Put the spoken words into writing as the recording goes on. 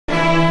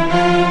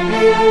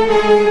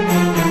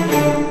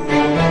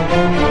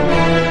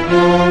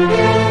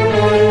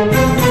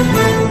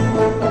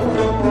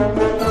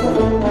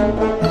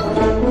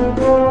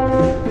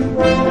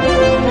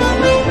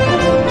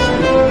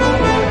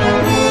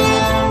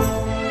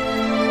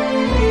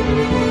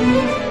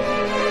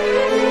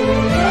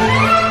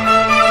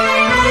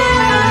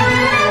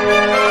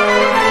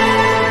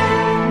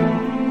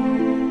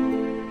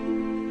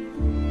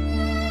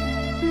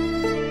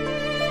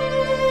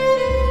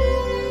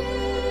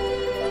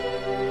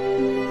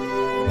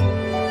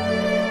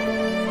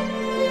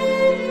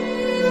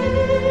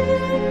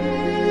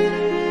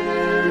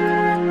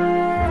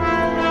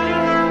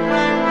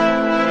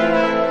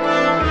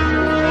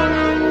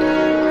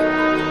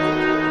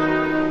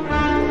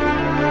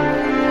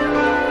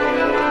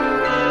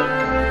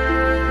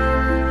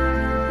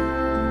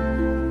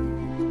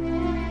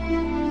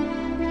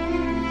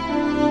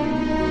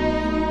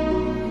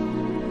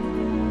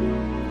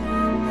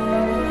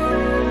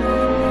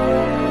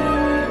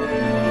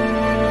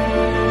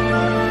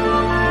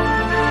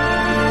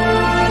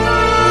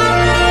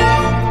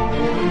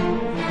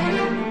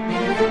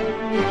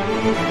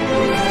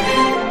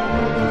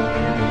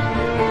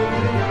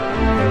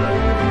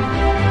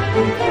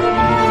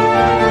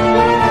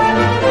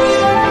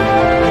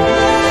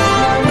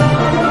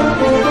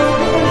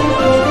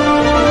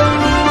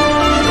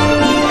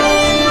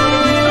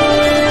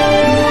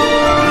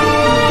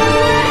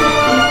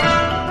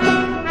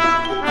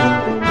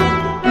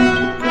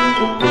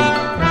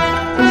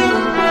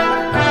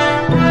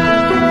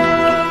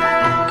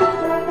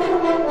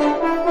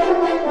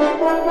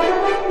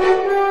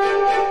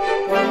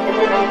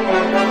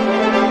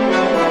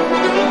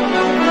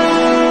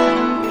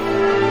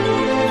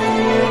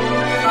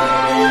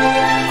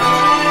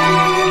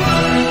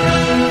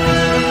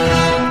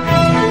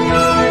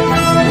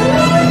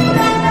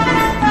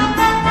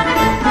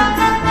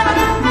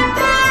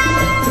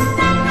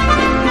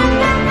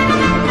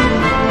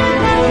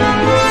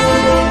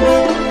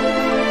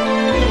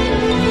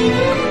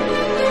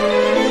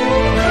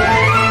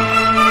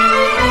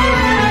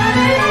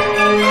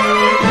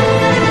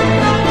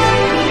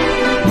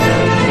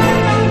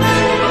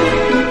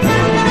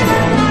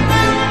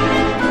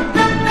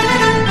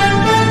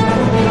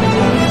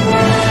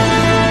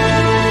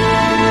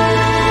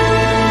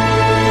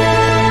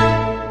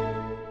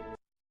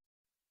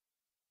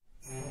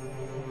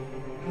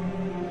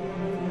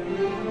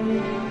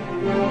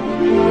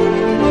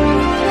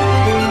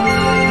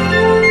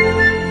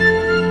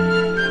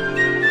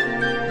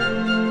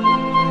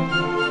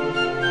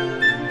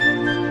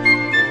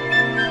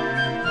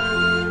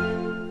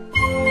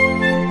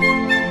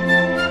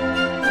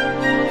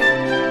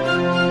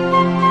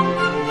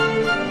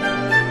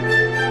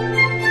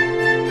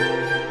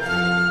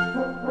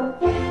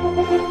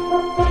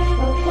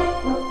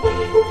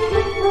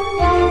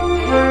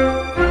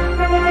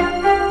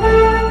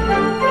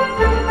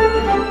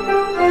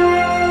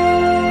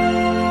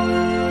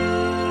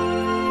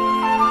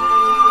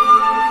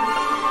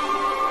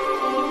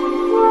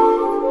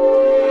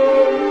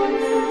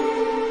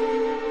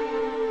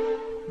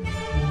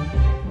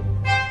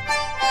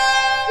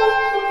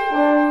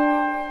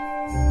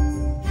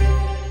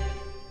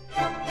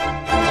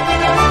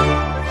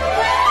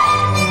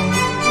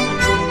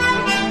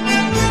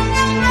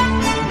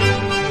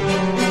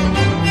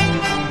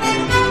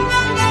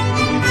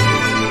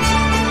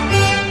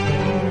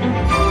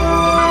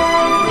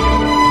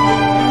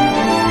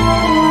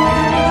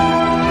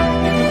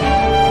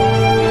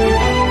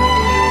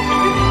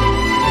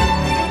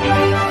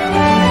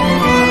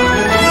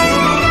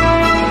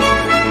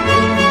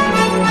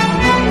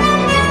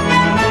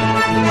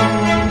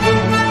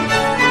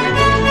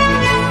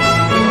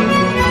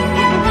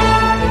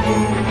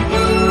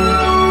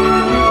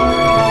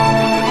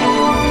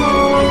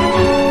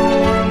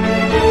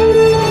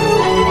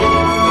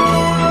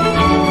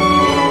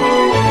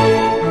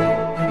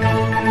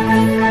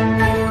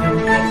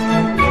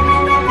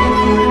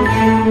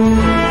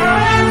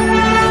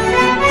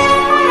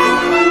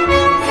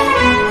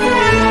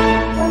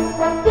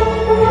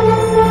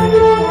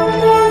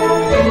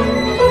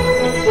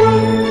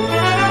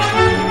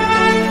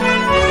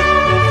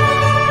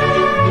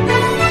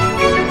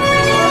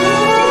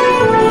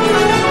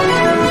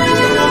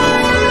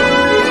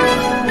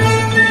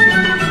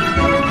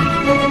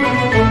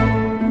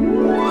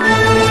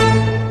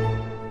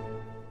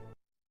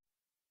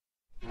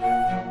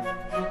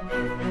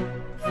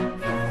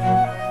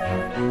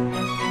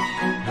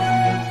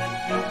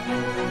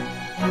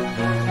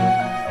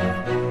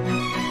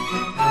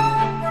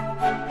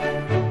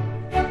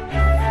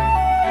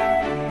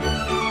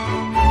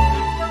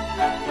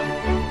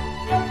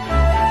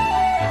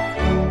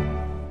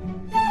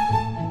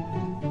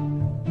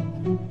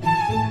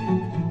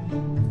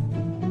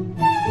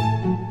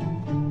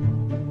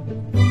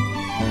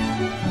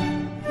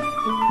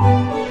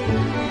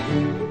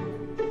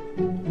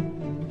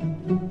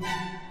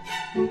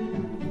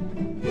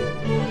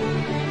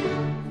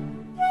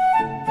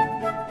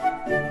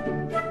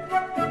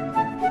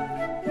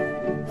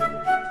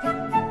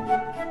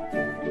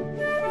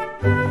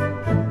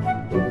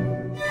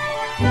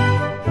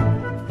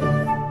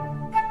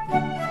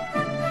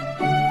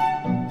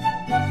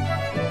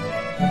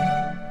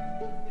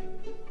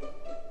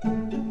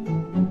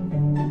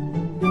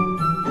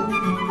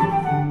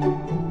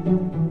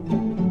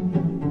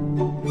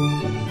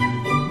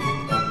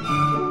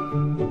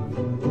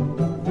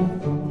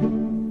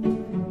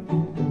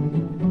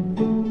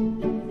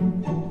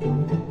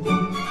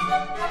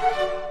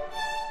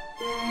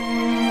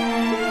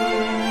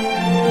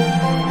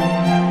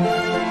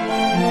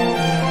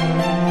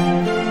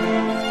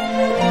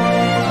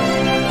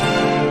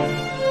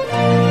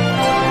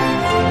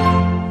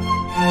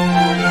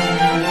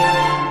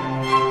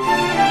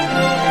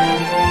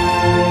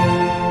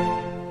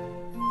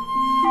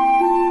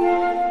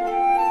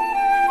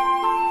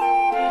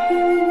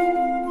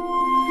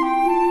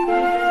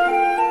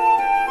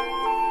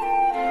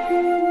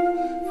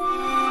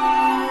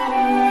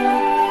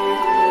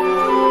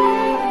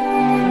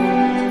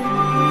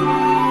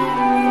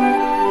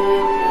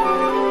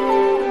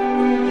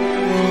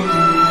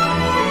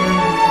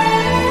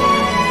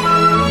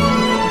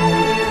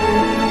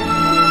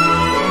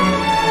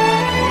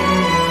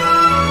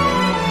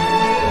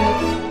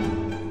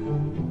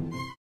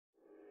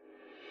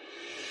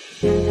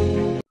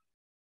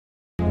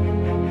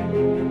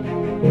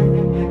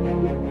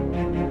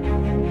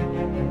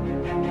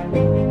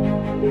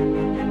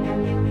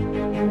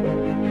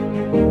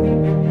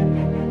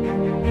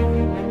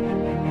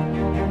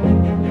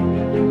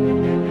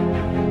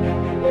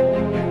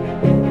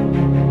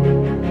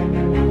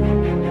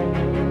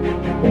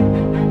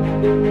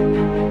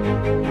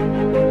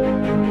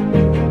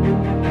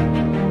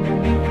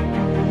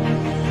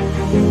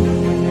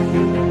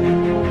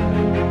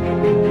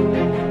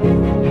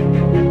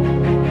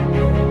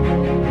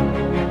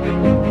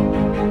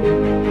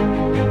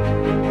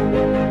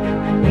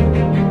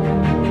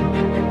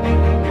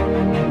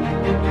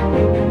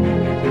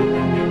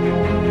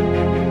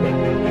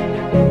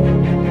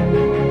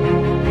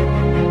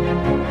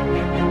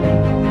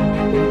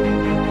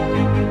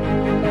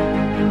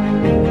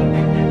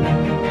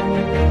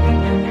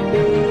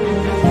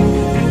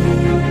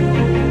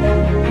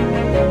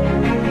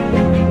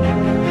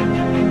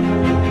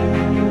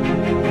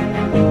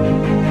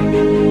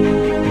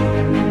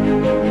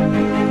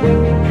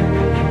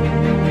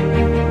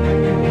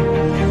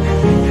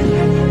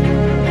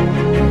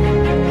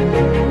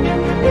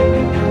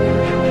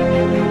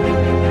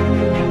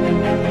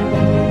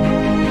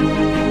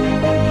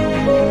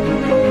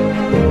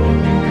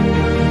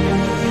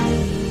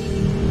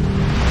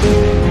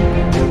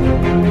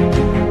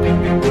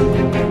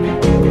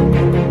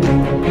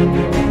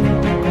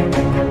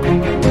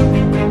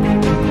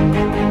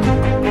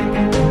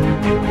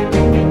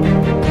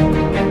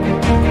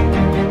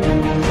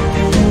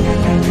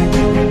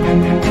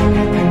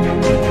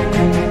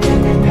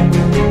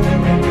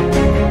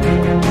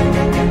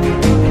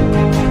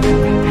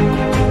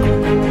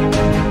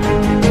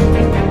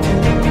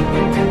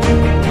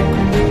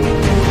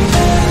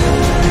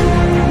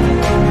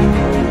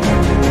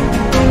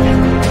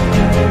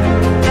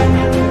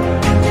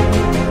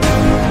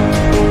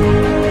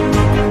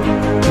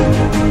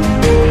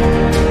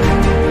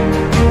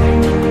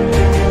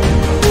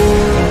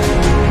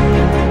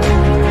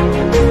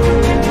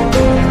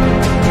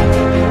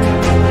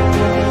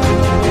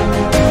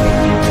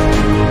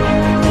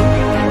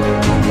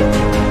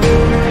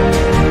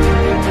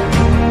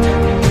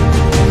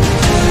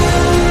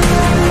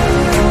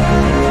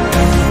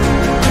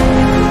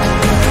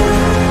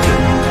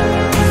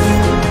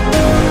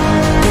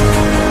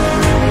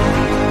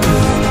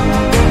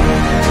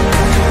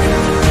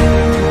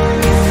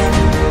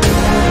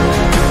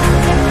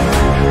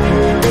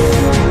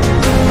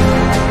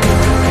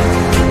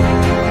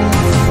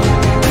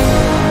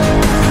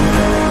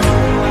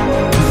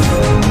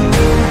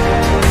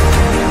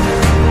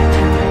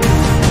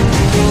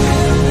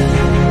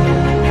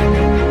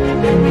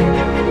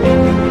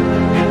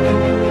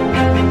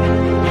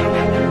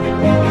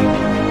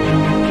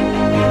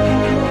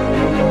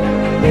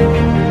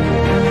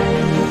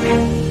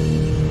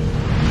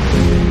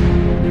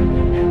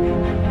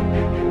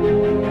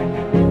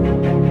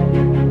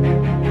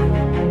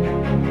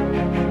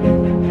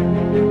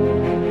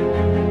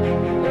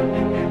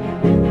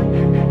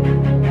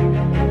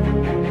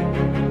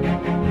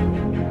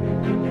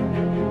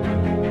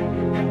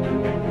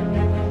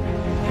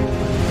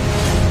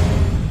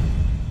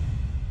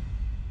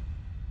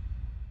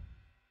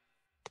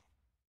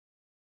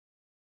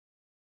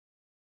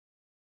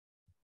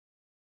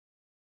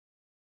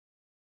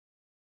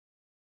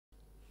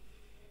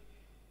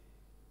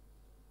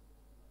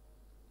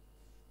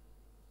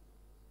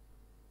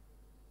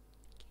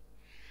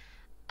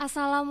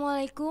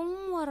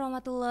Assalamualaikum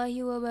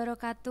warahmatullahi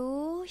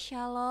wabarakatuh.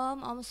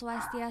 Shalom, Om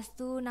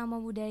Swastiastu, Namo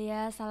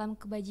Buddhaya, salam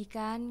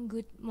kebajikan.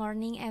 Good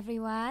morning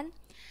everyone.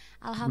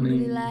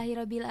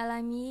 Alhamdulillahirabbil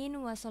alamin,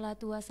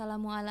 wassalatu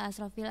wassalamu ala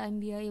asrofil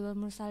anbiya wal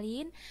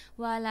mursalin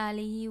wa ala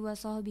alihi wa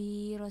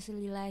sahbihi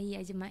rasulillahi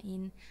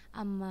ajmain.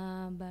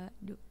 Amma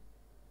ba'du.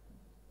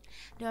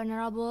 The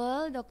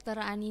Honorable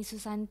Dr. Ani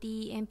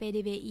Susanti,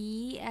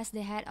 MPDBI, as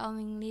the head of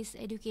English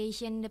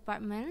Education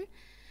Department.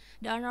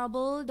 The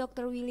Honorable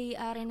Dr. Willy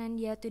A.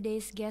 Renandia,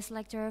 today's guest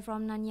lecturer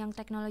from Nanyang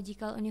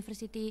Technological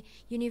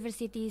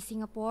University,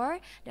 Singapore.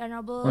 The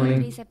Honorable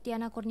Tri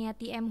Septiana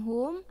Kurniati M.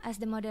 Hum,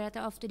 as the moderator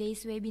of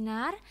today's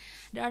webinar.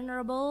 The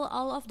Honorable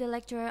all of the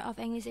lecturer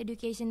of English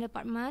Education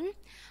Department.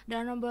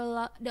 The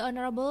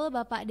Honorable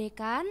Bapak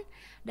Dekan.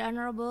 The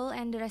Honorable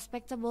and the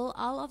respectable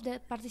all of the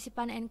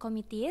participants and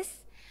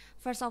committees.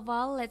 First of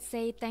all, let's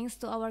say thanks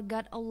to our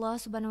God Allah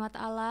Subhanahu wa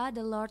Ta'ala,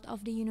 the Lord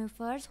of the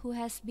universe, who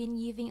has been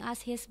giving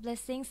us His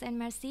blessings and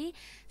mercy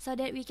so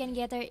that we can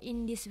gather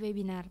in this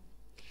webinar.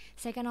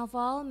 Second of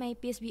all, may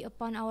peace be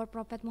upon our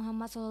Prophet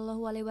Muhammad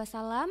Sallallahu Alaihi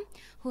Wasallam,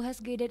 who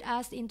has guided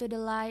us into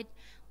the path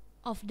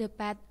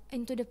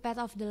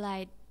of the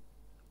light.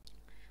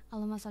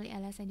 Allahumma sholli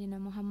ala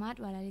Sayyidina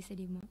Muhammad wa ala ali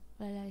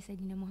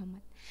Sayyidina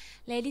Muhammad.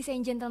 Ladies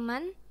and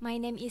gentlemen,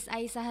 my name is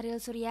Aisyah Haril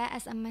Surya.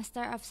 As a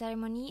master of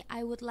ceremony,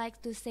 I would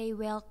like to say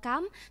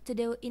welcome to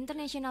the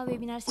international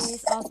webinar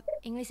series of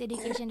English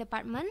Education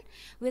Department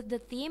with the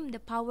theme,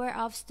 The Power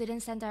of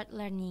Student-Centered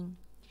Learning.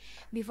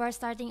 Before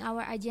starting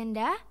our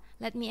agenda,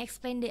 let me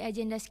explain the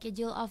agenda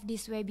schedule of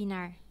this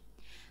webinar.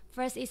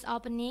 First is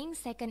opening,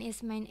 second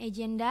is main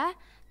agenda,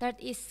 third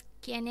is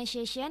Q&A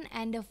session,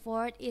 and the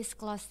fourth is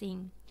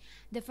closing.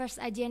 The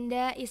first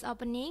agenda is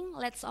opening.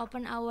 Let's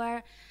open our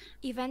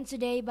event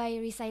today by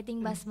reciting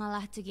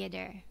Basmalah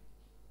together.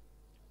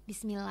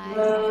 Bismillah.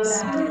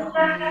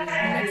 The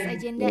next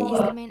agenda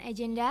is the main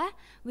agenda,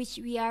 which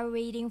we are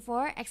waiting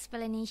for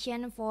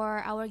explanation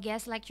for our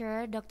guest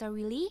lecturer, Dr.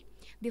 Willy.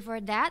 Before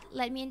that,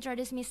 let me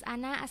introduce Miss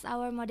Anna as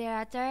our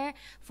moderator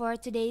for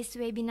today's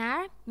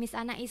webinar. Miss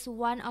Anna is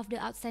one of the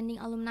outstanding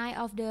alumni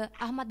of the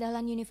Ahmad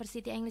Dahlan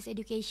University English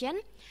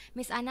Education.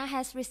 Miss Anna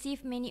has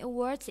received many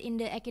awards in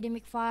the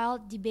academic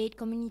field, debate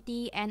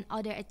community, and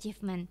other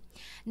achievements.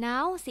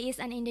 Now, she is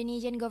an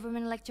Indonesian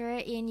government lecturer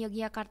in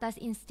Yogyakarta's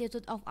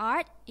Institute of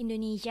Art,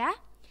 Indonesia.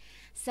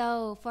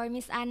 So, for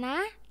Miss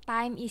Anna,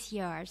 time is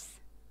yours.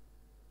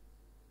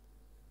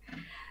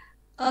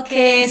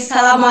 Oke,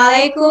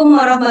 Assalamualaikum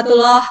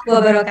warahmatullahi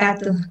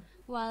wabarakatuh.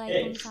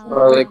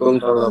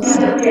 Waalaikumsalam.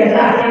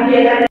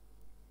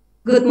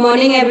 Good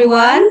morning,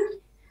 everyone.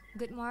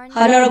 Good morning.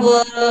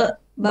 Honorable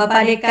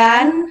Bapak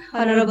Dekan,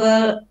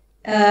 Honorable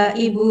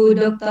Ibu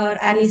Dr.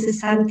 Ani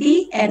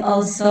Susanti, and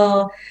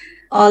also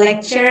all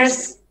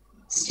lecturers,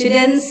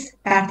 students,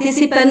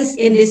 participants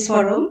in this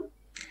forum.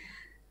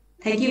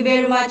 Thank you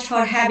very much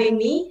for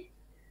having me.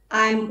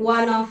 I'm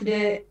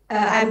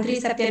Tri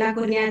Septiana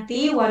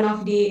Kurniati, one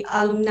of the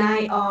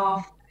alumni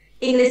of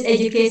English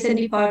Education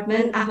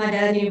Department, Ahmad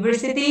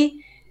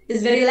University.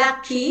 It's very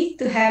lucky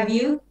to have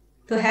you,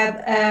 to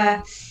have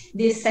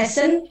this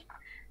session,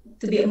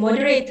 to be a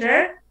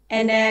moderator.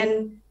 And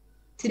then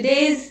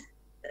today's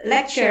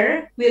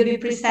lecture will be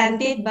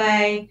presented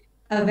by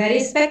a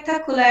very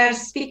spectacular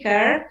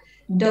speaker,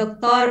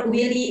 Dr.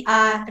 Willy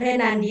A.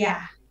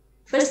 Renandia.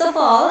 First of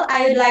all,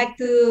 I would like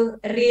to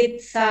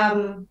read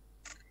some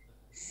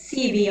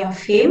CV of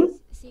him.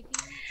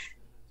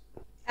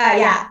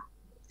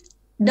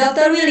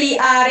 Dr. Willy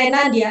A.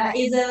 Renandia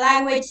is a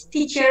language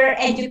teacher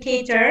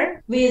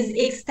educator with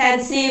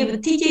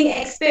extensive teaching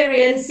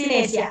experience in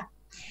Asia.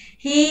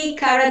 He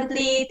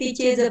currently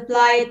teaches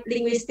applied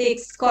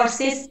linguistics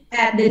courses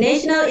at the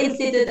National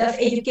Institute of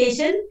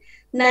Education,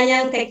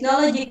 Nanyang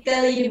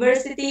Technological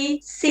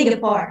University,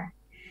 Singapore.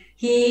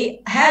 He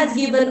has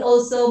given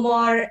also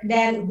more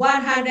than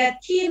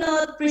 100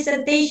 keynote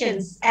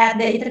presentations at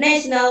the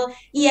international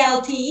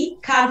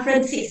ELT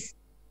conferences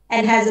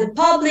and has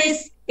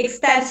published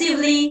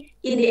extensively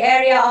in the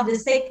area of the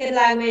second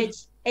language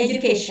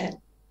education.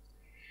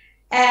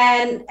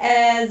 And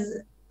as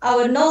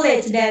our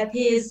knowledge that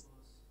his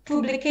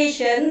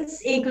publications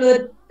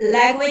include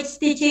Language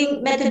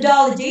Teaching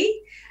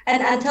Methodology,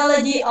 an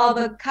anthology of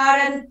a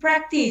current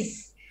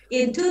practice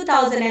in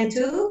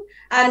 2002,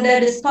 under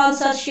the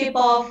sponsorship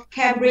of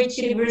Cambridge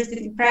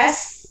University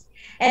Press,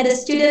 and the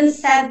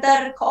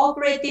Student-Centered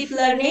Cooperative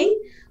Learning,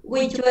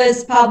 which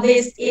was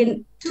published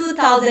in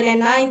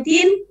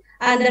 2019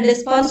 under the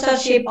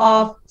sponsorship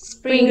of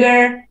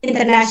Springer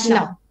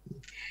International.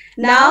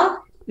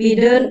 Now, we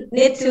don't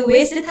need to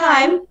waste the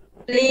time.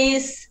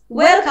 Please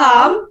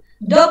welcome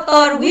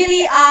Dr.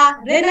 Willy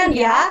A.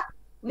 Renandia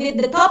with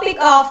the topic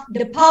of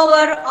the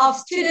power of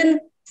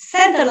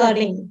student-centered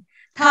learning.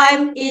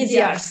 Time is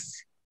yours.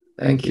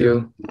 Thank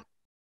you.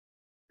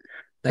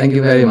 Thank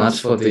you very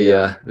much for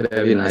the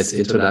very nice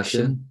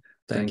introduction.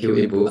 Thank you,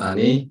 Ibu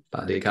Ani,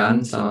 Pak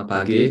Dekan, selamat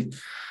pagi.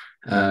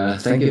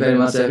 Thank you very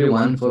much,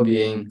 everyone, for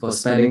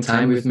spending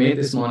time with me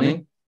this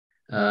morning.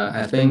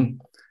 I think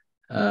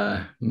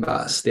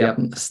Mbak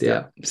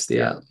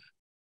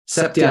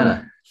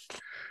Septiana.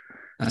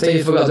 I think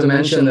you forgot to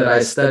mention that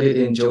I studied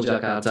in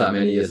Yogyakarta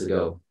many years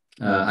ago.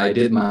 I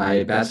did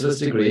my bachelor's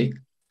degree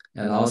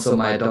and also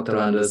my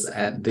doctorandus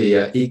at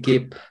the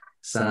IKIP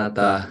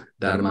Sanata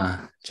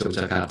Dharma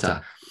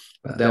Yogyakarta.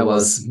 But that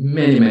was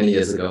many, many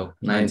years ago,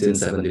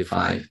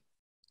 1975.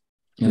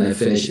 And I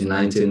finished in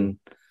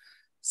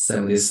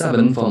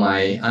 1977 for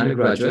my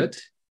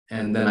undergraduate.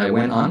 And then I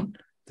went on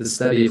to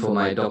study for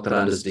my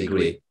doctorandus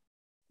degree.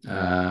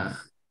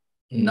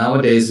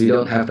 Nowadays, we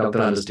don't have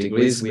doctorandus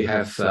degrees. We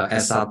have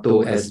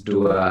S1,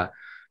 S2,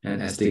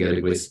 and S3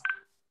 degrees.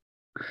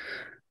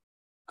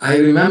 I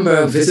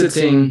remember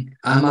visiting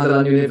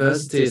Ahmad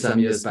University some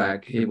years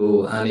back.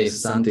 Ibu Ani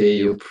Susanti,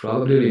 you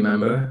probably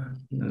remember.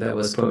 That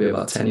was probably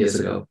about 10 years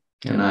ago.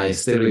 And I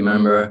still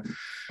remember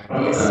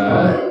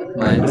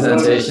my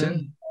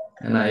presentation.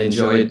 And I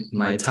enjoyed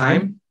my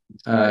time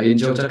in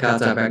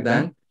Yogyakarta back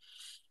then.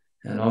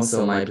 And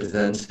also my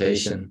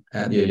presentation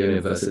at your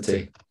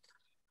university.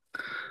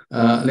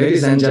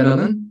 Ladies and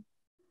gentlemen,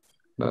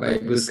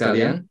 Bapak Ibu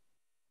sekalian,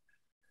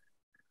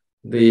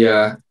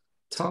 the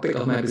topic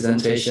of my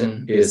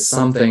presentation is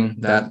something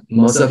that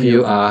most of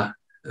you are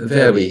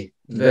very,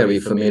 very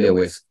familiar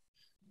with.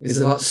 It's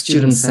about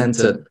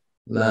student-centered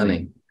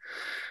learning.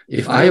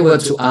 If I were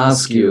to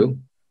ask you,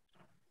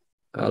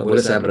 kalau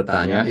boleh saya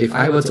bertanya, if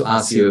I were to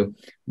ask you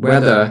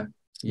whether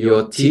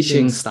your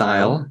teaching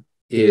style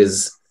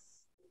is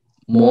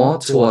more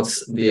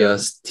towards the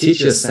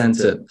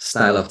teacher-centered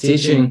style of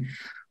teaching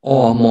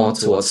or more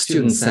towards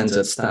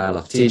student-centered style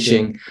of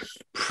teaching,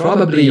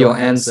 probably your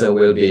answer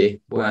will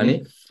be, Bu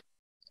Ani,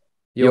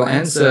 your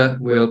answer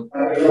will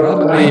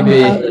probably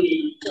be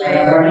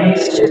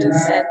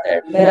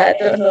student-centered, but I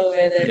don't know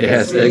whether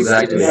yes,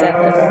 exactly.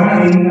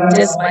 Student-centered.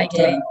 Just my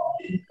claim.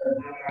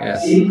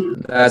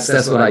 Yes,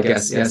 that's what I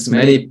guess. Yes,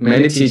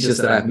 many teachers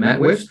that I've met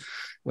with,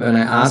 when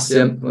I ask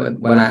them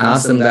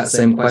that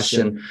same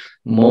question,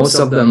 most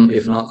of them,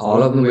 if not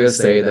all of them, will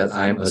say that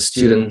I'm a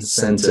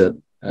student-centered,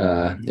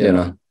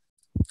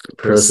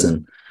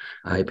 person.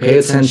 I pay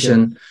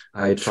attention.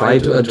 I try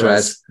to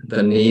address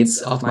the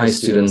needs of my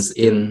students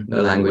in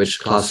the language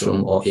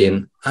classroom or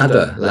in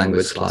other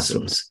language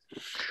classrooms.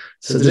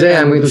 So today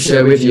I'm going to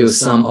share with you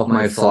some of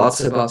my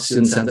thoughts about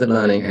student-centered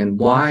learning and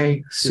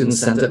why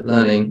student-centered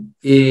learning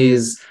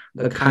is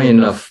the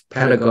kind of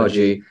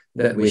pedagogy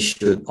that we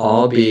should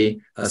all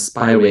be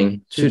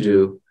aspiring to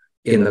do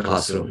in the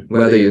classroom,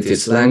 whether you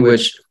teach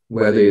language,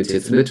 whether you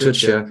teach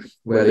literature,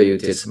 whether you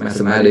teach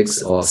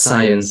mathematics or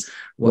science,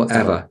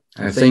 whatever.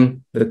 I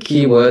think the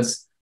key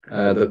words,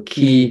 the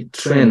key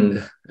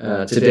trend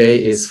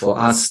today is for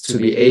us to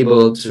be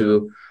able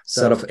to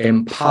sort of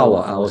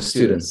empower our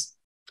students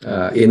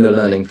in the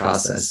learning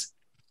process.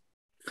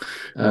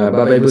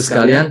 Bapak Ibu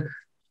sekalian,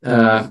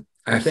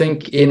 I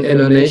think in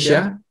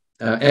Indonesia,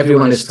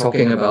 everyone is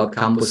talking about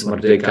Kampus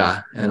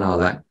Merdeka and all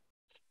that,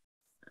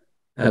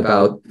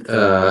 about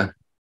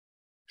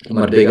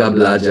Merdeka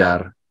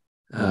Belajar.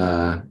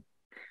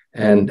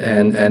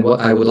 And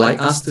what I would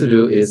like us to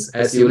do is,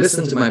 as you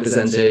listen to my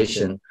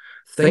presentation,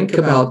 think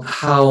about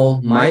how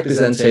my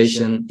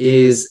presentation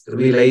is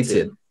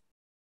related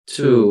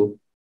to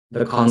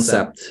the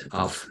concept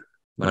of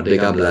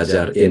Merdeka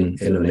Belajar in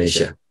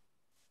Indonesia.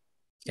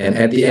 And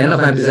at the end of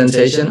my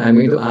presentation, I'm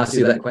going to ask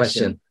you that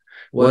question.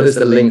 What is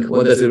the link?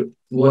 What is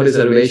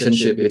the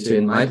relationship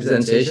between my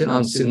presentation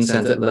on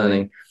student-centered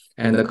learning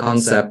and the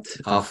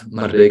concept of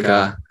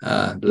Merdeka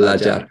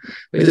Belajar,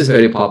 which is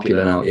very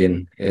popular now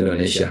in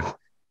Indonesia.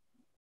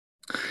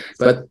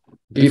 But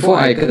before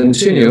I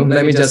continue,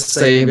 let me just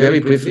say very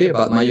briefly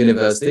about my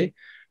university.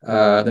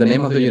 The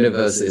name of the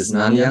university is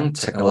Nanyang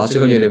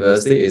Technological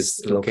University.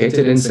 It's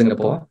located in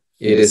Singapore.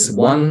 It is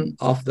one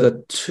of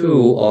the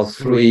 2 or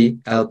 3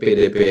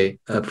 LPDP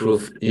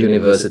approved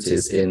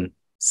universities in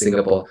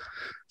Singapore.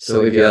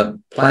 So if you're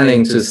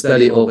planning to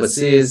study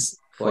overseas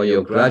for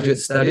your graduate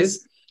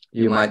studies,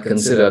 you might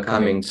consider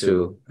coming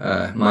to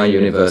my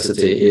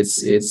university.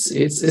 It's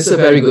a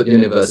very good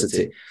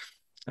university.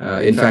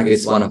 In fact,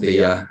 it's one of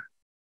the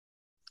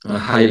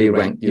highly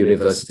ranked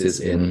universities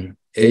in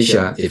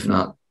Asia, if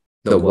not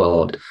the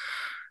world.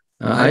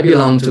 I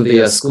belong to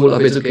the School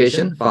of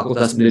Education,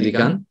 Fakultas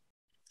Pendidikan.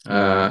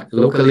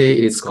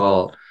 Locally, it's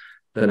called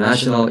the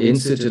National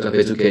Institute of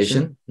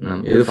Education,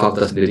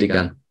 Fakultas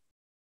Pendidikan.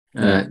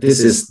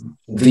 This is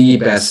the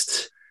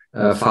best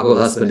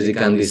Fakultas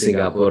Pendidikan di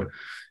Singapore.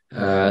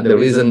 The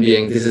reason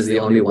being, this is the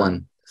only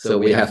one. So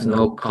we have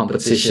no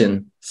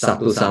competition,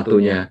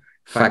 satu-satunya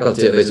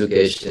faculty of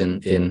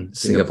education in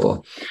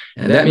Singapore.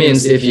 And that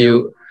means if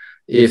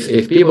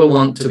people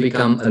want to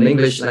become an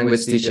English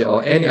language teacher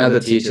or any other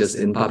teachers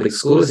in public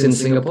schools in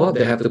Singapore,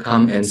 they have to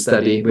come and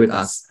study with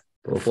us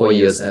for 4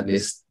 years at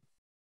least.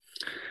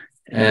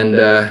 And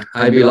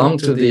I belong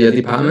to the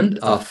Department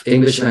of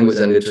English Language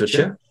and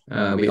Literature.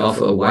 We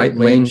offer a wide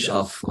range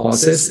of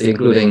courses,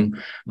 including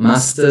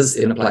Masters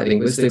in Applied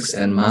Linguistics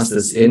and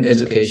Masters in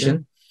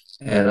Education,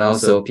 and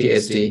also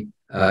PhD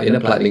in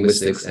Applied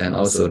Linguistics, and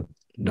also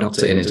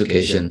Doctor in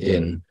Education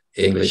in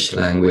English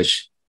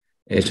Language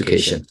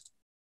education.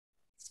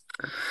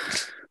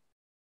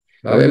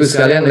 Bapak Ibu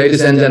sekalian,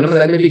 ladies and gentlemen,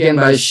 let me begin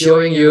by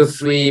showing you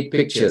 3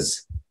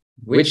 pictures.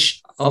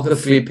 Which of the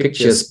 3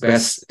 pictures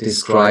best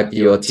describe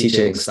your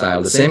teaching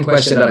style? The same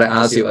question that I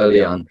asked you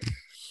earlier on.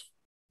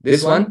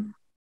 This one?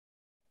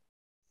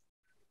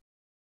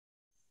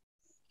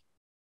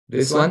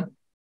 This one?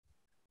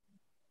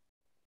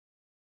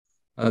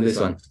 Or this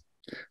one?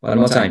 One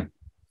more time.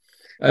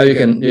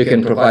 You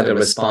can provide a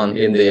response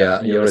in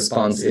the your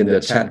response in the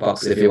chat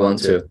box if you want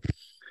to.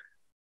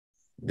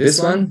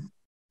 This one,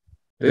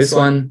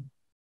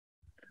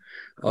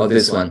 or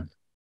this one.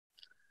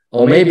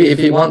 Or maybe if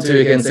you want to,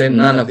 you can say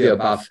none of the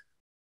above.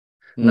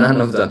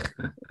 None of them.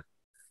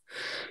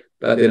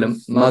 But in a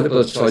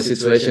multiple choice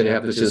situation, you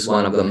have to choose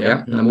one of them,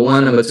 yeah? Number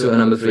 1, number 2, and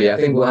number 3. I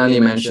think Bu Ani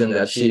mentioned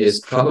that she is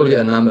probably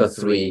a number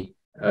 3,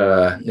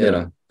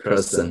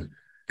 person.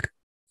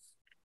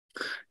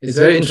 It's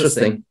very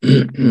interesting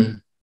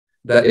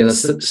that in a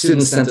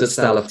student-centered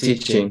style of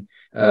teaching,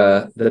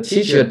 the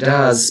teacher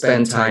does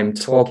spend time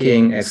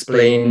talking,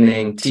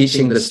 explaining,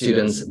 teaching the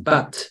students,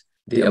 but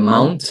the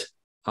amount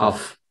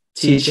of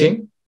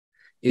teaching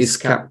is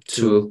kept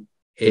to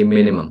a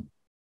minimum.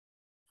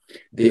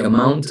 The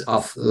amount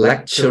of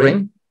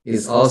lecturing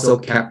is also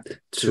kept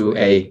to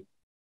a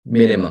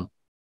minimum.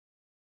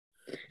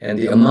 And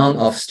the amount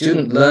of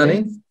student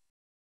learning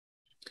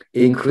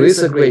increase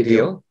a great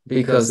deal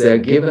because they're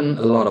given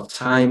a lot of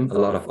time, a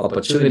lot of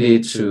opportunity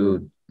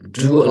to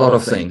do a lot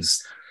of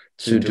things,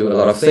 to do a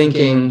lot of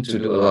thinking, to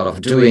do a lot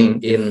of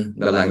doing in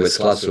the language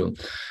classroom.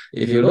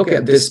 If you look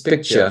at this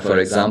picture, for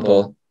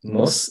example,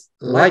 most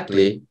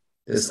likely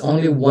there's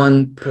only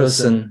one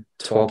person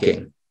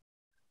talking.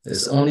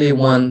 There's only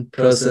one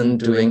person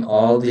doing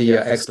all the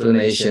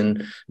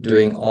explanation,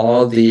 doing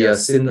all the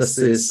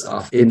synthesis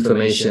of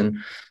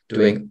information,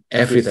 doing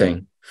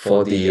everything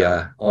for the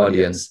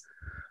audience.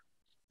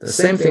 The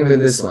same thing with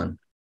this one.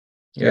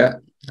 Yeah,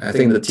 I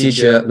think the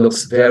teacher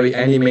looks very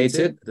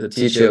animated. The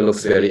teacher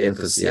looks very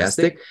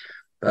enthusiastic,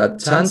 but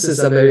chances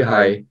are very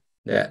high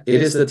that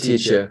it is the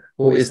teacher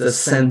who is the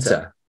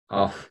center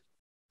of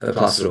the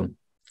classroom,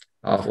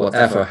 of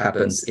whatever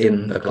happens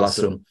in the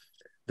classroom.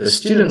 The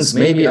students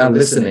maybe are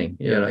listening,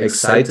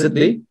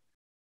 excitedly,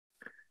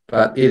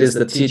 but it is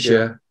the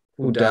teacher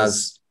who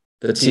does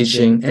the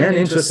teaching. And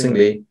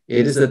interestingly,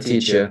 it is the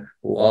teacher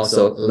who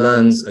also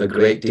learns a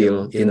great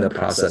deal in the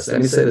process.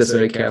 Let me say this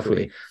very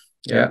carefully.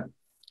 Yeah,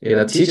 in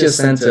a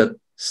teacher-centered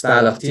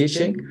style of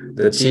teaching,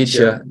 the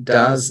teacher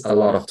does a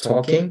lot of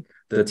talking,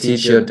 the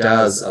teacher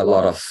does a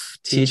lot of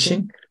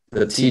teaching,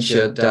 the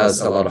teacher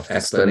does a lot of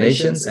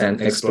explanations and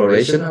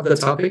exploration of the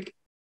topic.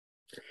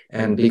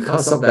 And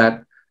because of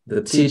that,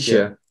 the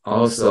teacher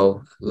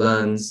also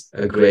learns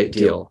a great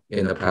deal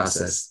in the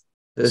process.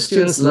 The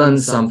students learn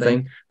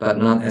something, but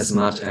not as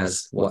much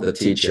as what the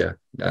teacher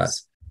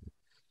does.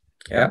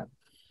 Yeah.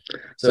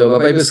 So,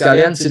 Bapak Ibu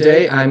sekalian,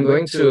 today I'm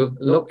going to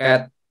look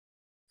at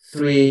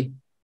 3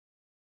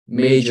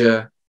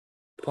 major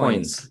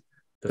points.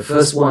 The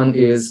first one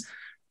is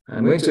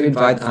I'm going to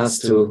invite us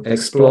to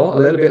explore a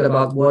little bit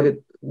about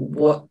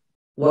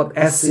what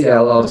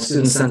SCL or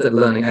student-centered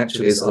learning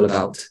actually is all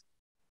about.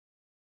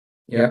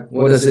 Yeah,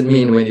 what does it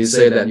mean when you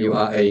say that you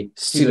are a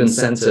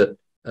student-centered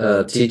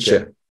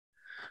teacher?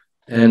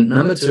 And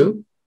number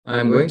 2,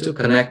 I'm going to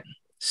connect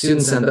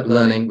student-centered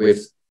learning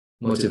with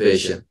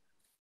motivation,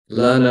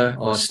 learner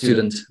or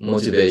student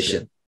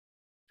motivation.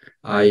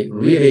 I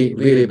really,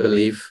 really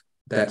believe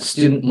that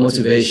student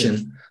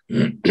motivation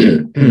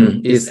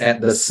is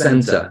at the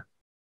center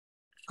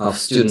of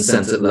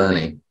student-centered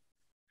learning.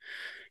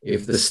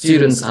 If the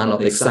students are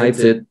not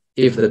excited,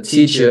 if the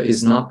teacher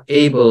is not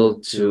able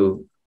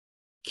to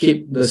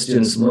keep the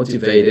students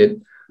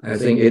motivated, I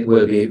think it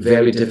will be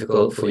very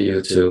difficult for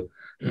you to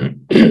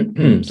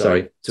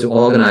to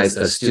organize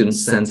a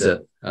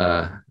student-centered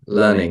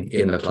learning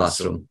in the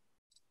classroom.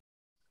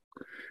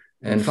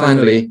 And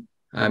finally,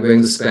 I'm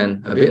going to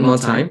spend a bit more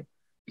time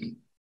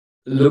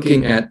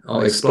looking at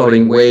or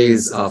exploring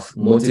ways of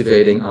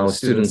motivating our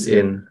students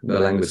in the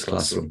language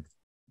classroom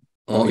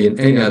or in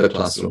any other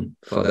classroom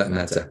for that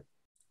matter.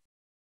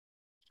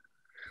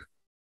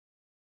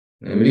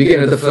 And we begin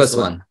with the first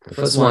one. The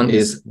first one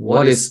is,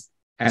 what is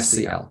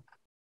SCL?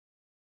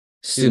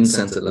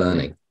 Student-centered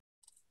learning.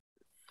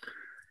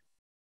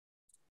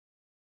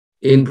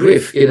 In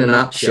brief, in a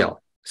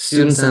nutshell,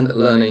 student-centered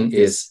learning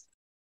is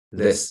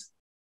this.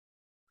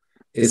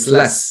 It's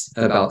less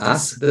about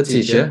us, the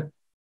teacher.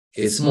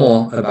 It's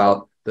more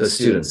about the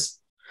students.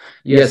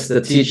 Yes,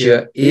 the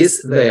teacher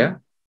is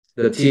there.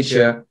 The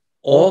teacher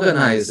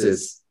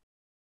organizes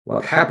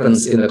what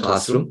happens in the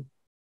classroom.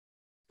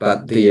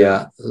 But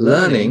the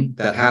learning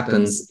that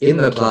happens in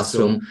the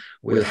classroom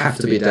will have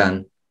to be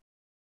done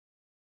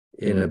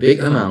in a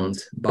big amount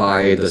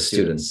by the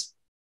students.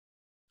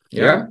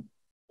 Yeah?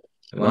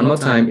 One more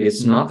time,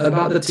 it's not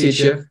about the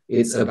teacher,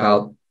 it's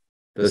about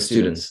the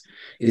students.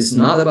 It's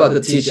not about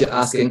the teacher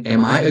asking,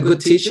 am I a good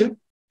teacher?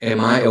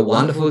 Am I a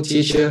wonderful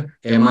teacher?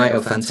 Am I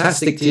a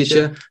fantastic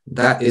teacher?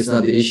 That is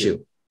not the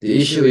issue. The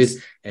issue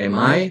is, am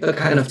I the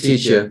kind of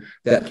teacher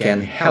that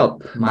can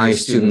help my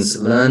students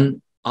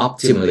learn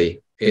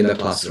optimally in the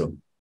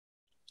classroom?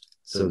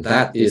 So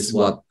that is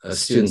what a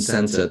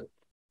student-centered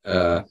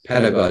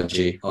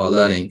pedagogy or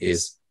learning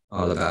is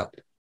all about.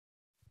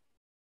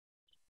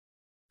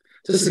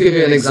 Just to give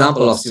you an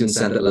example of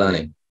student-centered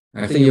learning,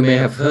 I think you may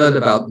have heard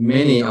about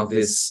many of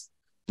this,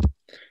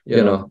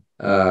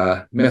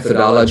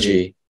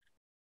 methodology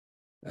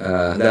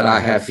that I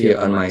have here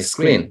on my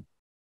screen.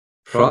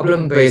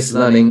 Problem-based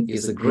learning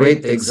is a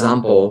great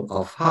example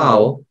of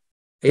how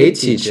a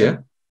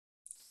teacher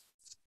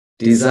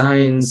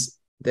designs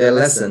their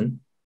lesson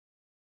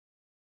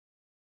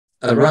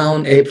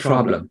around a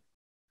problem.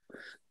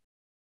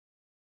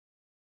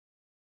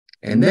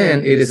 And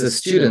then it is the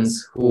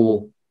students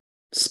who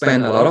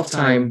spend a lot of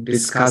time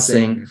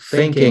discussing,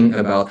 thinking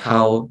about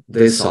how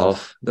they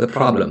solve the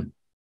problem.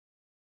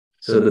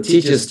 So the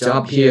teacher's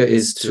job here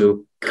is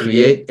to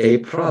create a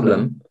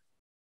problem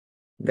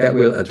that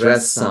will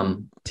address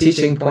some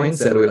teaching points,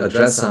 that will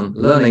address some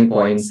learning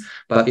points,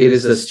 but it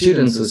is the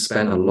students who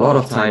spend a lot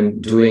of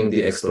time doing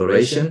the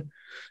exploration,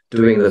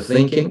 doing the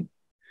thinking,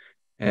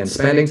 and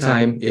spending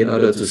time in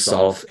order to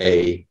solve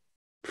a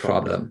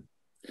problem.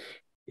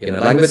 In a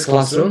language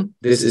classroom,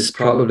 this is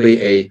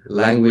probably a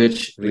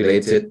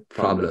language-related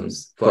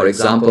problems. For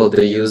example,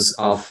 the use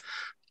of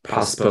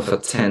past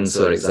perfect tense,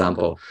 for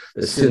example.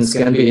 The students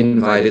can be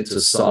invited to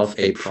solve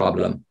a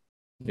problem,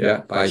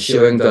 by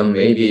showing them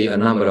maybe a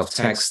number of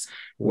texts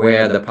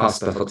where the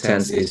past perfect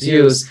tense is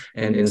used,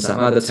 and in some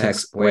other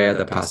texts where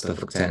the past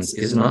perfect tense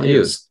is not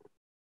used.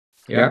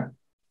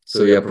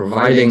 So we are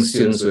providing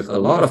students with a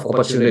lot of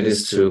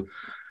opportunities to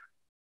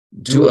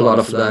do a lot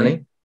of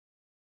learning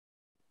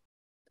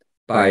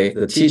by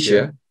the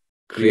teacher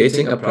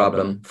creating a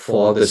problem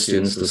for the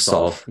students to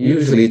solve,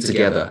 usually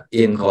together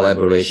in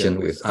collaboration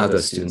with other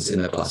students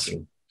in the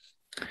classroom.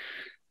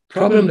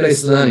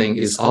 Problem-based learning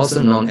is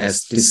also known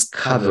as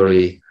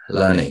discovery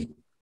learning.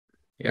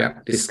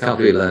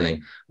 Discovery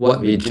learning.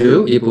 What we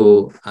do,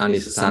 Ibu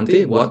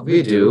Anisanti, what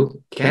we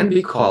do can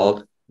be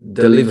called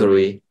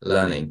delivery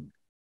learning.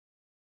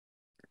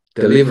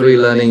 Delivery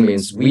learning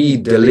means we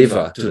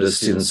deliver to the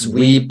students,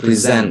 we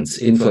present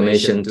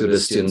information to the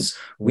students,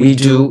 we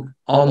do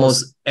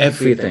almost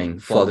everything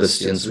for the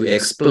students, we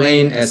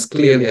explain as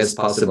clearly as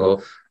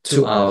possible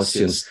to our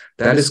students.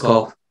 That is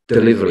called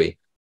delivery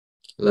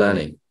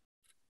learning.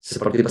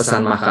 Seperti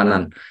pesan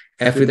makanan,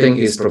 everything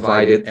is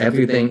provided,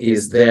 everything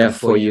is there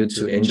for you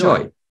to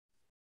enjoy.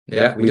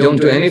 We don't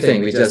do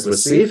anything, we just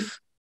receive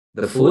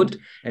the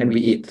food and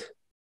we eat.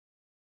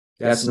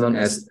 That's known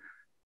as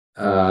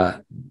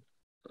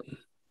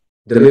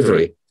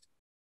delivery.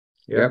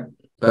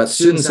 But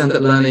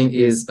student-centered learning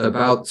is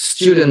about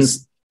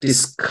students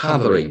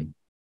discovering,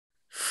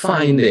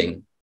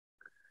 finding,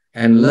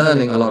 and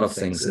learning a lot of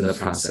things in the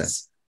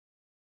process.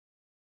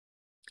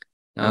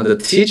 Now, the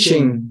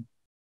teaching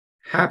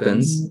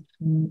happens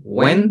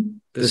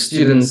when the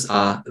students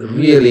are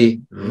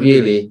really,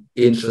 really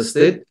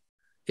interested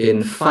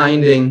in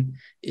finding,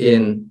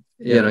 in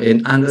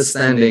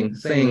understanding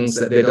things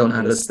that they don't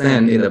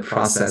understand in the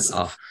process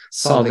of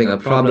solving a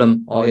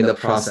problem or in the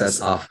process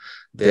of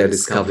their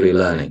discovery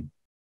learning.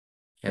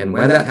 And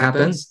when that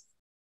happens,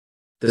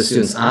 the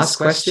students ask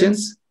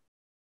questions,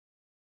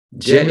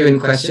 genuine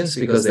questions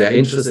because they are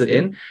interested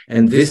in,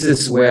 and this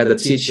is where the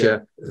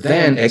teacher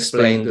then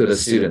explains to the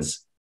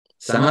students.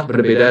 Sangat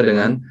berbeda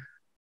dengan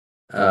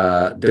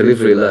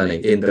delivery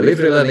learning. In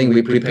delivery learning,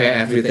 we prepare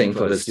everything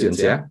for the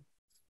students,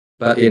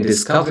 But in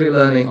discovery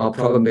learning or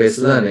problem-based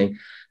learning,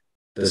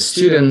 the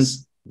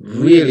students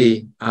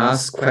really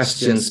ask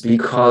questions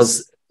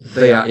because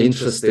they are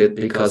interested,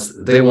 because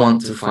they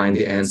want to find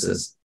the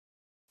answers.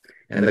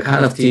 And the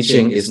kind of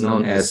teaching is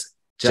known as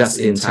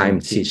just-in-time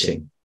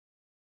teaching.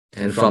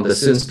 And from the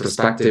student's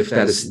perspective,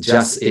 that is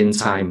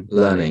just-in-time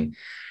learning.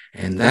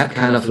 And that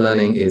kind of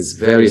learning is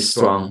very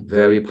strong,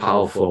 very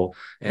powerful,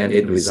 and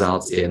it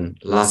results in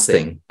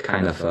lasting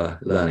kind of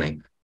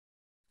learning.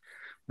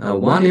 Now,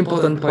 one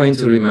important point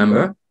to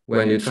remember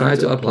when you try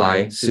to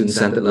apply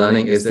student-centered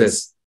learning is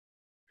this.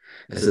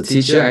 As a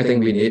teacher, I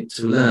think we need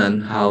to learn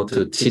how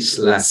to teach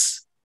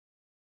less.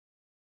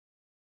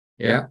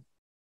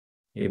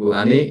 Ibu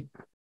Ani,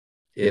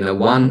 in a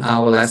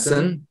 1-hour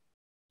lesson,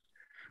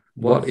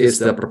 what is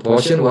the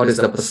proportion, what is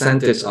the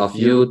percentage of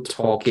you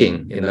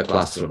talking in the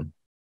classroom?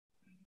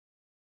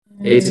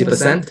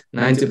 80%,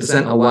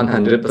 90%, or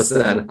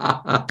 100%?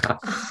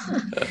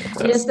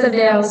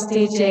 Yesterday I was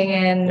teaching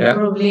and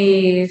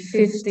probably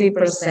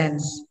 50%.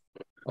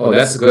 Oh,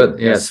 that's good.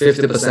 Yes,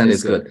 50%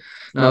 is good.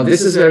 Now,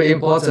 this is very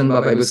important,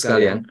 Bapak Ibu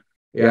sekalian.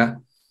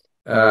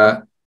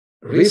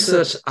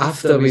 Research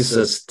after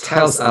research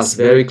tells us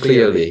very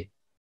clearly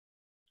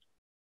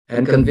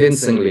and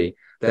convincingly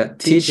that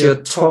teacher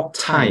talk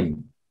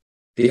time,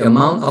 the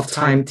amount of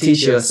time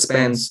teacher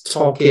spends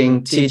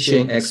talking,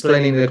 teaching,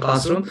 explaining in the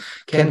classroom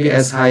can be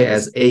as high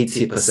as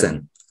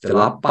 80%.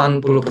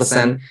 80%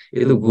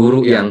 itu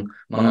guru yang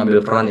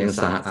mengambil peran yang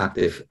sangat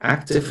aktif.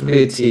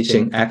 Actively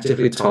teaching,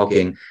 actively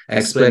talking,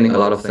 explaining a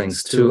lot of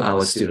things to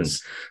our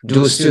students.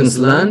 Do students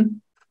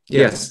learn?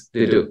 Yes,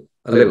 they do.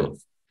 A little,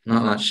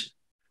 not much.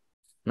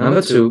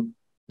 Number two,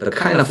 the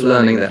kind of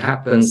learning that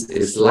happens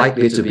is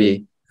likely to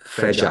be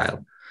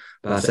fragile.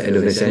 Bahasa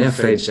Indonesianya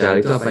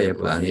fragile itu apa ya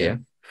Bu Ani ya?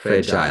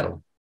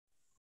 Fragile.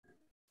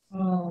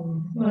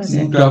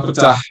 Mudah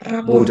pecah.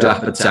 Mudah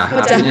pecah.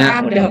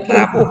 Artinya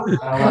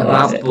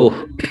rapuh.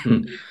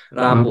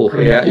 Rapuh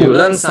ya. You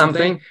learn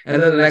something and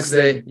then the next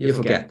day you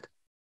forget.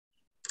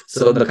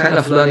 So the kind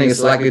of learning is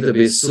likely to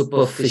be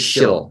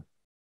superficial.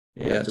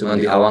 Ya, cuma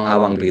di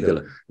awang-awang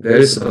gitu loh.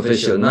 Very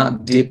superficial,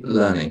 not deep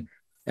learning.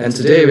 And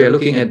today we are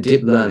looking at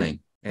deep learning.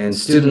 And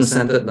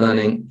student-centered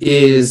learning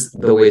is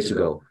the way to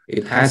go.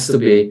 It has to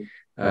be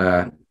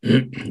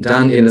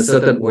done in a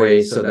certain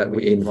way so that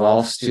we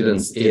involve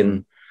students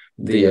in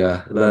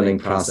the learning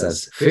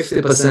process.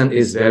 50%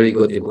 is very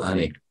good, Ibu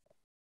Ani.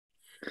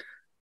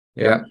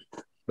 Yeah,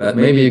 but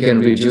maybe you can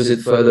reduce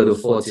it further to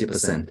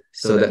 40%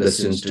 so that the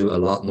students do a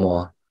lot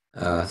more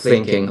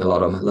thinking, a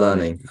lot of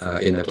learning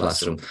in the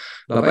classroom.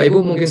 Bapak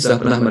Ibu mungkin sudah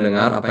pernah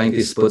mendengar apa yang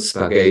disebut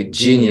sebagai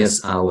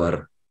genius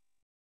hour.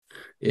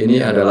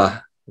 Ini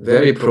adalah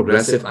very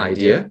progressive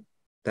idea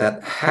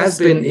that has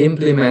been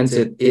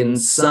implemented in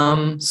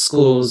some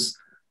schools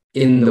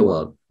in the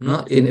world.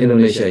 Not in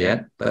Indonesia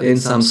yet, but in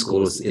some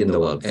schools in the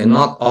world. And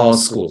not all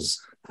schools.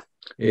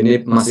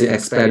 Ini masih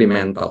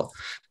eksperimental.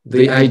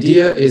 The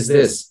idea is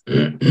this.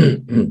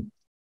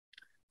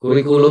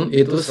 Kurikulum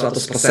itu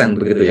 100%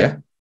 begitu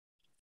ya.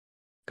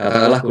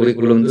 Katakanlah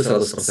kurikulum itu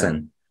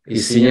 100%.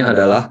 Isinya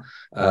adalah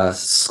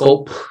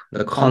scope,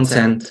 the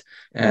content,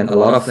 and a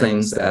lot of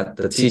things that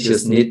the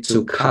teachers need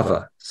to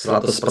cover.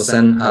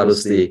 100%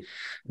 harus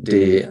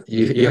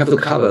you have to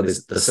cover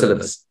the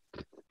syllabus.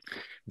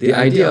 The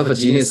idea of a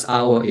genius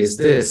hour is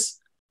this.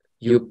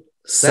 You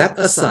set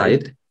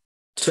aside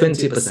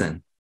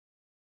 20%,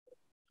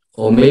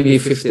 or maybe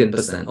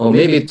 15%, or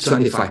maybe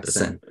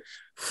 25%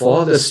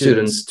 for the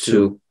students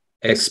to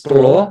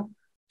explore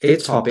a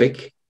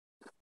topic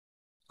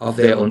of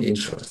their own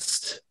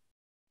interest.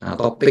 Nah,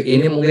 topik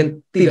ini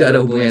mungkin tidak ada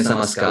hubungannya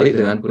sama sekali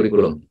dengan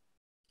kurikulum.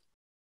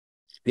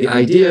 The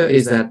idea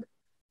is that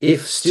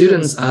if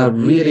students are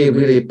really,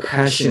 really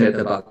passionate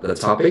about the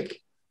topic,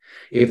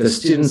 if the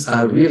students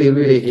are really,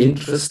 really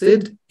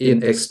interested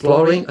in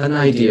exploring an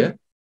idea,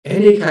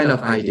 any kind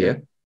of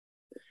idea,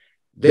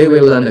 they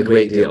will learn a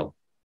great deal.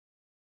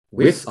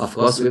 Of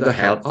course, with the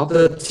help of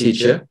the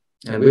teacher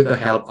and with the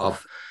help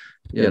of,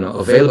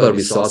 available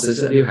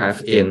resources that you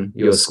have in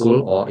your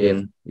school or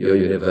in your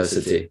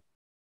university.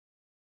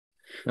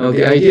 Now,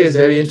 the idea is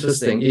very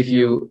interesting. If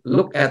you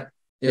look at,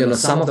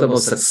 some of the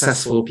most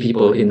successful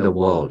people in the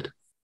world,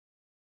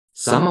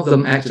 some of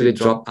them actually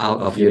drop out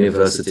of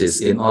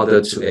universities in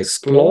order to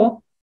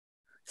explore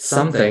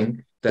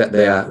something that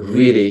they are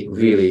really,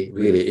 really,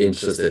 really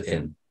interested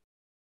in.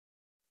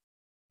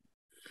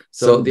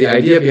 So the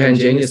idea behind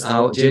Genius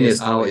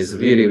Hour is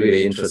really,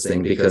 really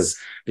interesting because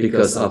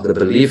of the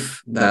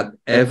belief that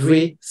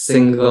every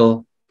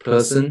single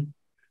person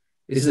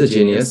is a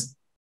genius,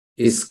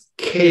 is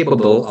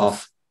capable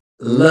of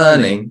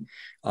learning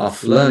a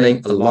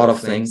lot of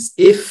things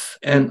if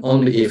and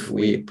only if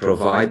we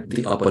provide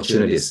the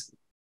opportunities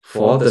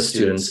for the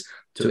students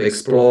to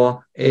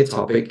explore a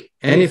topic,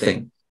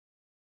 anything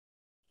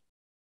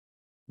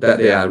that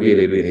they are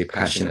really, really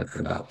passionate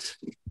about.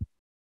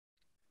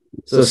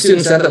 So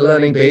student-centered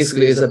learning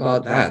basically is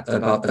about that,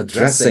 about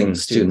addressing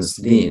students'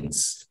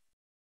 needs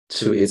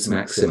to its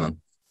maximum.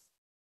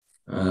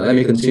 Let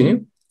me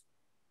continue.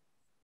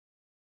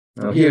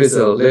 Now, here is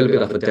a little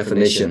bit of a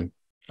definition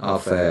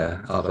of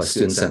a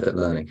student-centered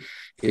learning.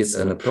 It's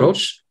an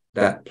approach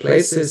that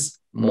places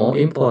more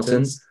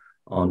importance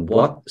on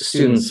what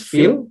students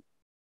feel,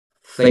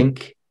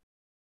 think,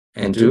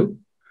 and do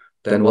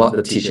than what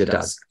the teacher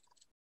does.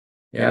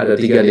 Ya, ada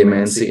 3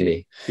 dimensi ini.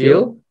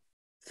 Feel,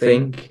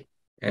 think,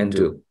 and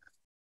do.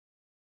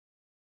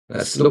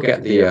 Let's look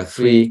at the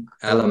 3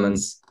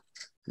 elements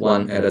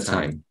one at a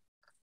time.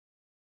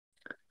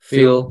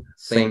 Feel,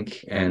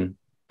 think, and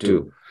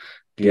do.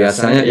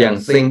 Biasanya yang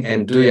think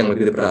and do yang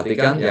lebih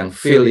diperhatikan, yang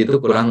feel itu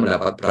kurang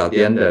mendapat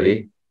perhatian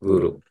dari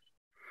guru.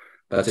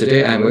 But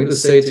today I'm going to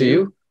say to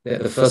you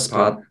that the first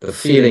part, the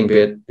feeling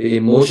bit, the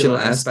emotional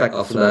aspect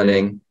of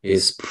learning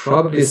is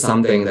probably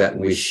something that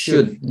we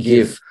should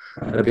give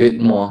a bit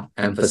more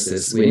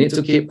emphasis. We need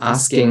to keep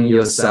asking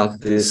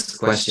yourself these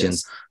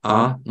questions.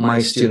 Are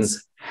my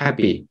students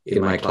happy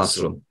in my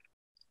classroom?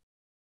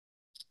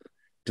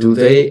 Do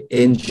they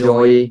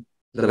enjoy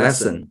the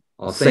lesson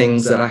or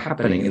things that are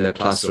happening in the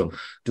classroom?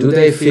 Do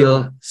they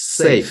feel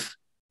safe?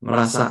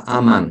 Merasa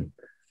aman.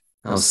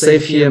 Now,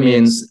 safe here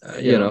means,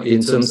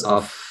 in terms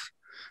of,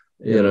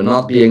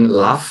 not being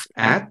laughed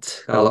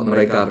at. Kalau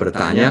mereka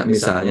bertanya,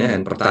 misalnya,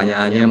 and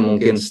pertanyaannya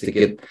mungkin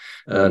sedikit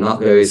not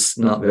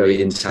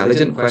very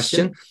intelligent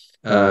question.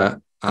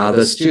 Are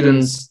the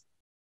students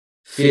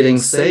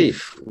feeling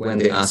safe when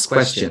they ask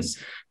questions?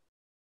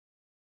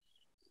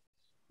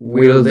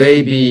 will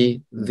they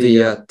be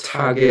the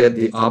target,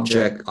 the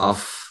object of,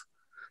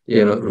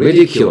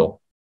 ridicule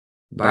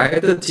by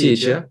the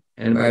teacher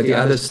and by the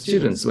other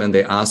students when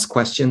they ask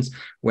questions,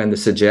 when they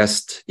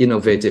suggest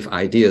innovative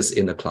ideas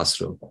in the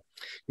classroom?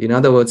 In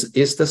other words,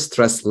 is the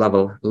stress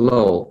level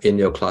low in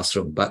your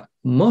classroom? But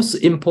most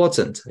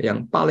important,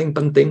 yang paling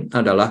penting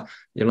adalah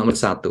yang nomor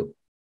satu,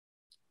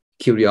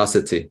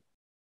 curiosity.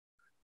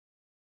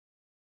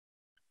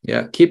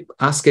 Yeah, keep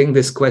asking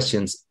these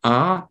questions.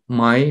 Are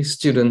my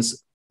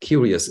students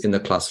curious in the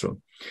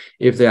classroom?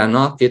 If they are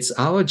not, it's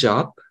our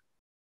job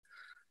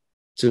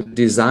to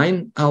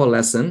design our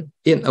lesson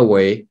in a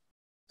way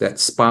that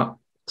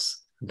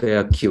sparks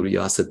their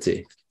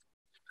curiosity.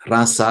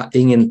 Rasa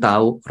ingin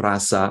tahu,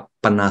 rasa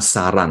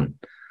penasaran.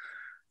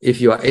 If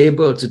you are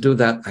able to do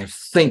that, I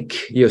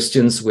think your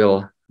students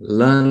will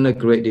learn a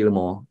great deal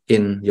more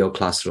in your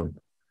classroom,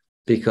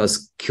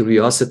 because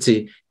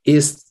curiosity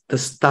is the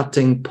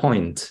starting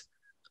point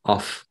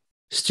of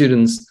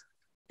students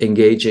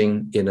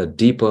engaging in a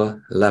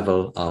deeper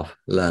level of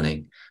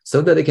learning,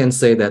 so that they can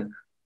say that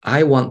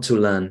I want to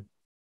learn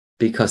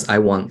because I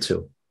want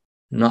to,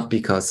 not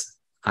because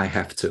I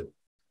have to.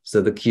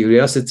 So the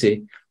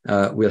curiosity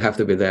will have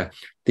to be there.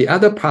 The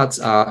other parts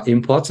are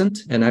important,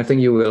 and I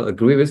think you will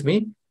agree with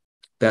me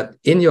that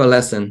in your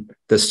lesson,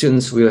 the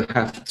students will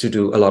have to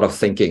do a lot of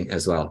thinking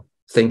as well.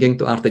 Thinking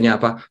itu artinya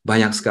apa?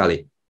 Banyak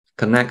sekali.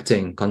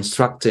 Connecting,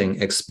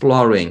 constructing,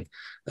 exploring,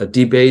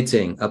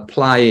 debating,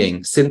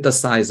 applying,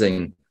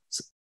 synthesizing,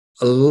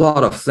 a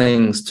lot of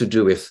things to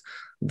do with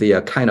the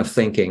kind of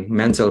thinking,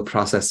 mental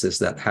processes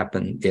that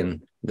happen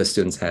in the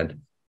student's head.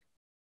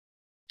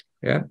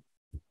 Yeah.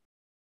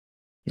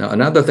 Now,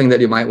 another thing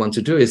that you might want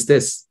to do is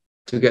this,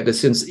 to get the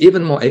students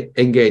even more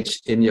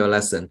engaged in your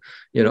lesson.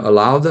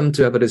 Allow them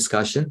to have a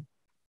discussion,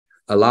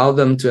 allow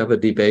them to have a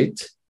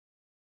debate,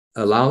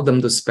 allow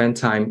them to spend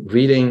time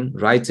reading,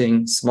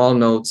 writing small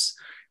notes,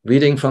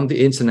 reading from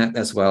the internet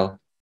as well.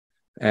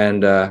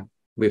 And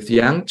with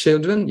young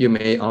children, you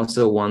may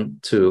also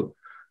want to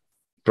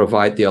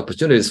provide the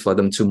opportunities for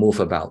them to move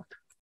about,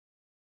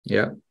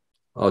 yeah,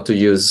 or to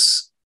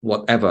use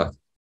whatever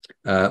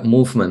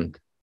movement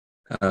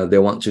they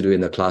want to do in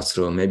the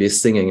classroom, maybe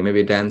singing,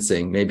 maybe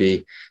dancing,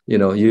 maybe,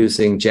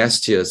 using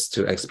gestures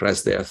to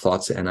express their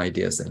thoughts and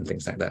ideas and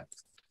things like that.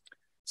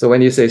 So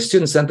when you say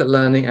student-centered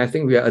learning, I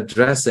think we are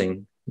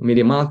addressing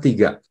minimal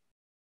 3.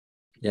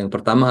 Yang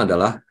pertama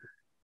adalah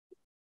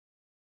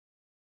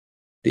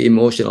the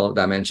emotional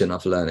dimension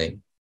of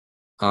learning.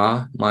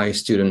 Are my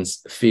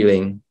students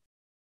feeling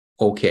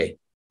okay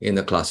in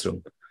the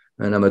classroom?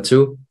 And number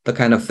 2, the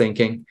kind of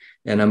thinking.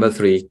 And number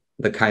 3,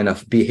 the kind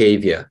of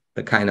behavior,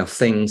 the kind of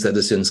things that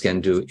the students can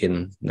do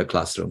in the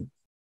classroom.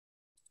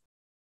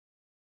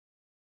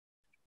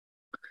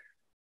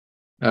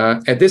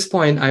 At this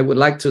point, I would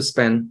like to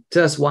spend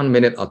just 1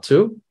 minute or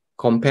 2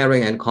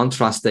 comparing and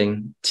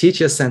contrasting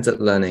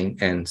teacher-centered learning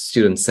and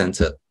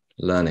student-centered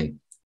learning.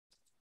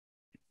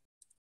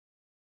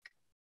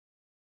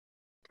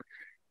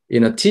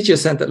 In a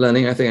teacher-centered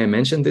learning, I think I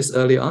mentioned this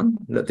early on,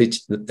 that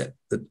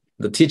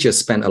the teachers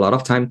spend a lot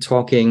of time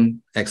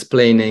talking,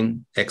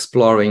 explaining,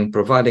 exploring,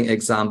 providing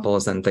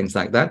examples and things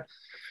like that.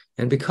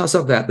 And because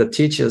of that, the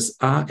teachers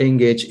are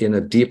engaged in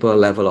a deeper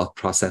level of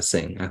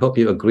processing. I hope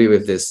you agree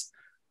with this.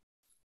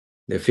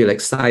 They feel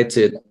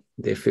excited,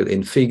 they feel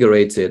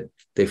invigorated,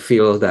 they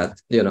feel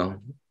that,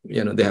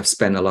 they have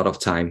spent a lot of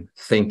time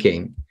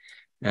thinking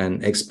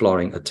and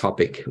exploring a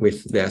topic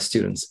with their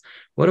students.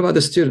 What about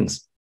the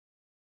students?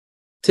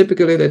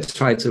 Typically, they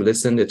try to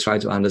listen, they try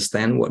to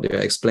understand what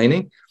they're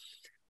explaining.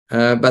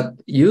 But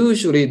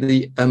usually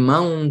the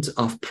amount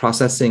of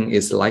processing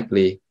is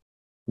likely,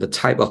 the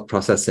type of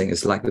processing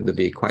is likely to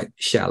be quite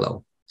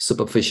shallow,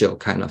 superficial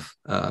kind of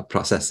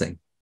processing,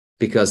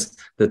 because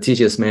the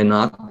teachers may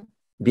not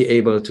be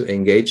able to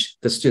engage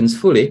the students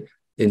fully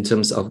in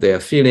terms of their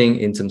feeling,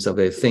 in terms of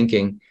their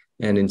thinking,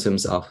 and in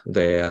terms of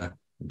their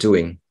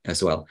doing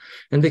as well.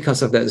 And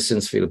because of that, the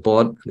students feel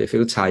bored, they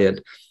feel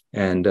tired,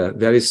 and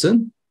very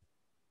soon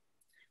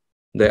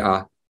they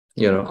are,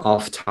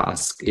 off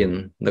task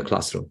in the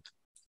classroom.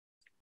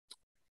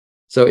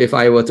 So if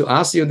I were to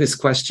ask you this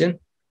question,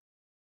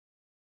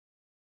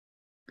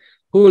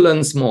 who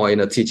learns more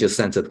in a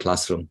teacher-centered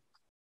classroom?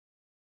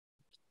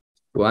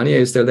 Wani, are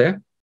you still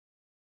there?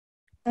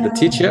 The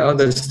teacher or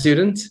the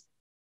student?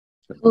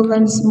 Who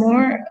learns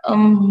more?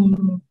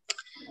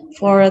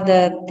 For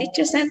the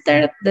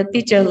teacher-centered, the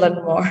teacher learn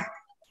more.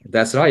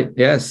 That's right,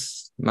 yes.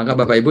 Maka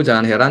Bapak Ibu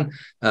jangan heran,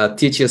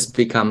 teachers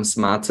become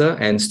smarter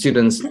and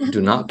students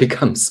do not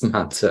become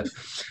smarter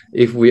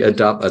if we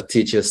adopt a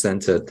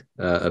teacher-centered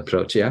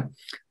approach. Ya,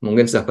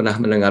 mungkin sudah pernah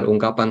mendengar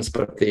ungkapan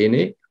seperti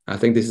ini. I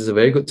think this is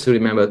very good to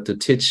remember. To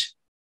teach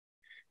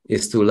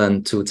is to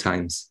learn 2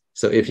 times.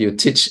 So if you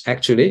teach,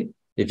 actually,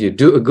 if you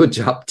do a good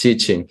job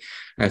teaching,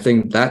 I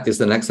think that is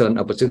an excellent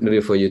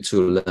opportunity for you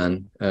to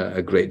learn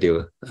a great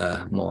deal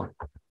more.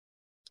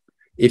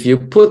 If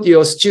you put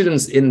your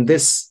students in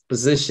this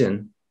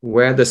position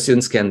where the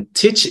students can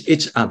teach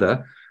each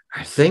other,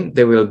 I think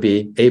they will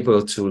be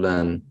able to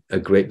learn a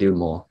great deal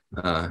more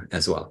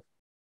as well.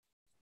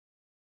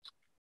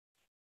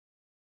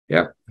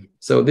 Yeah,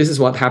 so this is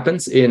what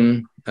happens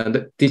in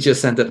the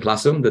teacher-centered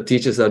classroom. The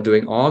teachers are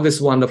doing all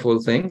these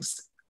wonderful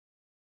things.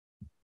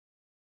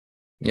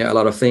 Yeah, a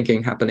lot of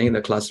thinking happening in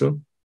the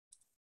classroom.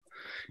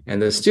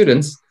 And the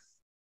students,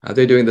 are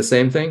they doing the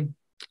same thing?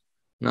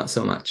 Not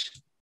so much.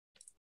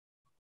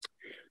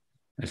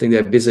 I think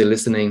they're busy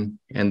listening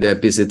and they're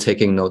busy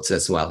taking notes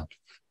as well.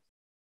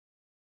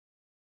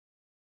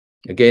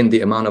 Again,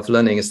 the amount of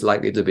learning is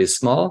likely to be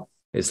small,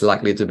 it's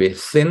likely to be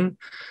thin,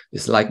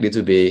 it's likely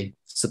to be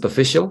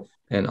superficial,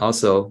 and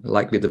also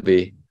likely to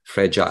be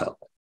fragile.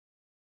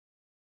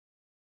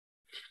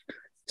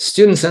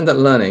 Student-centered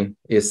learning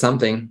is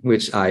something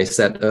which I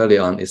said early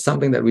on, is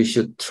something that we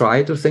should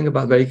try to think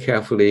about very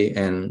carefully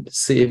and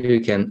see if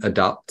you can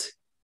adopt,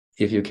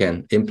 if you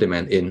can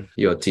implement in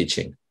your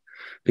teaching.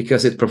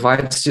 Because it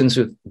provides students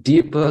with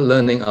deeper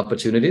learning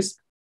opportunities.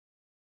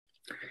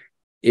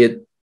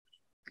 It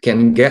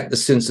can get the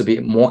students to be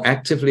more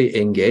actively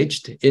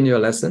engaged in your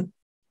lesson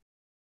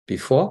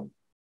before,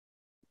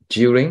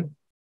 during,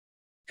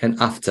 and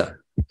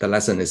after the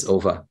lesson is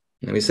over.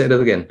 Let me say that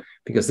again,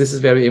 because this is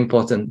very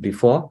important: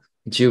 before,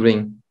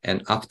 during,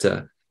 and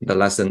after the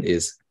lesson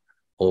is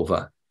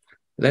over.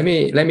 Let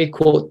me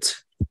quote.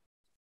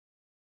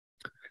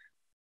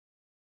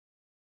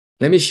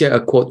 Let me share a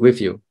quote with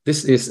you.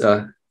 This is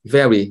a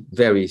very,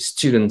 very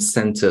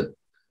student-centered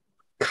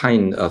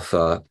kind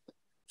of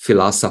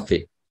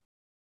philosophy.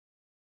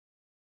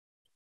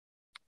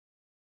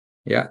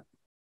 Yeah,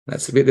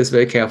 let's read this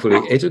very carefully.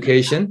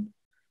 Education,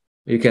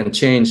 you can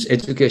change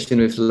education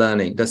with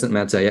learning, doesn't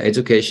matter. Yeah,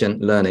 education,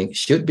 learning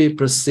should be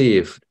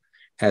perceived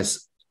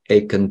as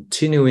a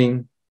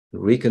continuing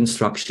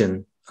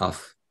reconstruction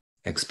of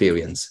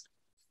experience.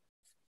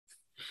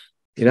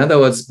 In other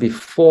words,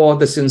 before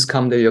the students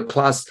come to your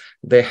class,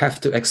 they have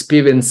to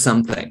experience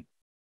something.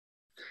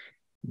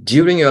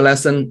 During your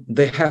lesson,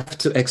 they have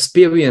to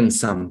experience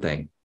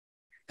something.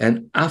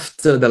 And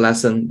after the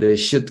lesson, they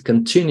should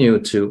continue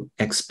to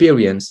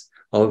experience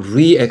or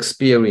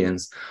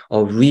re-experience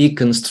or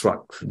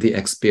reconstruct the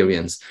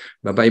experience.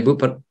 Bapak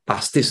Ibu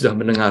pasti sudah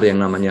mendengar yang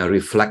namanya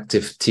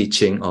reflective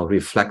teaching or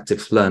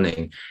reflective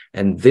learning.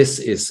 And this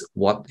is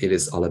what it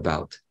is all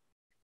about.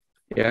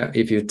 Yeah,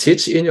 if you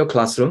teach in your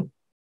classroom,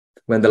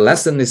 when the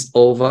lesson is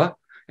over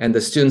and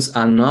the students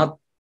are not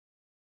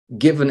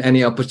given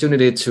any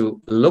opportunity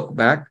to look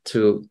back,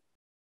 to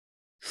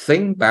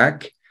think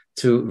back,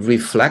 to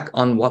reflect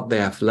on what they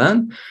have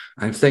learned,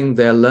 I think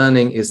their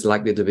learning is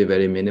likely to be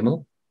very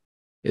minimal.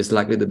 It's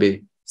likely to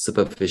be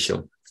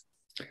superficial.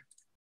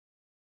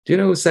 Do you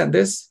know who said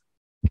this?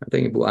 I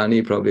think Ibu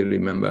Ani probably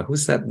remember. Who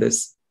said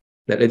this?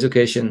 That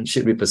education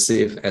should be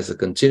perceived as a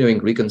continuing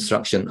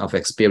reconstruction of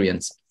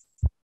experience.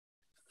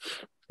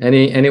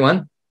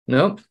 Anyone?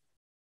 No?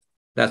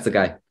 That's the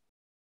guy.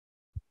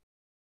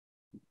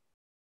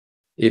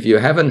 If you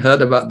haven't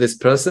heard about this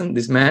person,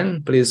 this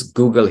man, please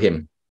Google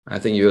him. I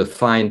think you will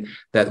find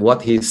that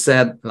what he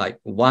said like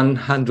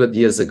 100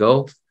 years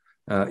ago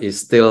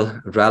is still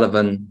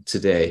relevant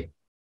today.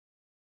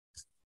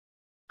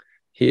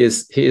 He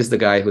is the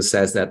guy who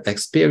says that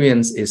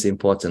experience is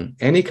important.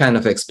 Any kind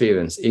of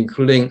experience,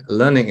 including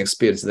learning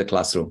experience in the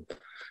classroom,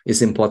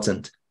 is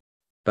important.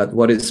 But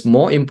what is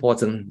more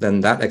important than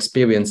that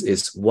experience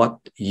is what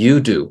you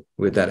do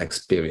with that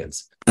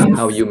experience,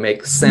 how you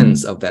make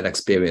sense of that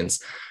experience,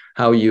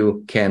 how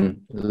you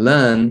can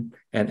learn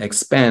and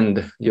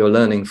expand your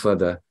learning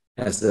further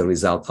as a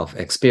result of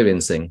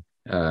experiencing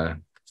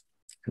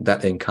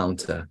that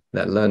encounter,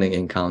 that learning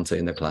encounter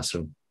in the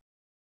classroom.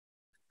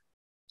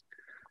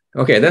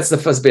 Okay, that's the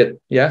first bit.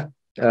 Yeah,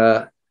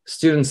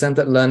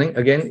 student-centered learning,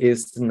 again,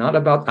 is not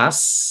about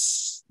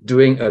us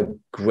doing a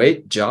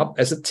great job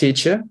as a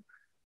teacher,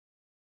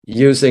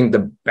 using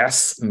the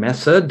best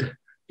method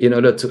in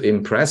order to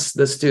impress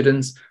the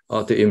students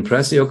or to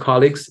impress your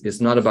colleagues. It's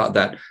not about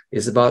that.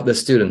 It's about the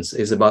students.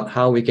 It's about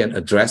how we can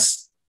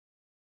address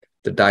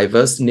the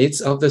diverse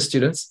needs of the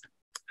students,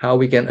 how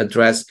we can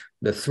address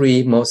the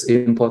three most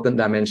important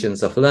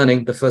dimensions of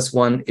learning. The first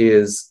one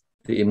is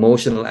the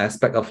emotional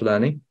aspect of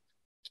learning,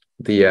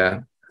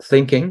 the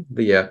thinking,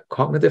 the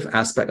cognitive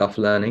aspect of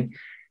learning,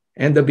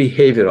 and the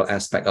behavioral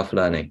aspect of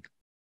learning.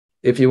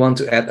 If you want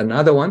to add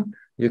another one,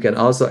 you can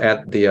also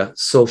add the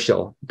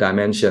social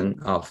dimension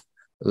of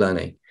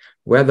learning,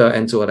 whether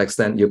and to what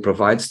extent you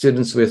provide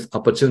students with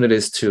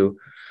opportunities to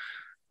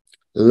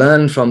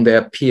learn from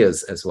their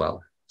peers as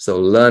well. So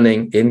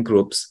learning in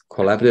groups,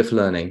 collaborative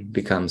learning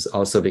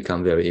also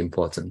become very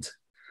important.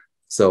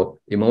 So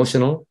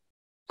emotional,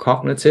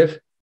 cognitive,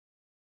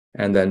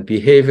 and then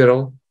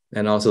behavioral,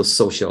 and also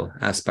social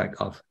aspect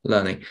of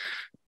learning.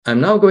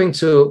 I'm now going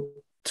to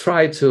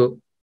try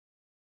to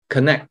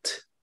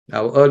connect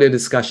our earlier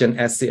discussion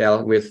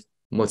SCL with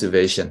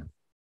motivation.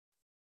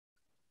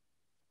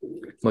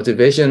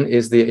 Motivation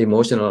is the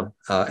emotional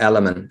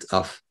element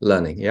of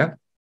learning, yeah?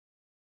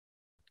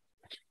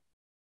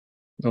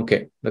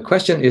 Okay, the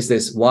question is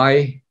this: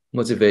 why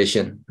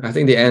motivation? I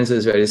think the answer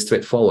is very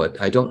straightforward.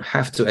 I don't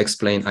have to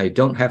explain, I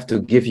don't have to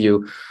give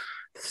you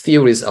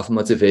theories of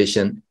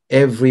motivation,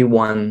 every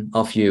one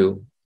of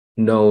you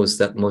knows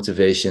that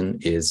motivation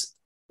is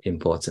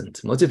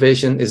important.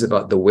 Motivation is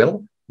about the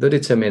will, the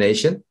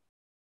determination,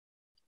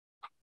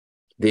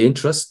 the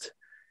interest,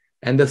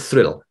 and the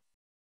thrill.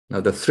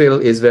 Now, the thrill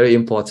is very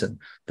important.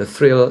 The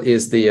thrill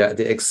is the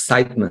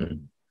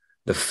excitement,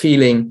 the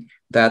feeling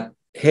that,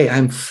 hey,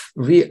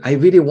 I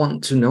really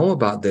want to know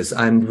about this.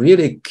 I'm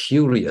really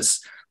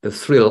curious, the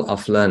thrill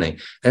of learning.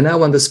 And I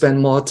want to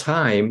spend more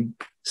time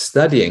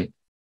studying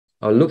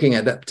or looking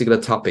at that particular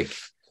topic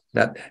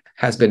that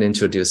has been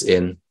introduced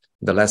in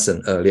the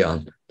lesson early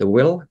on, the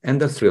will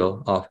and the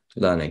thrill of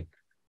learning.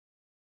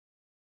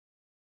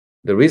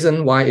 The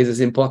reason why it is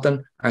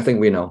important, I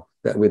think we know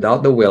that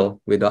without the will,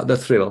 without the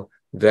thrill,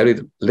 very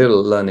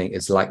little learning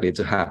is likely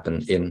to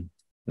happen in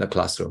the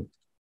classroom.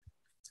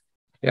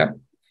 Yeah.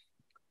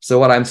 So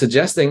what I'm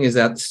suggesting is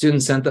that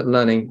student-centered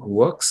learning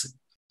works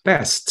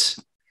best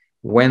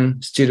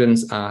when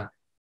students are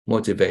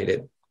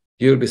motivated.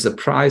 You'll be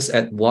surprised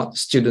at what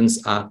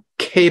students are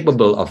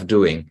capable of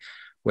doing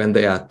when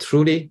they are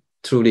truly,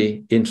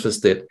 truly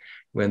interested,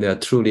 when they are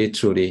truly,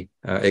 truly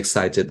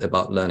excited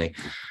about learning.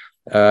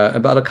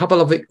 About a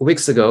couple of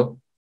weeks ago,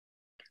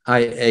 I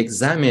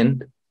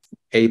examined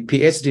a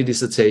PhD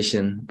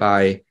dissertation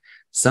by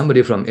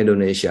somebody from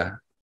Indonesia.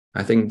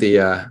 I think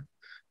the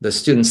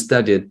student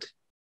studied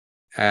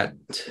at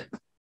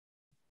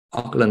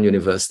Auckland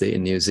University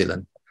in New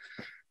Zealand.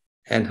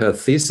 And her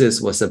thesis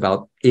was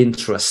about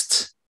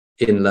interest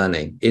in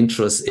learning,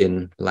 interest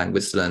in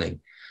language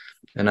learning.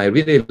 And I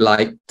really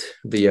liked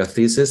the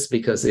thesis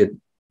because it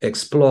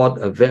explored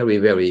a very,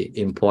 very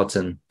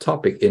important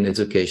topic in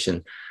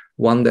education,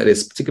 one that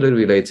is particularly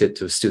related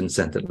to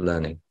student-centered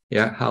learning.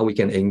 Yeah, how we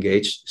can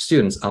engage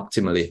students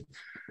optimally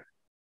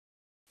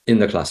in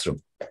the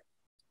classroom.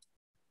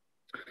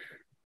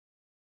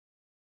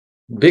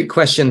 Big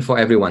question for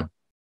everyone.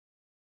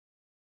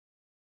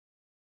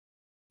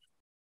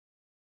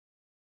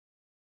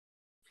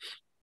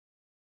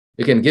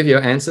 You can give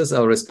your answers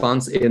or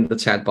response in the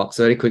chat box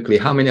very quickly.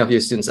 How many of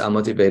your students are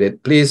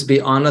motivated? Please be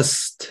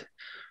honest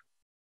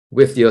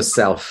with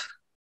yourself.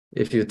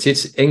 If you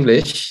teach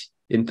English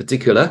in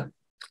particular,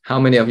 how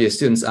many of your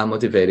students are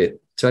motivated?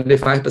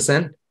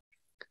 25%,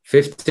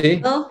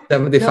 50, No,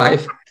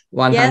 75, no.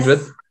 100,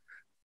 Yes.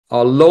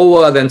 or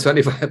lower than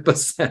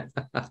 25%?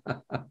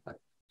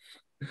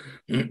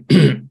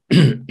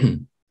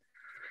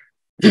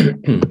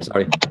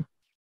 Sorry.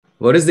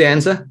 What is the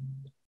answer?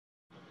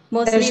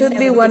 Mostly There should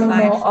be one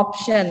 75. more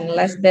option,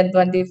 less than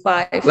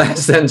 25.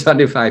 Less than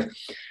 25.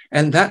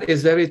 And that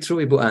is very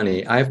true, Ibu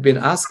Ani. I've been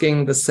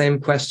asking the same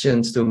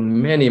questions to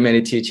many,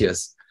 many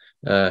teachers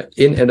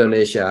in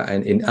Indonesia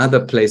and in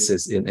other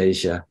places in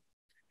Asia.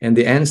 And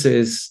the answer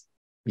is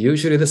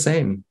usually the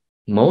same.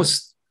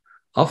 Most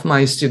of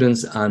my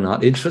students are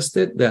not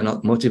interested. They're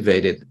not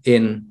motivated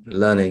in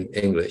learning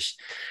English.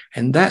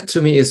 And that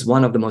to me is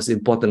one of the most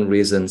important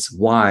reasons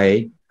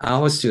why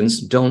our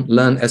students don't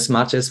learn as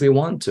much as we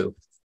want to.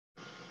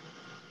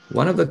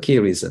 One of the key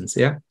reasons,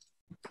 yeah?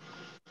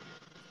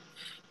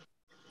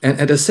 And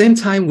at the same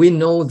time, we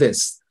know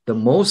this, the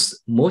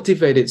most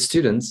motivated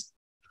students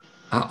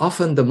are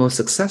often the most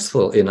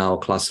successful in our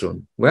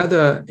classroom,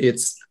 whether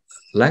it's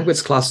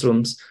language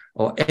classrooms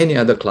or any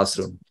other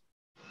classroom.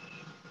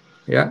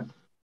 Yeah.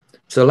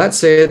 So let's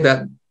say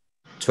that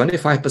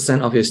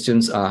 25% of your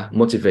students are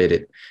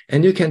motivated,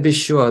 and you can be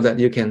sure that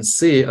you can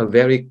see a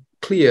very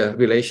clear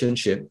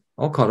relationship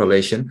or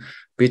correlation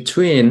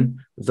between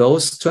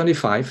those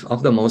 25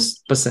 of the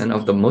most percent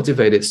of the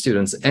motivated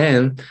students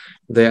and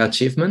their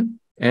achievement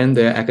and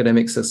their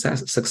academic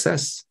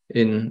success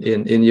in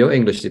your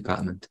English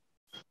department.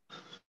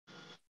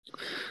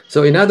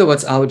 So in other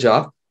words, our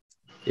job,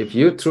 if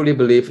you truly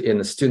believe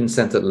in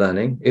student-centered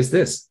learning, is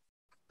this.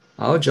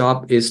 Our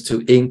job is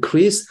to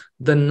increase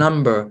the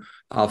number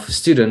of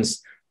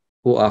students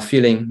who are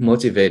feeling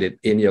motivated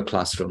in your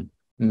classroom.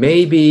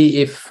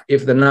 Maybe if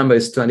the number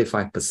is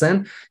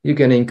 25%, you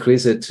can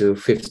increase it to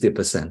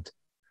 50%.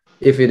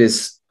 If it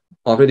is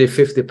already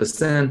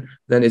 50%,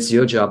 then it's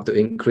your job to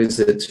increase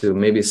it to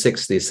maybe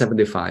 60,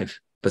 75%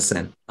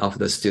 of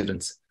the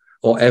students,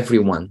 or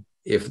everyone,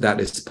 if that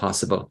is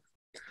possible.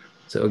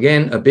 So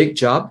again, a big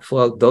job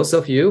for those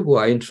of you who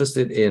are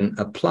interested in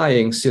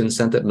applying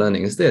student-centered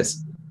learning is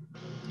this: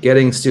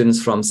 getting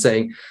students from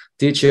saying,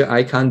 teacher,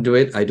 I can't do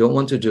it, I don't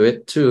want to do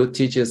it, to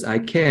teachers, I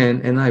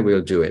can and I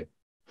will do it.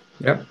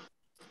 Yep.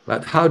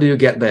 But how do you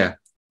get there?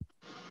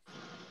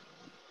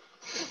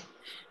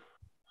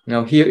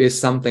 Now, here is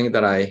something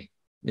that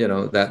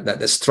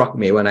that struck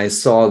me when I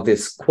saw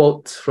this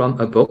quote from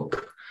a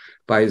book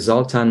by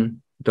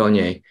Zoltan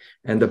Donye,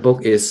 and the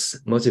book is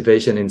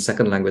Motivation in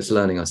Second Language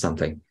Learning or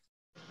something.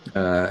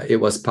 It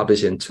was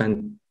published in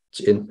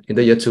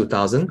the year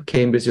 2000,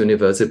 Cambridge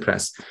University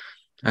Press.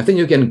 I think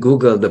you can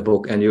Google the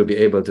book and you'll be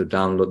able to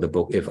download the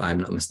book if I'm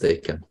not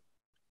mistaken.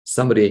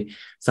 Somebody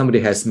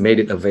has made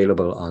it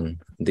available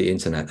on the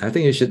internet. I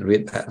think you should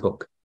read that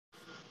book.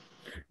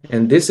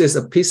 And this is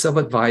a piece of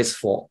advice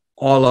for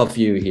all of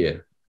you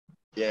here.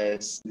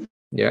 Yes.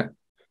 Yeah.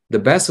 the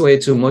best way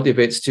to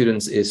motivate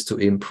students is to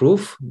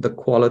improve the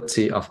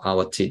quality of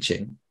our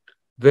teaching.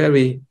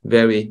 Very,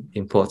 very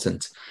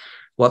important.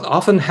 What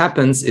often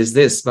happens is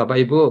this,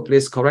 Bapak Ibu,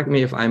 please correct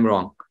me if I'm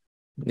wrong.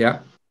 Yeah.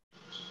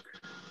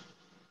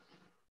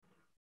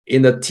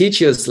 In the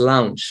teacher's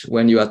lounge,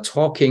 when you are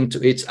talking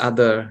to each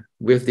other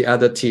with the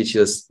other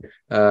teachers,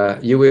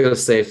 you will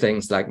say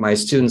things like, my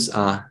students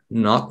are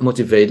not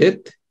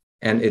motivated,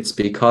 and it's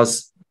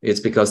because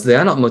they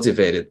are not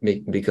motivated,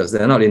 because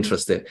they're not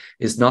interested.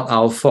 It's not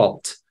our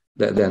fault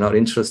that they're not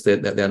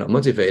interested, that they're not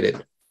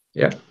motivated.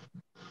 Yeah.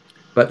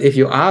 But if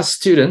you ask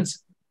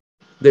students,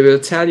 they will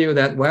tell you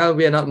that, well,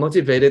 we are not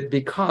motivated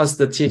because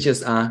the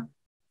teachers are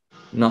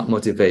not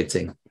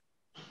motivating.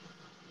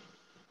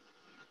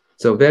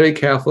 So very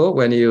careful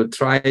when you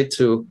try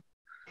to,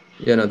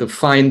 to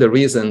find the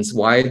reasons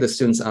why the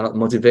students are not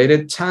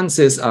motivated.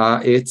 Chances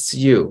are it's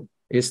you,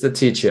 it's the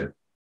teacher.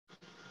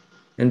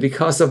 And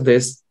because of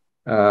this,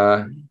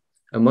 a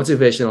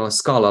motivational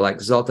scholar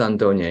like Zoltan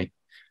Donye,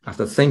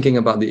 after thinking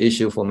about the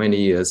issue for many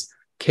years,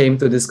 came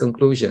to this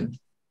conclusion.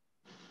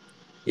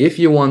 If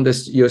you want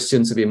your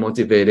students to be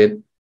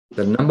motivated,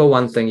 the number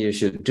one thing you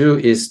should do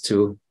is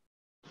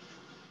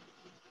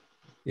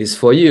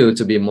for you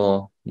to be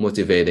more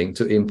motivating,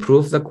 to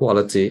improve the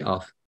quality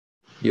of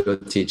your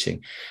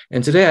teaching.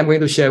 And today I'm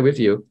going to share with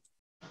you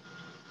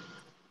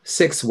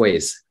 6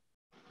 ways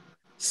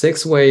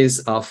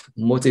of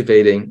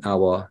motivating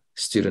our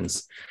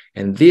students.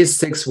 And these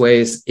 6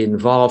 ways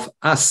involve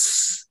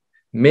us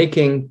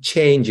making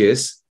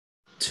changes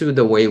to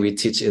the way we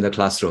teach in the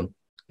classroom.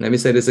 Let me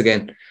say this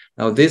again.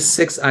 Now, these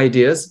 6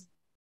 ideas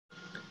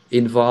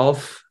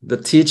involve the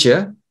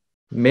teacher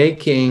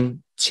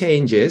making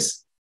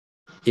changes,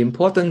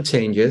 important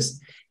changes,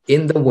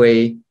 in the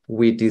way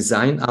we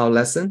design our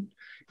lesson,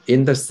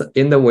 in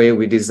the way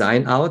we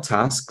design our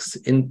tasks,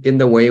 in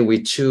the way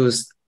we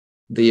choose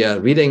the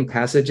reading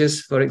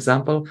passages, for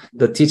example,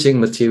 the teaching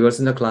materials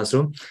in the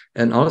classroom,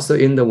 and also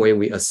in the way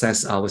we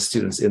assess our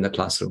students in the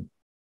classroom.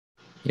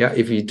 Yeah,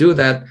 if you do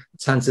that,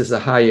 chances are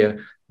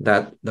higher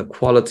that the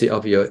quality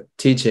of your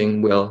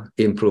teaching will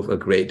improve a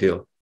great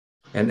deal.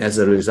 And as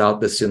a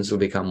result, the students will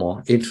become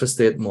more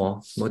interested,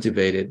 more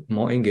motivated,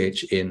 more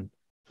engaged in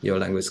your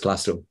language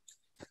classroom.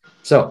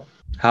 So,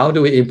 how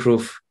do we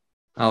improve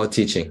our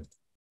teaching?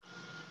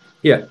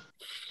 Here,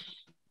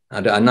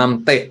 ada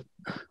 6 T.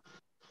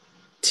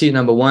 T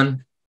number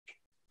 1,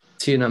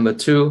 T number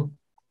 2,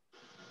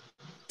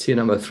 T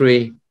number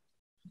 3,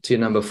 T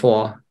number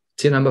 4,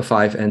 T number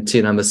 5, and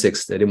T number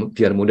 6. Jadi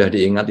biar mudah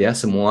diingat ya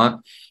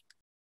semua.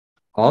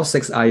 All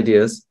 6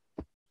 ideas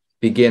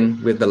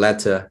begin with the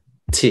letter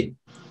T.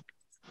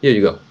 Here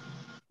you go.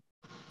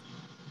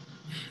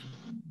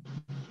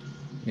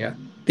 Ya,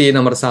 T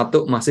nomor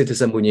 1 masih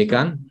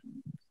disembunyikan.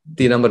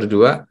 T nomor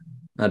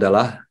 2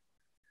 adalah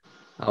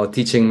our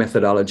teaching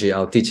methodology,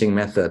 our teaching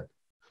method.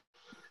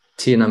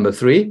 T number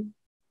 3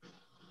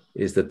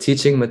 is the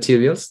teaching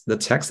materials, the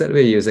text that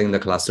we're using in the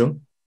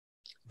classroom.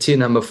 T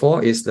number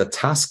 4 is the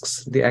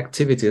tasks, the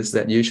activities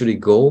that usually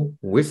go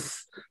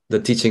with the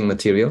teaching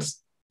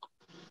materials.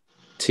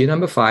 T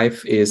number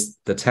 5 is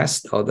the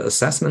test or the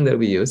assessment that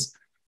we use.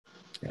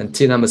 And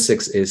T number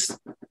 6 is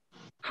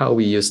how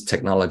we use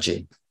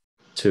technology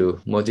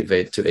to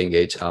motivate, to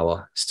engage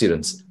our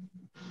students.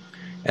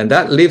 And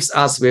that leaves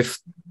us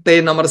with T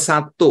nomor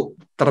 1,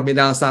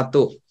 Terminal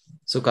 1,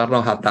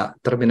 Soekarno-Hatta,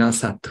 Terminal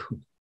 1.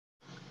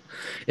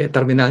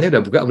 Terminalnya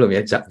udah buka belum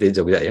ya di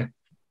Jogja ya?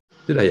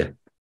 Sudah ya?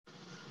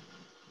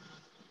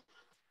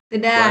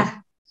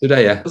 Sudah. Sudah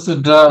ya?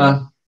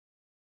 Sudah.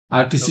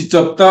 Di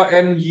Sijopto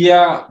and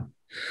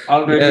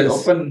already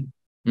open.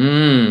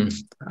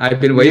 I've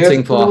been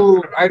waiting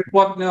for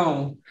airport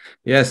now.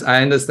 Yes,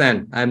 I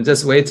understand. I'm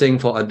just waiting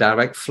for a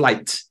direct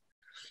flight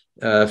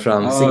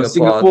from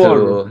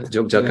Singapore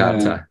to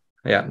Yogyakarta.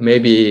 Yeah,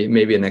 maybe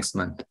next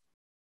month.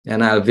 And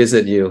I'll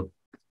visit you,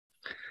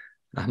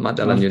 Ahmad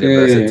Dahlan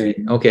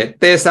University. Okay,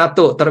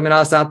 T1,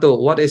 Terminal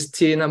 1. What is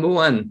T number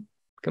 1?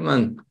 Come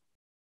on.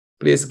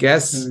 Please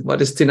guess.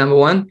 What is T number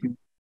 1?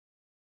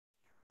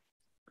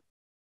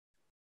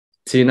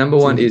 T number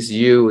 1 is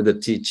you, the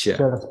teacher.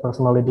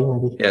 Personality,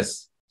 maybe.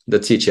 Yes, the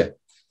teacher.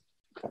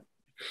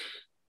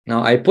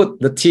 Now, I put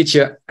the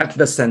teacher at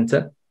the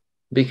center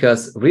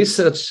because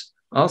research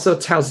also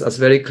tells us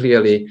very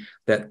clearly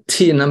that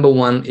T number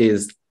 1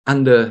 is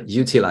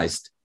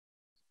underutilized.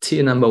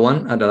 T number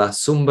 1 adalah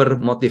sumber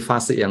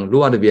motivasi yang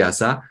luar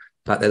biasa,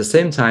 but at the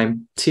same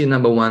time, T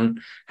number 1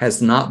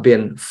 has not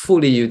been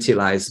fully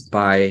utilized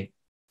by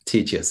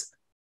teachers.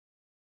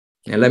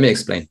 And let me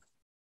explain.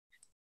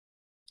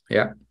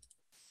 Yeah.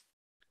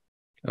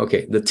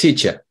 Okay, the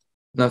teacher.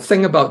 Now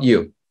think about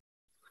you.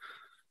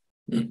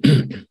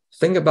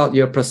 Think about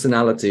your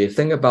personality.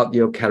 Think about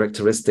your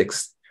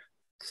characteristics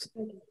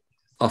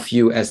of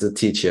you as a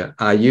teacher.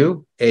 Are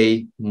you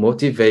a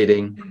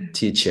motivating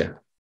teacher?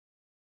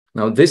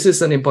 Now, this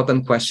is an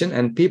important question,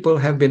 and people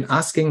have been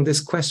asking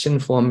this question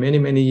for many,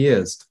 many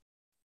years.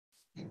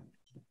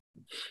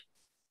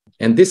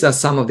 And these are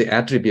some of the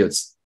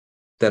attributes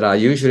that are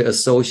usually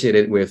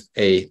associated with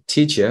a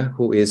teacher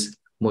who is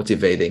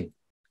motivating,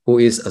 who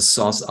is a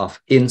source of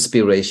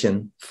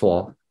inspiration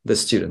for the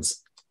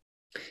students.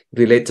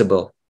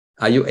 Relatable.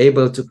 Are you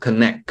able to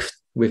connect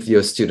with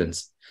your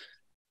students?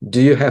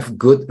 Do you have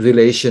good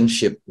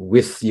relationship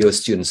with your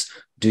students?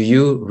 Do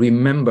you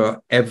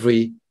remember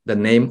the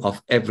name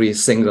of every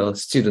single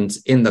student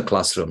in the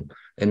classroom?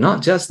 And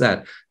not just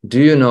that, do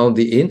you know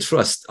the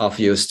interest of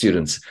your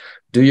students?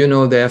 Do you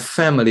know their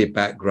family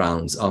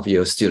backgrounds of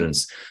your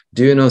students?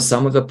 Do you know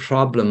some of the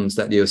problems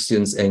that your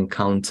students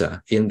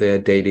encounter in their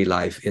daily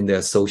life, in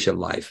their social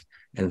life,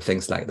 and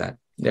things like that?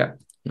 Yeah.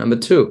 Number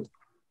 2,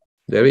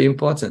 very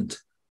important.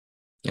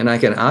 And I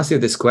can ask you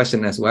this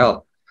question as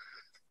well.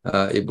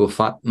 Ibu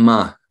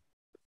Fatma,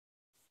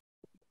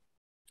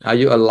 are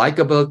you a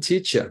likable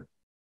teacher?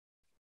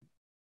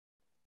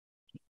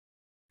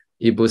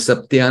 Ibu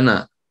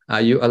Septiana,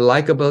 are you a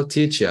likable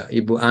teacher?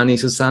 Ibu Ani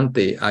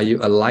Susanti, are you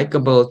a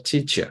likable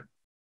teacher?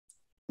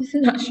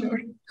 Not sure.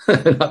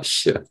 Not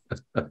sure.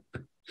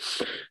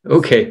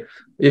 Okay,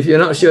 if you're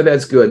not sure,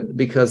 that's good,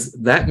 because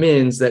that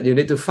means that you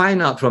need to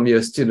find out from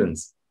your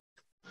students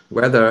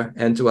whether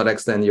and to what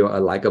extent you're a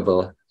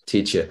likable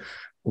teacher.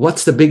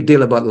 What's the big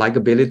deal about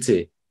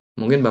likability?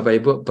 Mungkin Bapak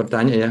Ibu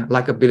bertanya ya,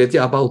 likability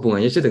apa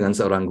hubungannya sih dengan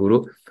seorang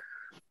guru?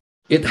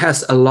 It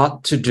has a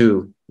lot to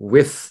do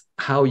with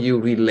how you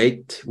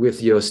relate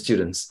with your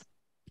students.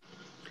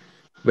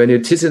 When you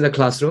teach in the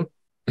classroom,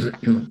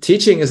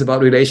 teaching is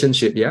about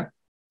relationship, yeah?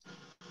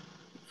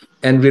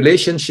 And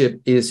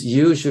relationship is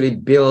usually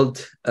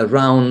built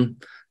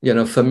around,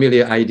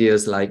 familiar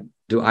ideas like,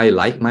 do I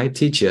like my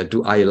teacher?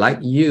 Do I like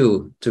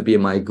you to be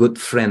my good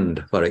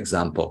friend, for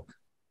example?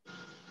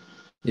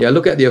 Yeah,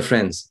 look at your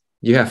friends.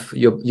 You have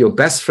your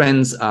best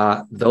friends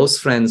are those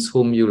friends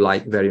whom you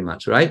like very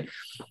much, right?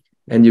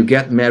 And you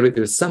get married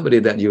with somebody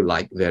that you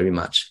like very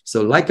much.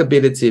 So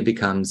likability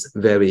becomes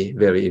very,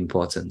 very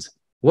important.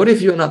 What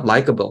if you're not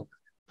likable?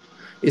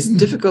 It's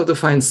difficult to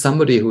find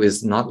somebody who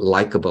is not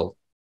likable.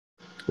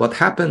 What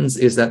happens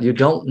is that you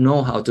don't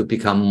know how to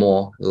become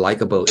more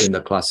likable in the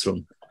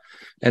classroom.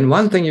 And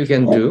one thing you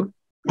can do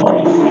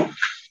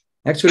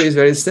actually is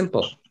very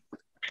simple.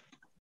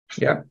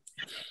 Yeah.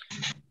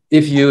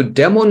 If you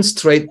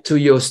demonstrate to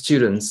your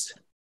students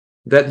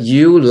that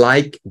you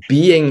like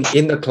being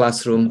in the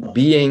classroom,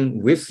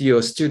 being with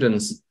your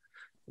students,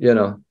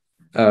 during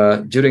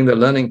the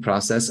learning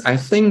process, I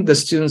think the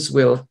students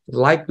will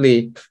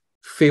likely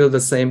feel the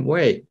same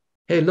way.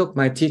 Hey, look,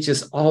 my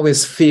teachers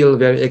always feel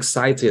very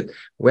excited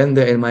when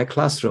they're in my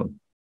classroom.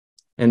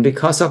 And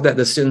because of that,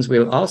 the students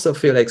will also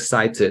feel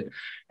excited.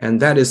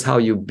 And that is how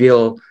you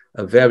build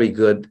a very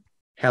good,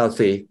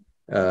 healthy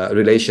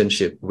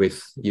relationship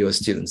with your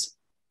students.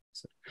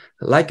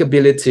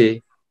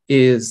 Likability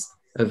is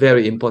a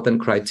very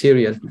important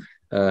criterion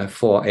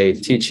for a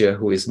teacher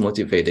who is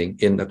motivating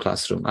in the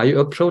classroom. Are you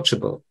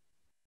approachable?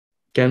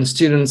 Can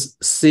students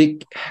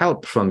seek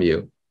help from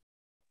you?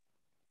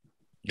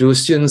 Do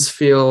students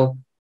feel,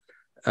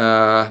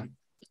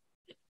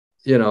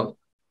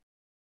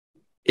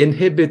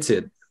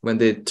 inhibited when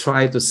they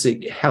try to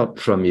seek help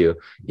from you,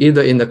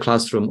 either in the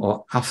classroom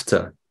or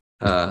after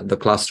the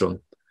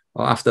classroom,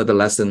 or after the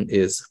lesson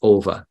is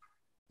over?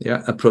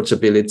 Yeah,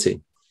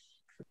 approachability.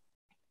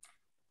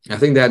 I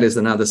think that is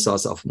another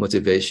source of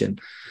motivation.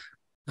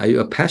 Are you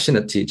a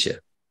passionate teacher?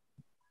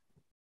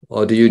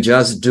 Or do you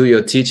just do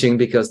your teaching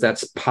because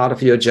that's part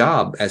of your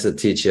job as a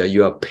teacher?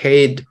 You are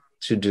paid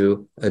to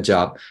do a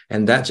job,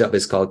 and that job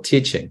is called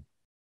teaching.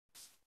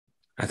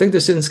 I think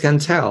the students can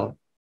tell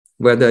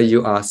whether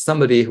you are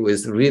somebody who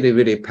is really,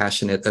 really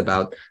passionate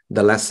about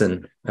the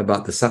lesson,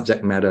 about the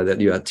subject matter that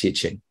you are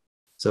teaching.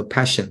 So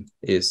passion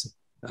is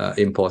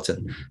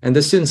important, and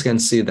the students can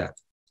see that.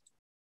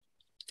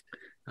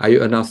 Are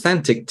you an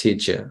authentic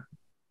teacher?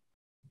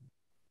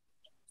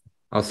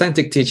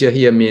 Authentic teacher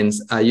here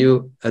means, are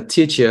you a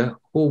teacher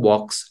who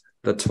walks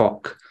the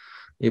talk?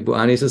 Ibu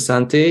Ani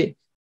Susanti,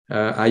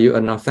 are you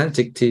an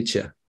authentic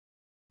teacher?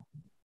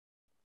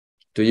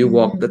 Do you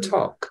walk the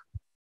talk?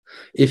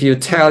 If you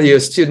tell your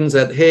students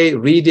that, hey,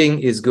 reading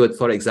is good,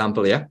 for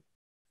example, yeah?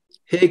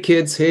 Hey,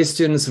 kids, hey,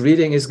 students,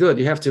 reading is good.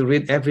 You have to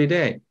read every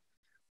day.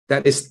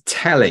 That is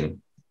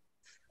telling.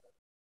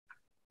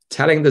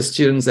 Telling the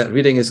students that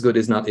reading is good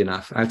is not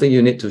enough. I think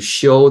you need to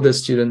show the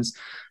students,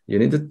 you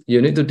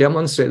need to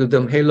demonstrate to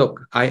them, hey, look,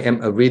 I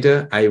am a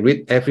reader. I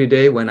read every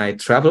day. When I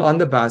travel on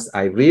the bus,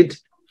 I read.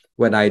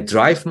 When I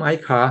drive my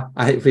car,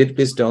 I read.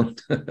 Please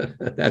don't.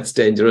 That's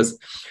dangerous.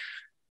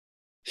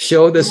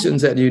 Show the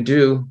students that you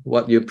do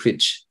what you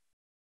preach.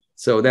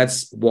 So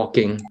that's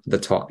walking the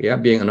talk, yeah,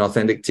 being an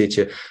authentic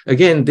teacher.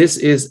 Again, this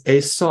is a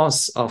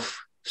source of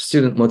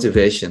student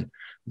motivation.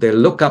 They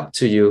look up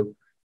to you.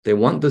 They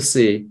want to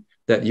see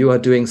that you are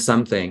doing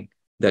something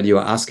that you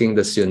are asking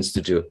the students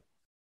to do.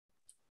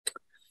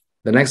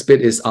 The next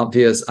bit is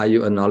obvious. Are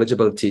you a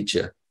knowledgeable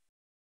teacher?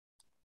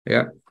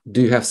 Yeah.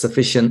 Do you have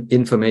sufficient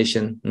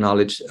information,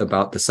 knowledge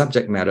about the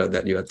subject matter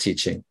that you are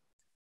teaching?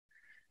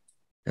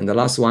 And the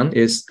last one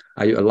is,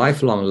 are you a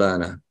lifelong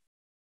learner?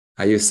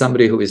 Are you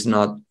somebody who is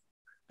not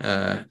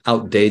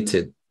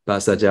outdated?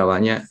 Bahasa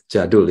Jawanya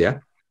jadul, ya.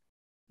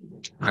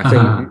 I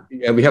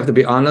think we have to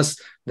be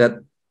honest that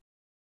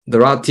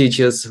there are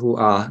teachers who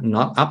are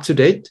not up to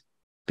date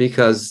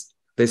because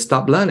they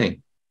stop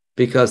learning,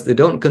 because they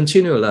don't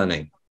continue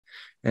learning.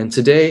 And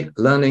today,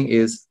 learning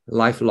is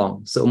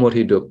lifelong, seumur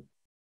hidup.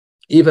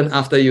 Even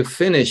after you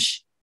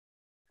finish,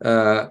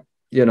 your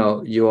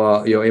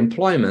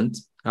employment,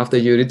 after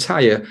you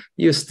retire,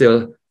 you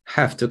still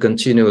have to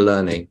continue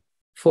learning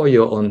for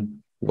your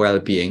own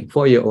well-being,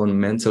 for your own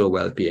mental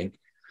well-being.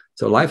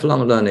 So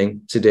lifelong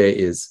learning today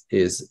is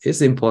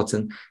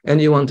important,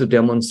 and you want to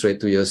demonstrate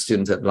to your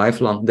students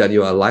that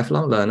you are a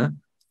lifelong learner,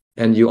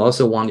 and you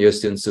also want your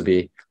students to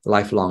be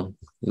lifelong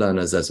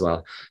learners as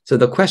well. So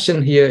the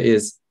question here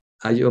is,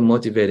 are you a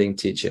motivating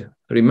teacher?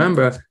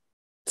 Remember,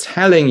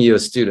 telling your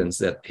students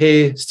that,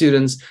 hey,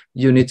 students,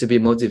 you need to be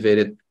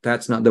motivated.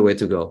 That's not the way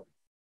to go.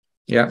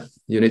 Yeah,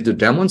 you need to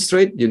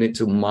demonstrate, you need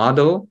to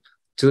model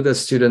to the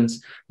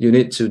students, you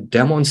need to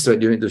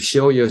demonstrate, you need to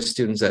show your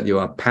students that you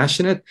are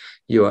passionate,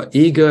 you are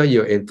eager,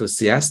 you're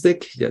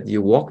enthusiastic, that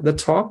you walk the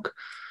talk,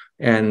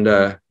 and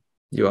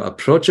you are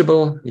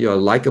approachable, you're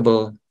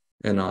likable,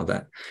 and all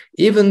that.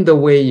 Even the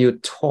way you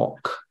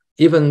talk,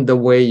 even the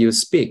way you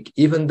speak,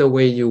 even the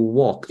way you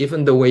walk,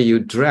 even the way you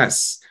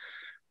dress,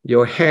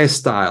 your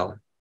hairstyle,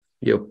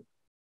 your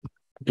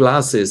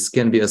glasses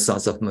can be a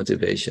source of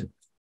motivation.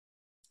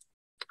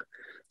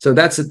 So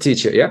that's a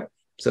teacher, yeah?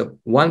 So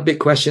one big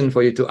question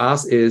for you to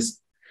ask is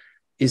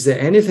there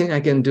anything I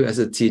can do as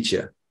a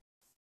teacher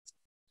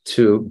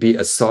to be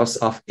a source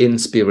of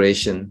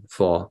inspiration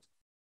for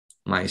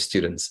my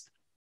students?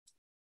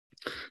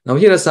 Now,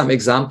 here are some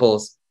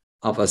examples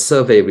of a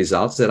survey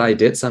results that I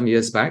did some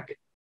years back.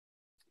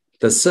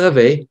 The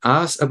survey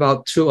asked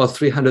about 200 or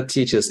 300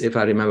 teachers, if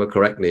I remember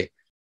correctly,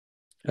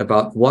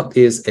 about what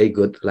is a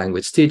good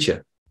language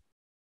teacher.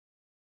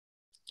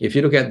 If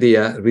you look at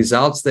the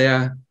results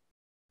there,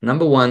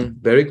 number one,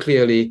 very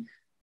clearly,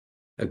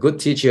 a good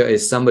teacher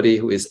is somebody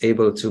who is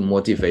able to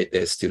motivate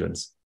their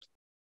students.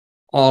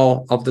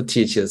 All of the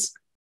teachers,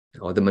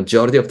 or the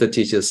majority of the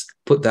teachers,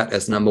 put that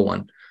as number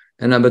one.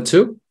 And number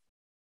two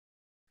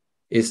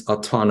is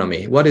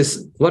autonomy. What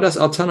does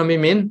autonomy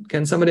mean?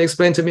 Can somebody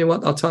explain to me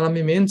what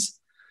autonomy means?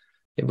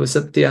 Ibu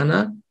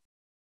Septiana,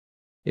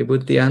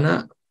 Ibu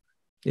Tiana,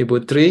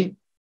 Ibu Tri,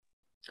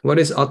 what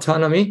is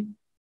autonomy?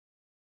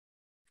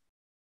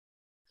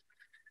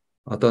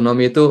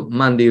 Autonomi itu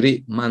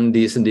mandiri,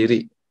 mandi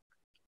sendiri.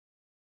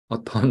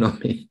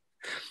 Autonomy.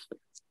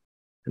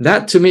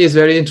 That to me is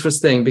very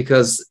interesting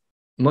because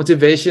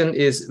motivation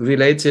is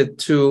related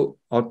to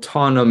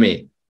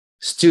autonomy,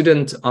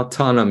 student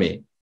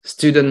autonomy,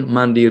 student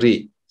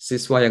mandiri,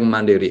 siswa yang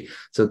mandiri.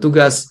 So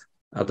tugas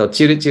atau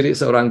ciri-ciri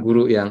seorang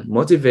guru yang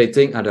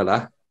motivating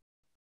adalah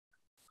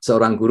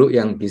seorang guru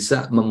yang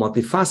bisa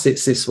memotivasi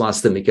siswa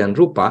sedemikian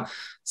rupa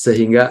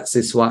sehingga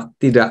siswa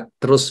tidak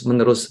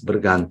terus-menerus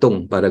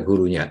bergantung pada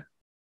gurunya.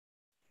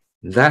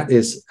 That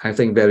is, I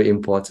think, very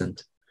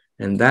important.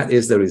 And that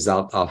is the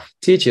result of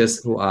teachers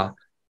who are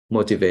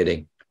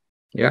motivating.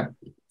 Yeah.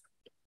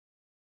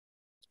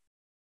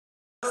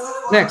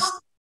 Next,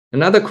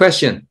 another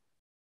question.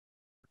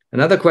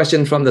 Another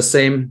question from the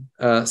same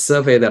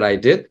survey that I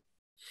did.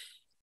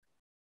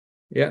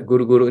 Ya,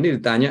 guru-guru ini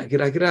ditanya,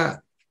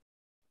 kira-kira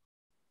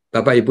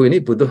Bapak Ibu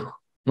ini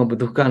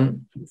membutuhkan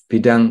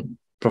bidang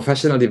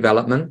professional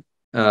development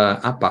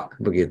apa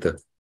begitu?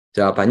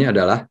 Jawabannya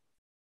adalah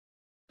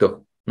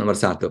tuh, nomor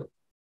 1.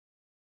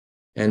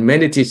 And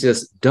many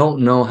teachers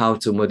don't know how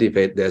to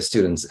motivate their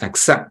students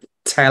except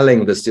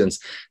telling the students,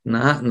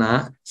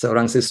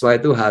 seorang siswa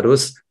itu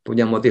harus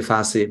punya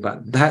motivasi.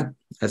 But that,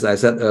 as I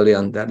said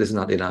earlier on, that is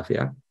not enough,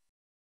 yeah?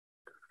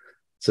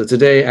 So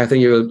today, I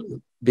think you will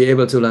be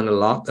able to learn a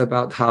lot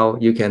about how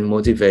you can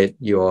motivate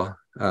your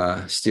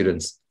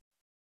students.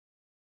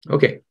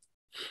 Okay,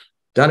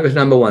 done with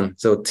number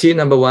 1. So T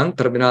number 1,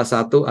 terminal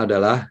 1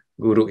 adalah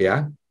guru,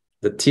 ya.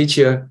 The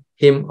teacher,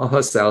 him or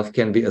herself,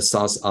 can be a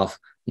source of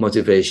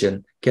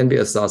motivation, can be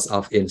a source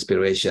of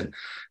inspiration.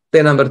 T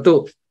number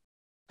 2,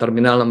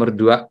 terminal nomor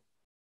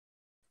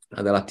 2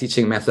 adalah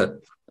teaching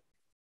method,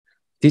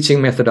 teaching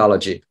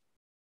methodology.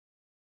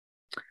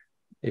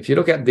 If you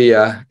look at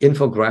the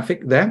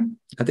infographic there,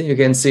 I think you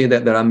can see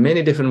that there are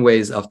many different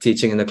ways of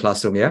teaching in the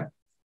classroom, ya.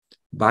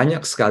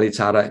 Banyak sekali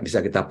cara yang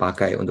bisa kita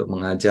pakai untuk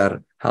mengajar,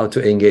 how to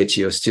engage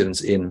your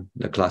students in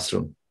the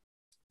classroom.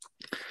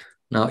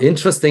 Now,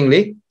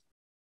 interestingly,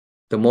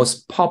 the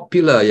most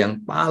popular,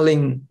 yang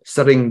paling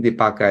sering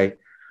dipakai,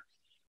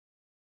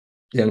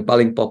 yang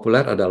paling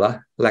populer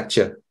adalah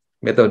lecture,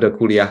 metode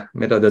kuliah,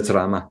 metode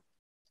ceramah.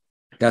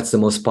 That's the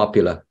most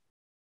popular.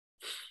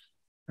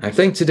 I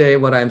think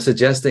today what I'm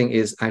suggesting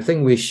is I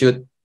think we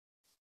should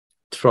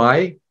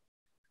try,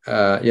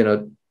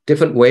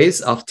 different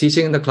ways of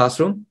teaching in the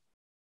classroom.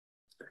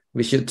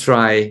 We should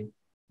try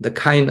the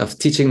kind of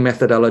teaching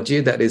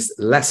methodology that is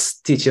less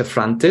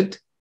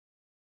teacher-fronted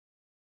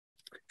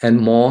and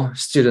more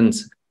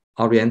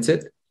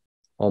student-oriented,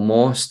 or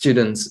more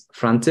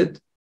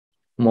students-fronted,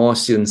 more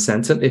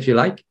student-centered, if you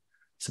like.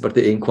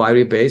 Seperti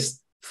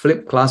inquiry-based.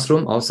 Flipped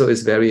classroom also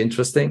is very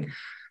interesting.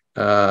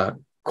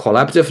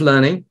 Collaborative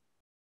learning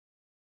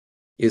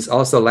is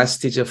also less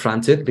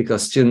teacher-fronted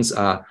because students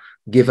are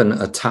given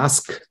a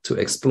task to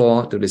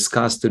explore, to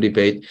discuss, to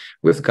debate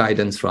with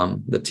guidance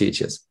from the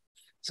teachers.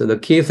 So the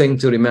key thing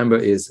to remember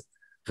is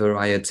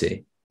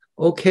variety.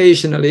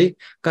 Occasionally,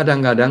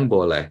 kadang-kadang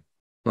boleh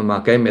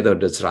memakai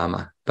metode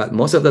ceramah, but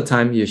most of the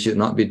time you should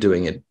not be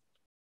doing it.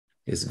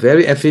 It's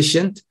very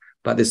efficient,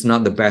 but it's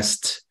not the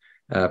best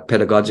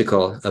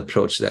pedagogical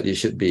approach that you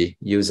should be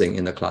using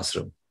in the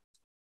classroom.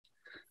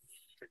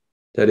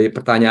 Jadi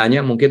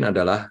pertanyaannya mungkin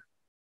adalah,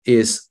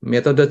 is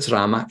metode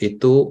ceramah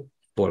itu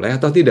boleh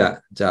atau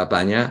tidak?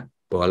 Jawabannya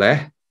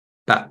boleh,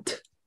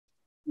 but.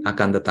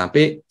 Akan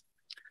tetapi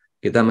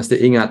kita mesti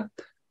ingat,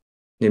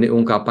 ini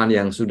ungkapan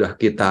yang sudah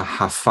kita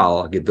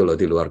hafal gitu loh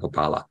di luar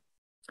kepala.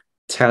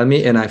 Tell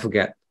me and I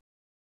forget.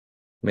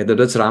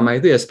 Metode ceramah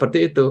itu ya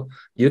seperti itu.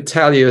 You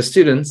tell your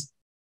students,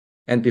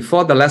 and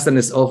before the lesson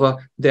is over,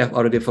 they have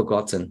already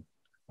forgotten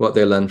what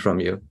they learned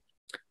from you.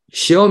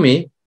 Show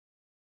me,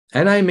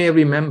 and I may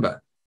remember.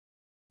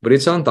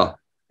 Beri contoh,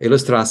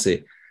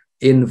 ilustrasi.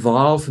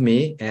 Involve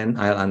me, and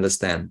I'll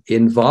understand.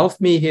 Involve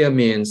me here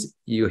means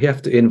you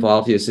have to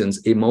involve your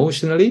students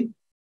emotionally,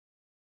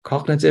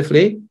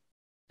 cognitively,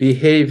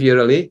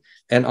 behaviorally,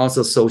 and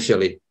also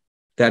socially.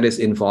 That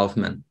is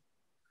involvement.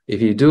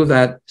 If you do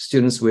that,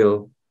 students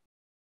will,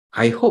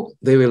 I hope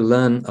they will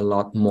learn a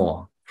lot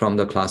more from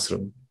the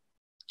classroom.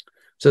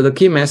 So the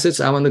key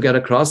message I want to get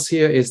across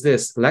here is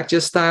this.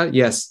 Lecture style,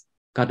 yes,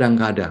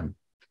 kadang-kadang.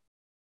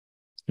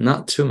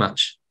 Not too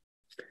much.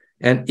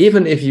 And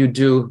even if you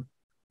do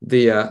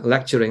the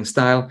lecturing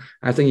style,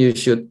 I think you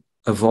should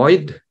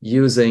avoid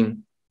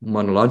using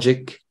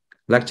monologic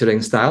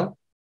lecturing style.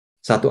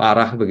 Satu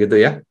arah begitu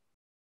ya.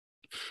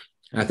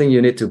 I think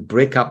you need to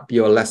break up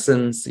your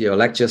lessons, your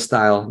lecture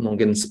style,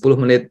 mungkin 10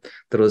 menit,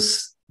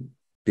 terus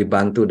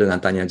dibantu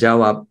dengan tanya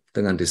jawab,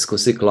 dengan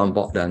diskusi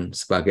kelompok dan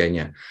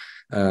sebagainya.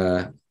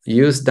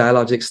 Use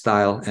dialogic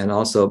style and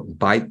also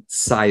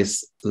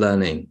bite-sized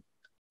learning.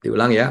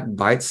 Diulang ya,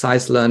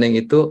 bite-sized learning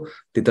itu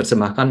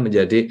diterjemahkan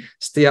menjadi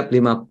setiap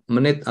 5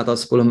 menit atau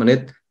 10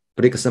 menit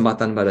beri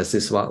kesempatan pada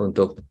siswa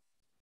untuk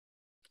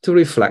to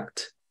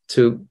reflect,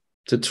 to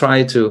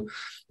try to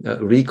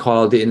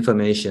recall the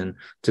information,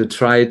 to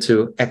try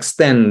to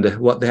extend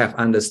what they have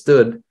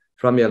understood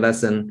from your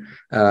lesson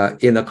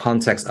in the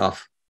context of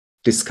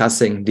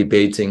discussing,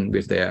 debating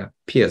with their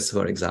peers,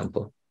 for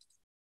example.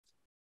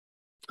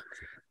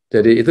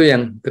 Jadi itu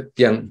yang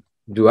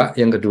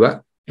kedua,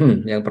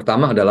 yang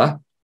pertama adalah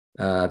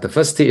the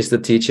first T is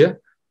the teacher,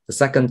 the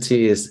second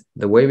T is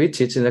the way we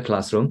teach in the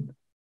classroom,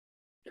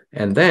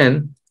 and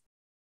then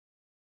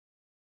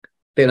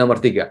T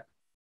nomor 3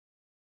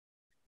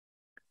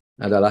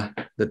 adalah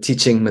the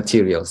teaching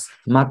materials,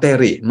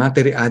 materi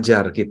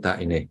ajar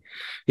kita ini.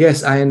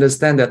 Yes, I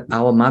understand that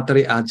our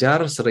materi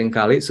ajar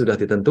seringkali sudah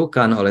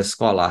ditentukan oleh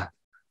sekolah,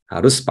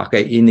 harus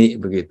pakai ini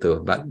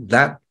begitu, but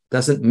that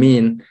doesn't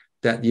mean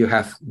that you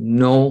have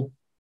no,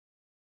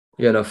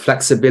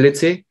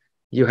 flexibility,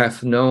 you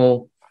have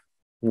no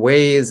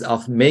ways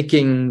of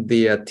making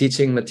the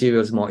teaching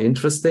materials more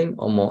interesting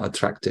or more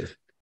attractive.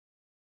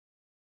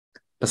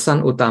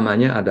 Pesan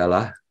utamanya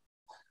adalah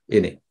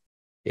ini.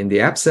 In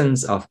the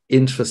absence of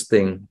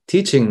interesting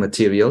teaching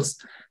materials,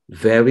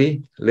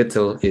 very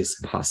little is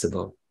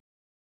possible.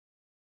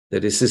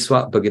 Jadi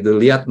siswa begitu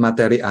lihat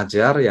materi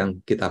ajar yang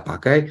kita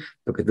pakai,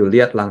 begitu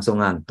lihat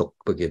langsung ngantuk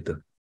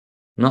begitu.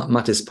 Not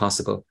much is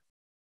possible.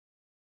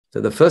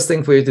 So the first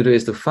thing for you to do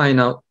is to find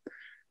out,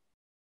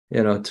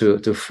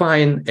 to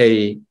find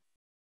a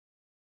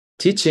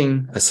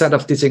set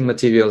of teaching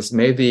materials,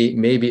 maybe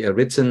a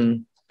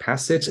written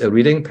passage, a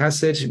reading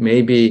passage,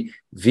 maybe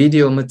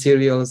video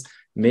materials,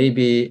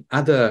 maybe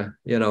other,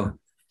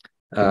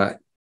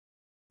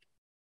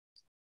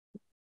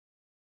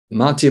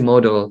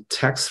 multimodal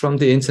text from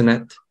the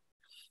internet,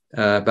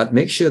 but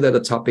make sure that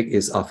the topic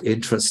is of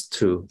interest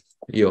to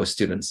your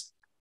students.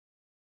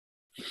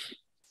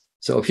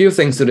 So a few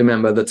things to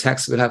remember, the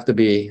text will have to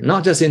be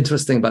not just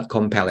interesting, but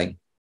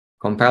compelling.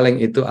 Compelling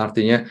itu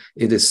artinya,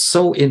 it is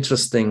so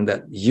interesting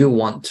that you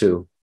want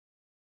to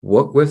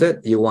work with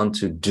it, you want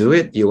to do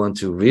it, you want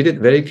to read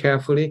it very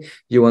carefully,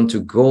 you want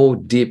to go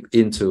deep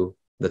into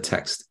the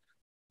text.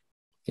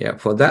 Yeah,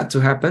 for that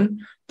to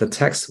happen, the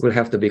text will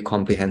have to be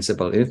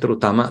comprehensible. Ini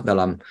terutama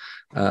dalam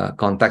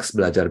konteks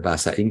belajar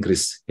bahasa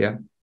Inggris.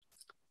 Ya,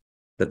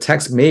 the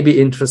text may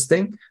be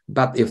interesting,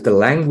 but if the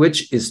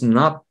language is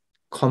not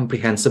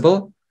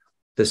comprehensible,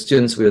 the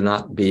students will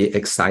not be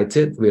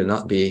excited, will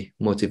not be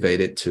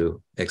motivated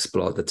to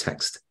explore the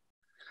text.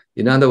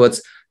 In other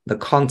words, the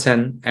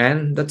content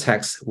and the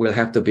text will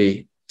have to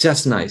be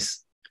just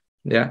nice,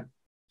 yeah,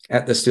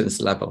 at the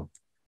student's level.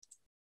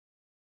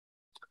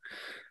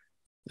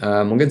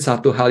 Mungkin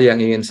satu hal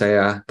yang ingin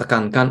saya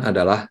tekankan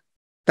adalah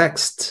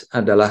teks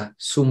adalah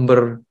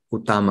sumber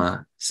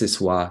utama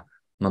siswa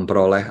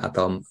memperoleh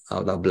atau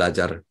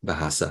belajar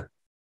bahasa.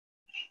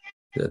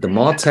 The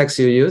more text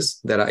you use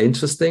that are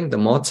interesting, the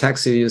more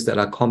text you use that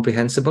are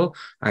comprehensible,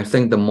 I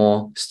think the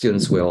more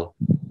students will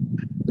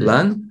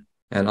learn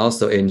and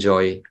also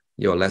enjoy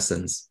your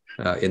lessons.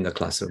 in the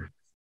classroom.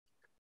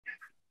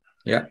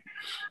 Yeah.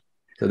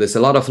 So there's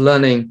a lot of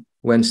learning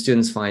when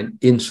students find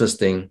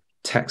interesting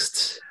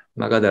texts.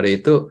 Maka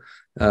dari itu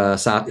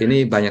saat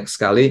ini banyak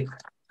sekali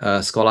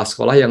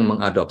sekolah-sekolah yang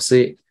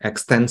mengadopsi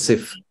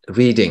extensive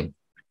reading,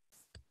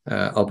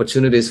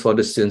 opportunities for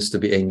the students to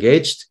be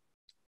engaged,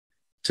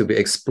 to be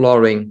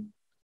exploring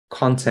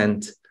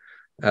content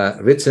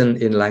written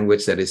in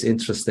language that is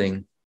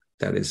interesting,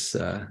 that is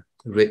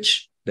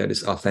rich, that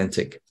is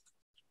authentic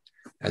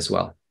as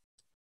well.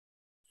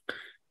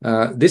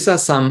 These are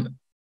some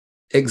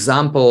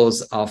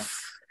examples of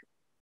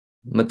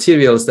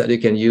materials that you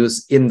can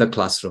use in the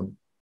classroom.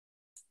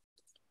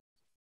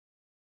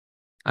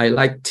 I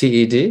like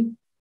TED.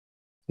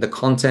 The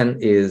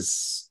content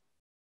is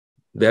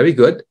very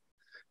good,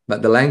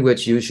 but the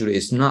language usually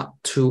is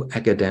not too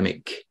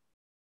academic.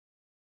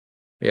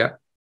 Yeah.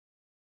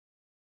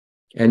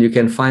 And you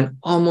can find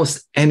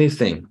almost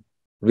anything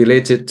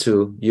related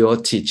to your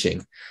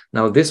teaching.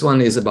 Now, this one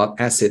is about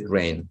acid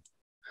rain.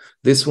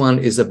 This one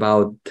is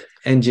about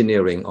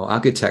engineering or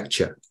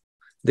architecture.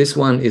 This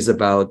one is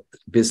about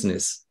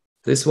business.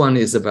 This one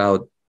is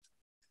about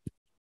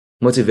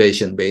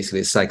motivation,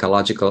 basically,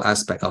 psychological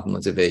aspect of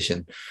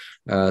motivation.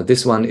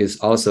 This one is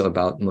also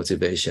about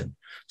motivation.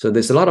 So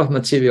there's a lot of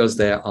materials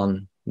there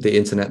on the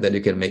internet that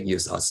you can make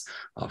use of.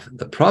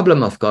 The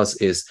problem, of course,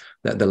 is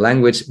that the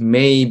language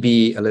may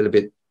be a little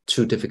bit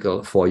too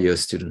difficult for your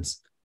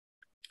students.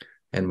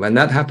 And when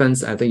that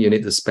happens, I think you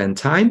need to spend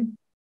time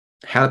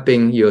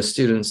helping your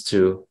students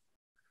to,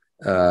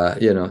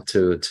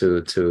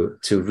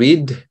 to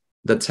read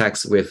the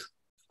text with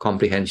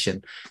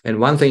comprehension. And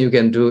one thing you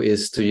can do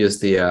is to use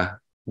the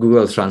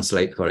Google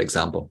Translate, for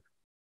example.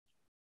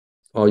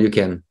 Or you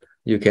can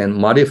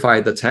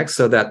modify the text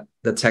so that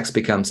the text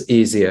becomes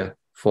easier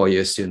for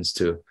your students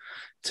to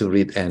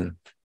read and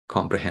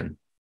comprehend.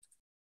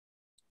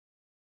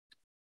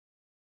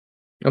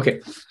 Okay,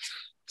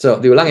 so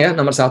diulang ya,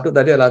 nomor satu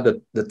tadi adalah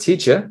the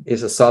teacher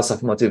is a source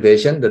of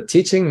motivation. The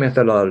teaching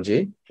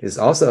methodology is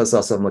also a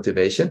source of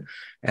motivation.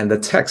 And the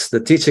text,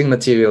 the teaching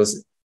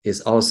materials is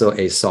also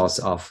a source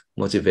of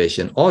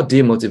motivation or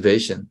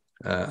demotivation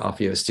of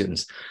your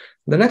students.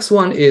 The next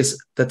one is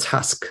the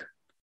task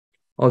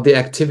or the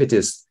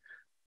activities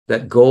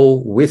that go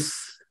with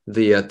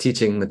the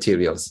teaching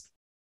materials.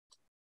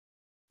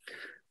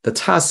 The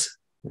task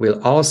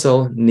will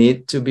also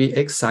need to be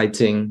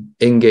exciting,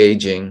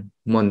 engaging,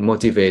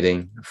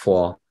 motivating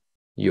for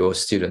your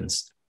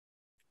students.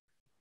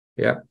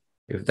 Yeah,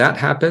 if that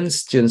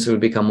happens, students will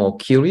become more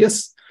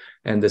curious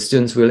and the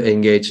students will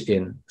engage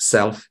in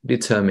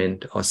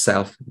self-determined or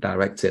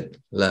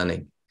self-directed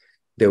learning.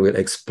 They will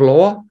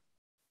explore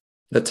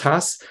the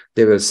task.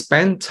 They will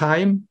spend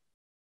time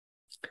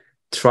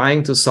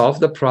trying to solve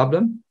the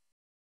problem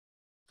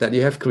that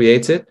you have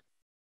created,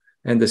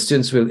 and the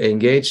students will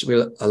engage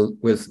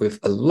with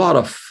a lot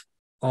of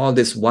all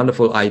these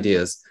wonderful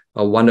ideas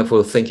or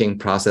wonderful thinking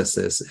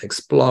processes,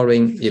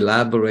 exploring,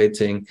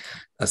 elaborating,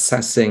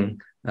 assessing,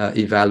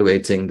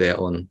 evaluating their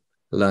own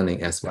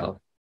learning as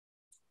well.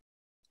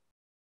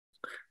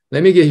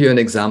 Let me give you an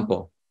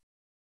example.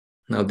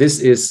 Now, this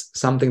is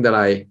something that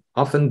I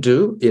often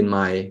do in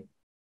my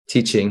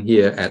teaching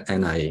here at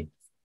NIE.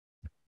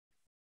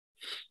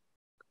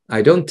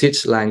 I don't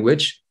teach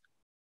language,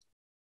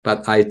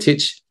 but I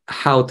teach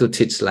how to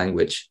teach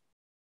language.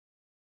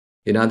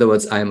 In other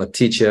words, I am a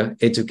teacher,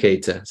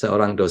 educator,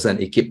 seorang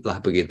dosen ikip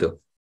lah begitu.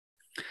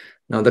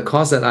 Now, the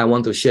course that I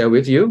want to share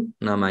with you,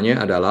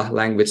 namanya adalah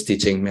Language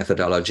Teaching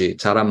Methodology,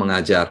 cara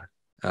mengajar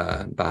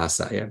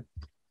bahasa. Ya.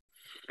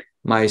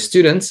 My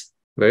students,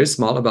 very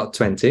small, about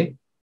 20,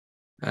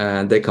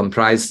 and they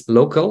comprise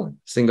local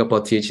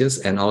Singapore teachers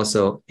and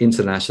also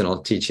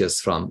international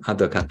teachers from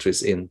other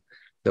countries in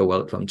the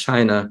world, from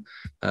China,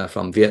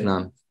 from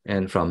Vietnam,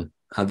 and from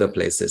other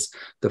places.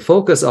 The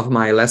focus of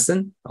my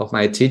lesson, of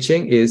my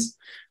teaching, is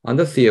on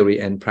the theory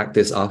and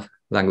practice of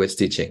language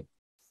teaching.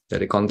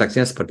 Jadi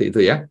konteksnya seperti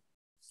itu ya.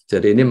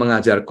 Jadi ini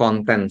mengajar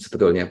konten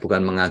sebetulnya,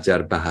 bukan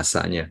mengajar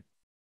bahasanya.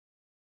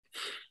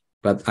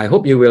 But I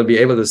hope you will be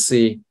able to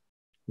see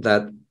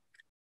that,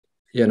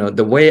 you know,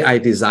 the way I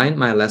design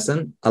my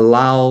lesson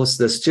allows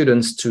the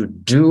students to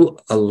do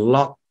a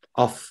lot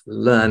of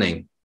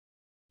learning.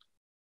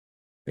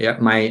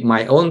 Yeah,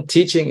 my own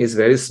teaching is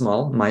very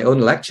small. My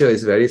own lecture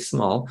is very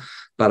small,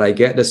 but I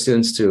get the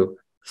students to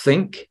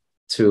think,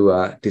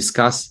 to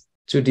discuss,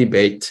 to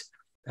debate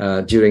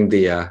during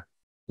the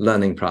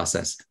learning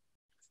process.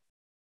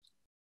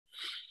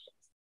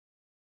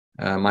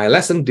 My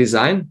lesson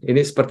design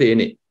ini seperti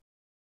ini.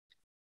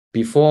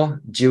 Before,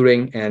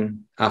 during,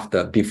 and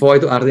after. Before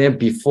itu artinya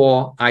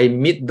before I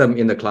meet them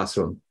in the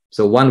classroom.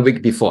 So 1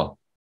 week before.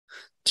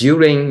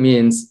 During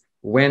means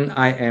when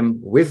I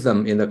am with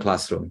them in the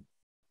classroom.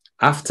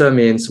 After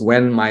means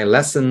when my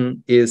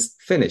lesson is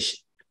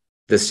finished,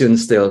 the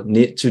students still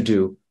need to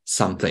do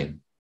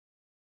something.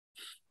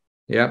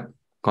 Ya,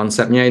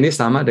 konsepnya ini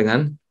sama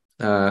dengan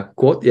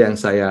quote yang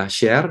saya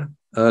share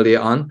earlier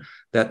on,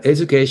 that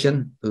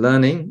education,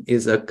 learning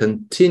is a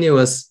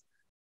continuing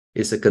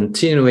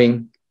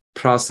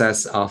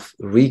process of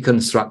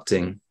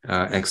reconstructing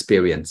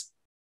experience.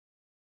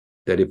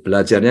 Jadi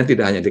belajarnya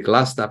tidak hanya di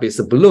kelas, tapi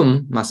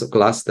sebelum masuk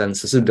kelas dan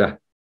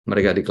sesudah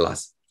mereka di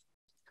kelas.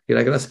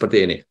 Kira-kira seperti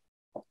ini.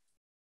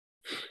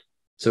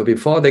 So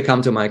before they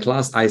come to my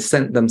class, I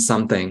sent them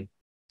something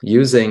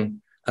using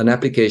an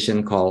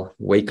application called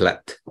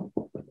Wakelet.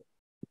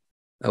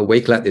 A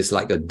Wakelet is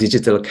like a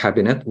digital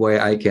cabinet where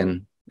I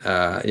can,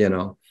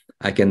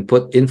 I can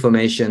put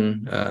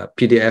information,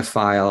 PDF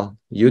file,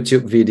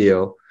 YouTube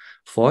video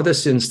for the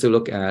students to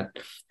look at.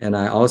 And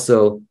I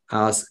also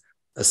ask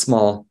a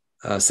small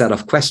set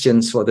of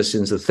questions for the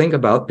students to think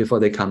about before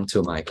they come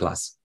to my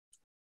class.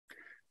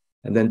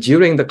 And then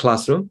during the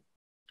classroom,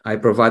 I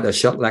provide a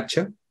short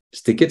lecture,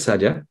 sedikit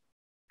saja.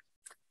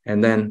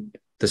 And then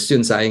the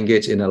students are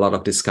engaged in a lot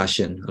of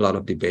discussion, a lot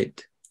of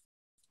debate.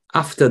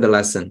 After the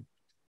lesson,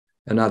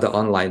 another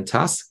online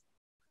task,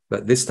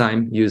 but this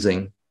time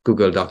using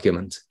Google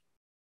Document.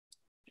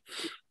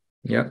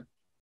 Yeah.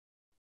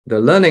 The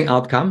learning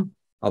outcome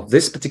of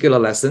this particular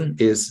lesson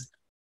is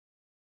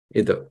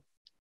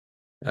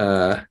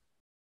a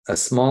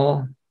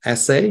small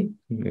essay,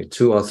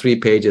 2 or 3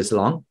 pages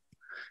long,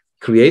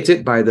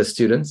 created by the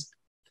students,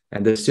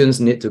 and the students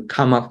need to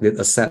come up with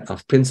a set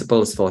of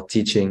principles for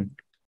teaching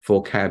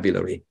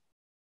vocabulary.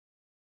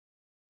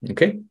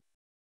 Okay?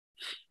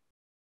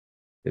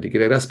 Jadi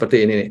kira-kira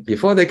seperti ini nih.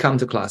 Before they come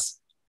to class,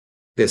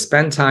 they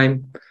spend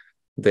time,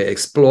 they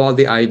explore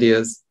the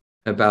ideas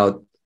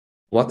about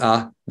what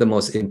are the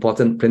most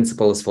important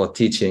principles for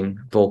teaching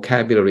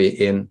vocabulary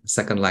in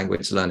second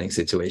language learning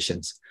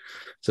situations.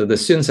 So the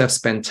students have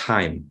spent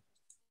time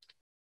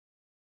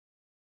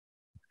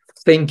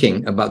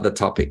thinking about the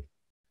topic.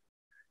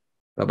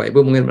 Bapak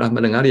Ibu mungkin pernah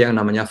mendengar yang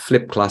namanya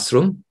flip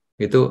classroom.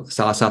 Itu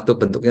salah satu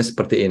bentuknya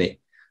seperti ini.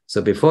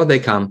 So before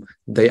they come,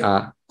 they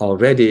are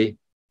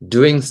already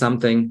doing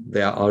something,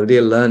 they are already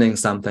learning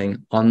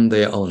something on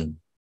their own.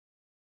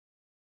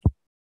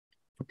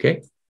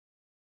 Okay?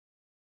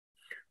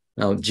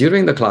 Now,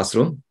 during the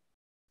classroom,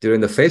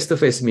 during the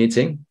face-to-face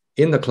meeting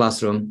in the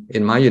classroom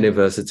in my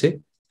university,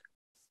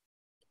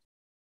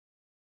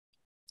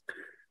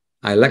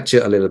 I lecture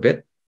a little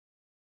bit,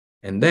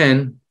 and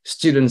then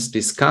students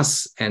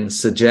discuss and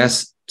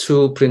suggest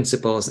 2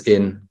 principles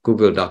in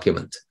Google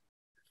Document.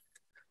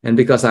 And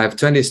because I have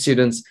 20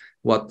 students,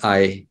 what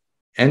I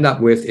end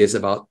up with is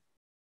about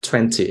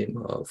 20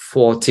 or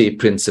 40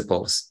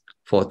 principles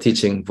for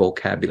teaching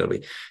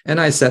vocabulary.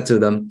 And I said to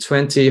them,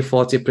 20,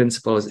 40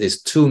 principles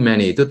is too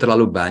many, itu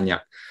terlalu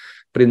banyak.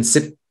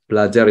 Prinsip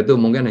belajar itu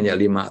mungkin hanya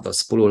 5 atau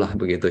 10 lah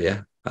begitu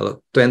ya. Kalau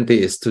 20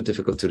 is too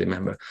difficult to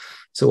remember.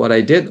 So what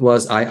I did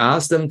was I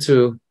asked them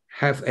to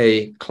have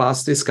a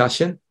class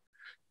discussion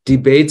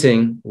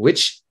debating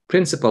which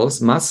principles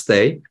must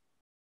stay,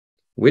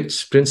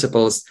 which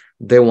principles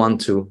they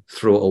want to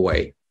throw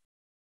away.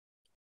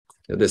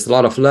 So there's a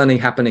lot of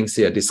learning happenings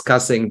here,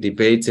 discussing,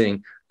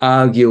 debating,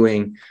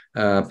 arguing,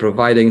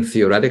 providing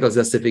theoretical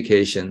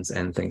justifications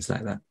and things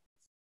like that.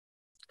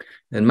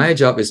 And my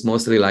job is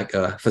mostly like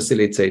a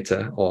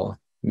facilitator or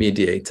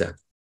mediator.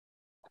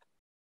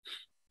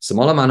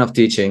 Small amount of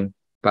teaching,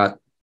 but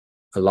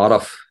a lot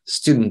of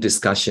student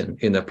discussion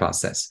in the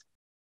process.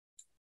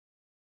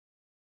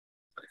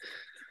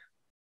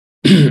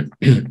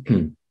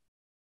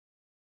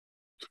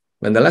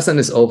 When the lesson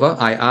is over,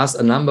 I ask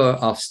a number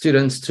of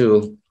students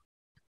to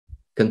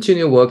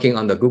continue working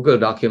on the Google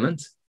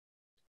document.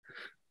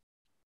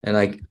 And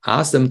I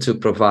ask them to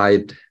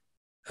provide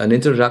an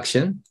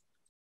introduction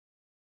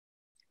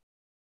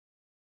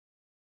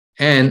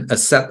and a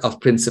set of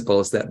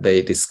principles that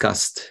they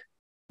discussed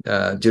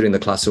during the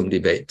classroom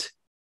debate.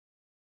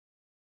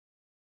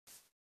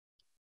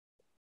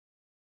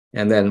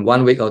 And then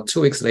 1 week or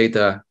 2 weeks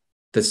later,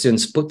 the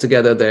students put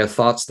together their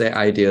thoughts, their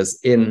ideas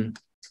in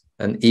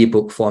an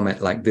ebook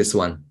format like this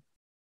one.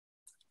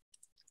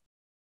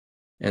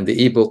 And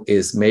the ebook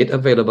is made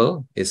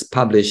available, is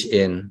published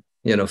in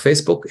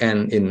Facebook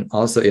and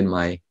also in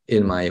my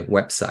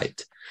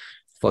website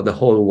for the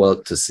whole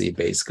world to see,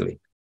 basically.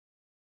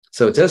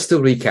 So just to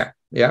recap,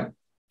 yeah,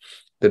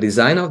 the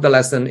design of the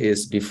lesson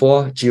is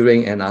before,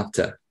 during, and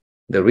after.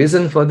 The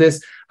reason for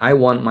this, I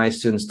want my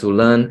students to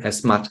learn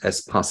as much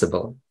as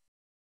possible.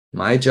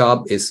 My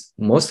job is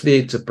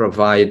mostly to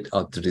provide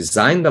or to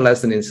design the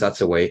lesson in such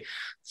a way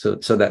so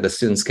that the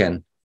students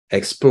can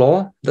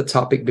explore the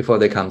topic before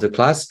they come to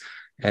class.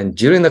 And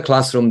during the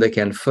classroom, they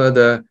can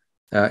further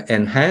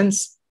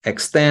enhance,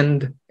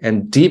 extend,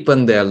 and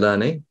deepen their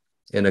learning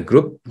in a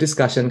group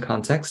discussion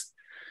context.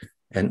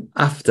 And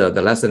after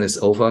the lesson is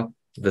over,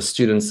 the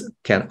students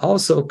can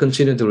also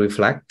continue to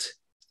reflect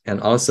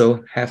and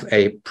also have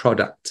a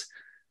product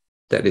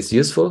that is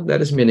useful,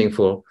 that is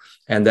meaningful,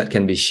 and that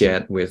can be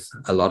shared with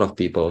a lot of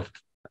people,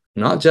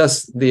 not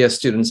just their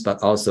students,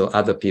 but also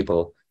other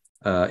people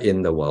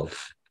in the world.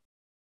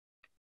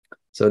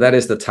 So that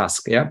is the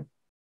task, yeah?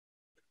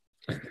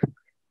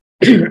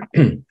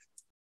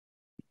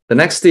 The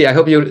next T, I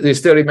hope you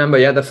still remember,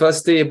 yeah? The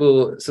first T,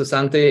 Ibu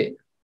Susanti,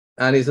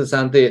 Ani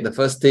Susanti, the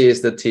first T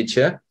is the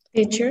teacher.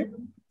 Teacher.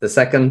 The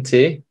second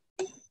T?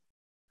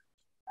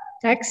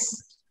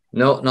 Text.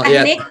 No, not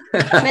Technique,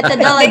 yet.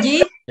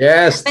 methodology.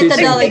 Yes,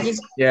 Methodology.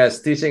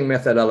 teaching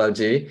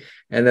methodology.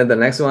 And then the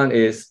next one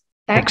is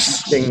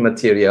Text. teaching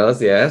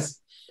materials.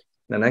 Yes.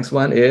 The next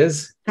one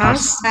is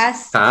Task.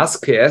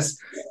 task. Yes.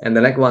 And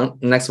the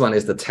next one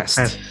is the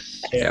test.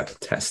 Yeah,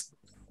 test.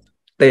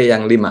 T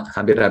yang 5,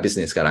 hampir habis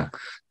nih sekarang.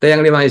 T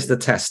yang 5 is the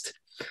test.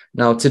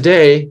 Now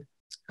today,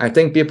 I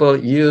think people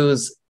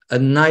use a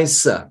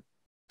nicer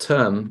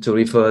term to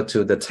refer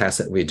to the test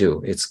that we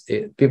do.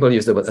 People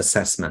use the word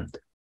assessment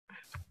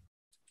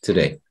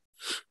today.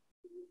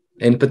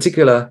 In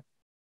particular,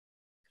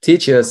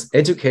 teachers,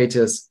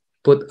 educators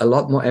put a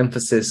lot more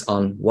emphasis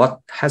on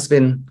what has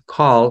been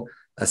called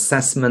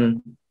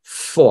assessment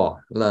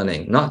for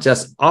learning, not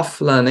just of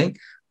learning,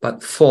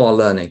 but for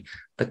learning.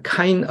 The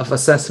kind of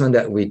assessment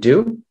that we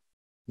do,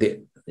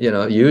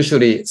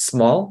 usually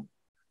small,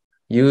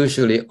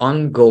 usually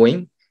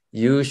ongoing,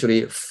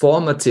 usually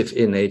formative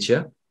in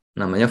nature,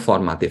 namanya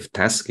formative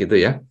test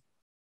gitu ya,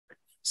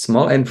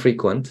 small and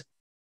frequent,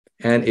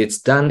 and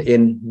it's done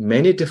in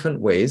many different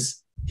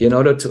ways in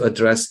order to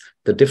address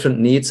the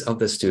different needs of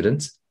the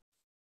students.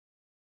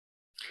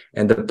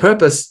 And the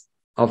purpose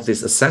of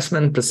these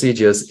assessment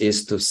procedures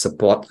is to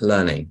support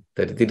learning.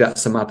 Jadi tidak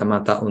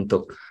semata-mata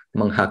untuk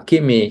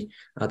menghakimi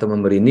atau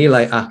memberi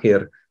nilai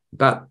akhir,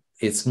 but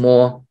it's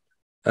more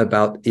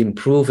about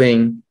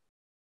improving,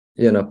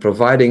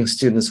 providing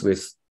students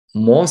with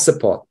more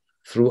support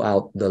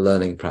throughout the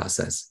learning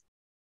process.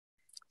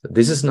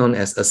 This is known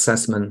as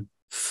assessment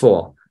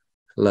for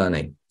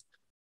learning.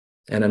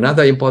 And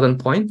another important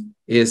point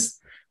is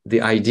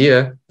the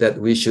idea that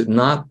we should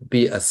not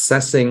be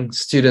assessing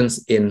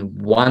students in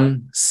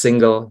one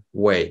single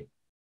way.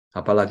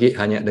 Apalagi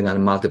hanya dengan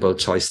multiple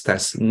choice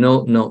test.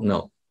 No.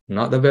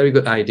 Not a very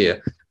good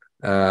idea.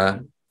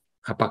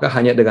 Apakah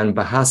hanya dengan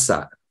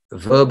bahasa,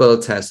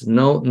 verbal test?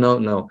 No.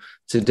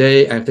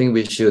 Today, I think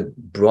we should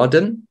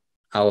broaden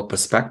our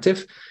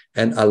perspective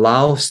and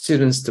allow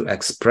students to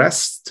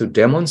express, to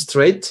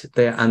demonstrate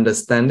their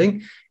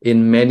understanding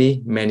in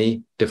many,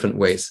 many different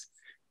ways.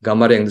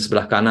 Gambar yang di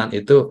sebelah kanan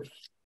itu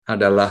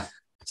adalah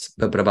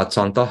beberapa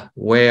contoh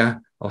where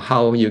or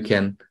how you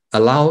can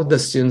allow the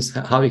students,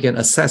 how you can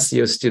assess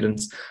your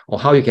students, or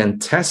how you can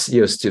test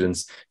your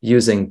students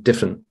using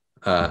different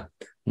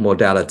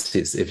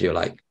modalities, if you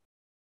like.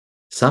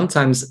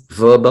 Sometimes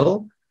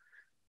verbal,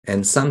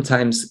 and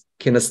sometimes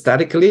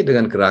kinesthetically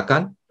dengan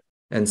gerakan,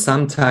 and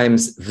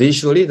sometimes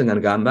visually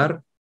dengan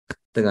gambar,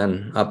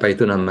 dengan apa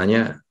itu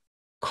namanya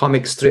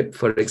comic strip,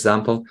 for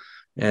example,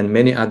 and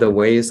many other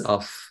ways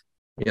of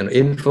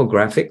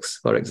infographics,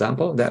 for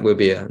example. That will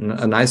be a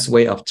nice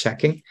way of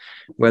checking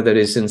whether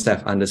the students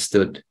have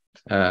understood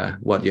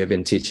what you have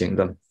been teaching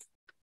them.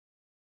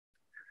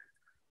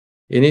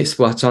 Ini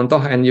sebuah contoh,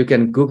 and you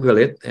can Google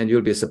it, and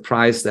you'll be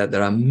surprised that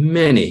there are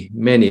many,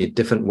 many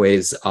different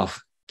ways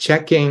of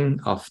checking,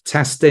 of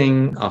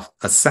testing, of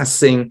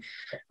assessing,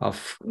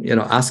 of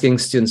asking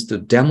students to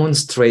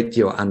demonstrate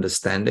your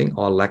understanding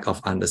or lack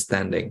of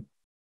understanding.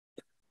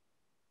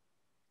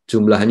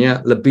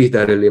 Jumlahnya lebih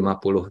dari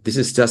 50. This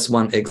is just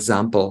one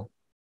example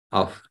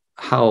of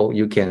how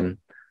you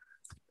can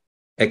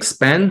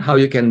expand, how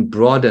you can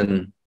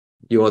broaden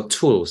your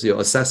tools, your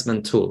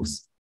assessment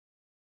tools.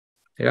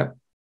 Yeah.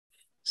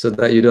 So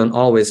that you don't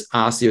always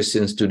ask your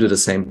students to do the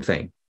same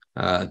thing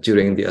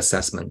during the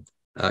assessment,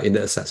 in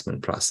the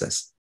assessment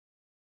process.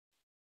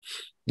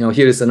 Now,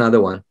 here is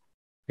another one.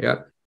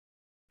 Yeah.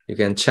 You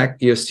can check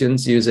your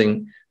students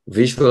using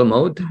visual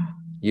mode,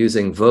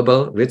 using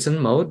verbal written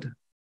mode,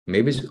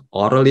 maybe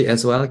orally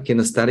as well,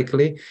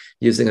 kinesthetically,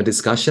 using a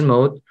discussion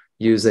mode,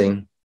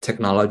 using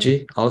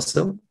technology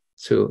also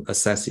to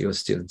assess your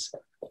students.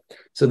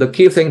 So the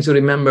key thing to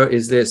remember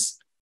is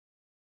this: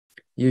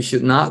 you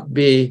should not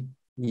be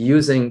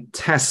using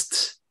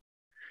tests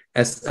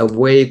as a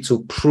way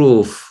to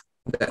prove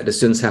that the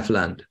students have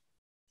learned.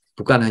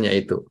 Bukan hanya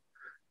itu.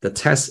 The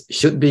test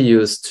should be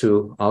used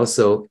to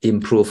also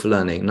improve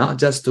learning, not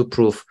just to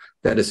prove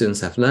that the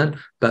students have learned,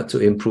 but to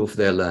improve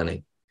their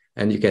learning.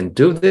 And you can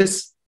do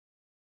this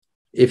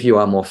if you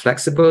are more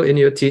flexible in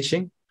your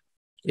teaching,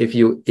 if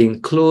you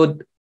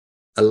include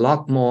a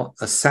lot more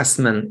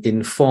assessment,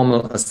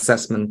 informal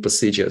assessment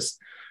procedures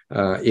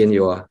in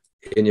your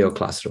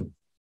classroom.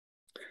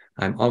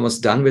 I'm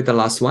almost done with the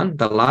last one.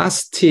 The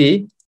last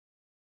T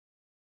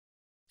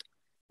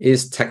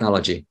is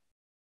technology.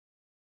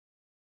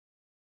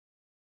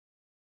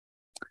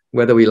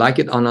 Whether we like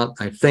it or not,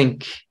 I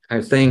think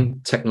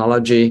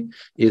technology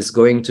is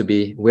going to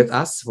be with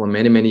us for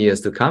many, many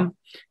years to come.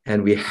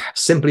 And we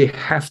simply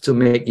have to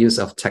make use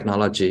of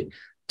technology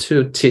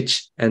to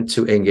teach and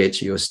to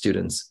engage your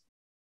students.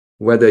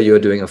 Whether you're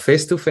doing a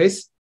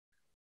face-to-face,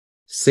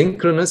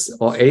 synchronous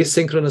or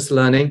asynchronous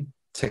learning,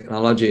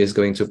 technology is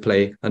going to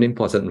play an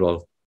important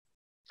role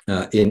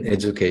in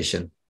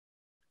education.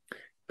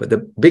 But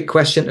the big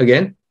question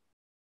again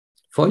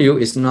for you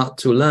is not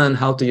to learn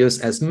how to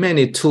use as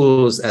many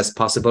tools as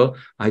possible.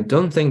 I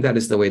don't think that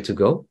is the way to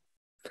go.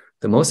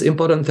 The most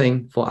important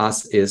thing for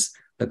us is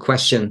the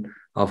question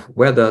of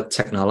whether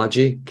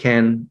technology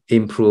can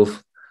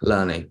improve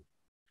learning.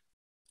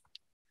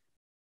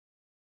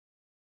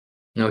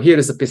 Now, here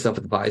is a piece of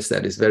advice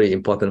that is very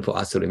important for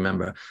us to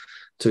remember.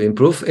 To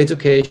improve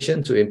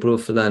education, to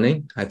improve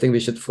learning, I think we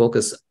should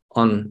focus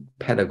on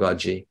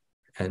pedagogy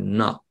and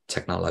not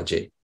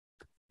technology.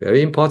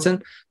 Very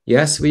important.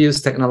 Yes, we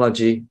use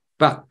technology,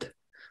 but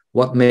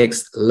what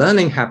makes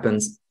learning happen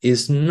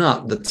is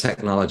not the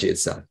technology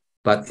itself,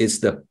 but it's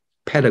the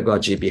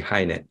pedagogy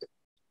behind it.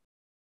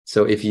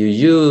 So if you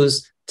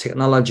use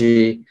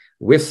technology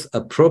with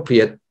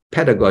appropriate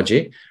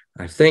pedagogy,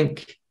 I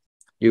think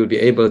you'll be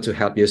able to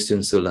help your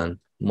students to learn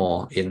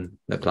more in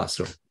the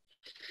classroom.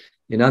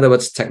 In other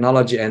words,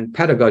 technology and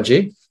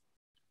pedagogy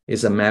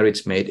is a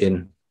marriage made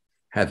in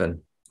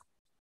heaven.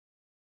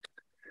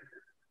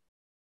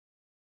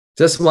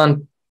 Just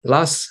one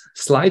last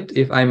slide,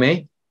 if I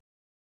may.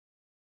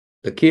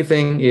 The key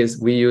thing is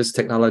we use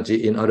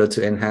technology in order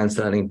to enhance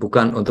learning,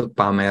 bukan untuk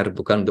pamer,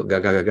 bukan untuk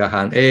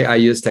gagah-gagahan. I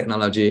use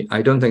technology.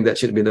 I don't think that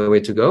should be the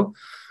way to go.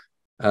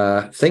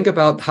 Think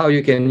about how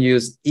you can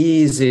use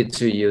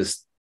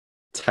easy-to-use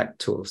tech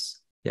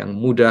tools yang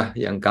mudah,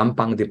 yang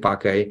gampang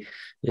dipakai,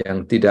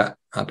 yang tidak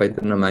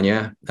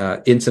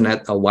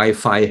internet or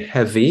Wi-Fi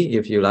heavy,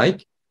 if you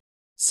like.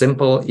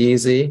 Simple,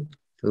 easy,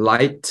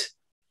 light,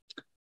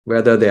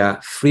 whether they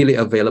are freely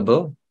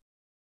available.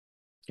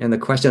 And the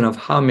question of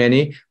how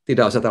many,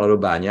 tidak usah terlalu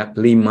banyak,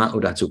 5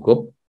 udah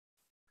cukup.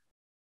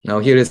 Now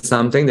here is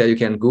something that you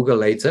can Google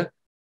later.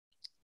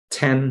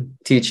 10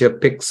 teacher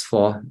picks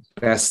for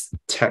best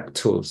tech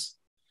tools.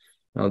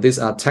 Now these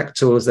are tech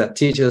tools that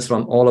teachers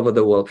from all over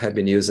the world have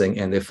been using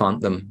and they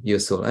found them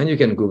useful. And you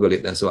can Google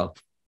it as well.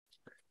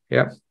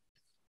 Yeah.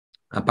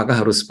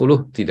 Apakah harus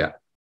 10? Tidak.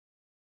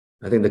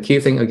 I think the key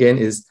thing again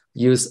is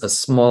use a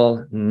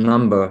small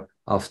number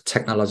of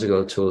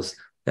technological tools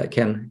that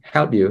can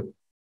help you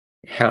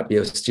help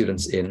your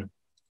students in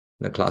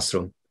the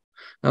classroom.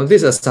 Now,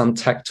 these are some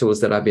tech tools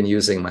that I've been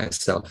using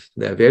myself.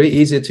 They're very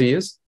easy to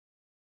use.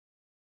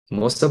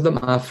 Most of them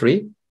are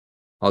free,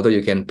 although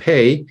you can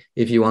pay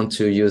if you want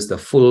to use the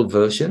full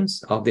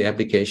versions of the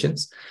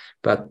applications.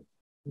 But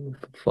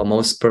for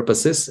most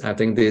purposes, I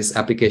think these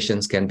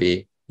applications can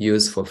be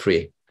used for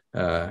free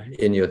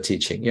in your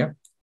teaching. Yeah.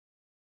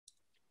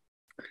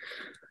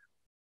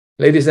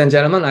 Ladies and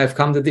gentlemen, I've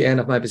come to the end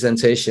of my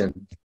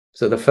presentation.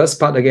 So the first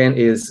part again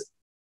is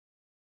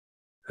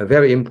a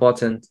very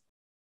important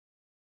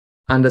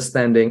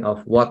understanding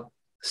of what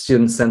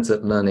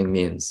student-centered learning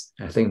means.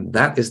 I think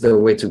that is the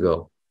way to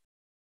go.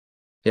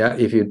 Yeah,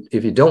 if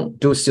you don't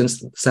do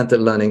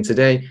student-centered learning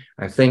today,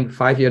 I think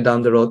 5 years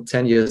down the road,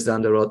 10 years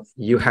down the road,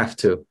 you have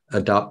to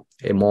adopt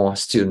a more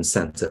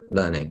student-centered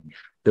learning.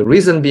 The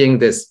reason being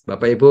this,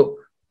 Bapak Ibu,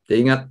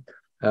 diingat,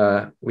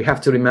 we have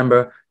to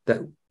remember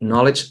that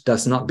knowledge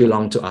does not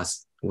belong to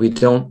us. We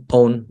don't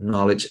own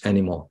knowledge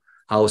anymore.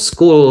 Our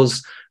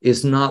schools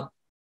is not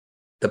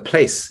the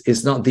place,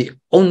 is not the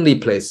only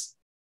place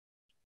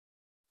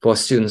for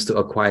students to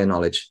acquire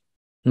knowledge.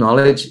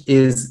 Knowledge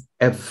is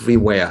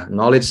everywhere.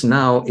 Knowledge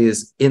now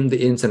is in the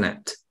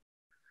internet.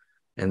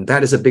 And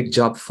that is a big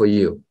job for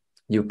you.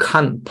 You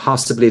can't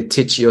possibly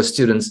teach your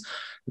students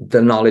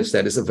the knowledge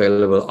that is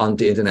available on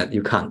the internet.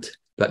 You can't.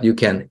 But you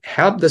can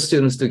help the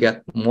students to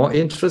get more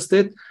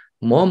interested,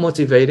 more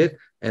motivated,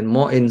 and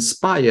more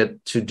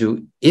inspired to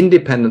do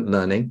independent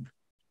learning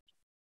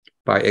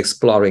by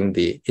exploring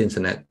the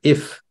internet,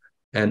 if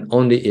and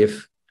only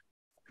if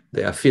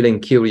they are feeling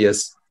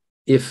curious,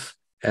 if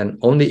and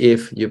only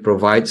if you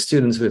provide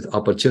students with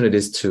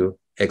opportunities to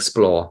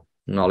explore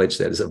knowledge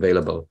that is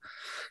available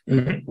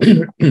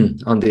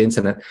on the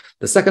internet.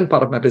 The second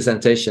part of my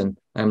presentation,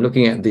 I'm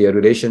looking at the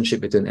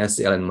relationship between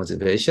STL and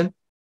motivation.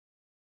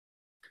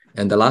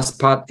 And the last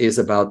part is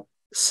about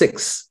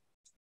six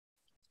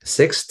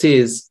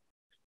T's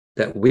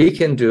that we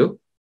can do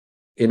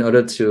in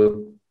order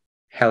to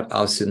help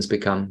our students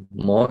become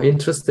more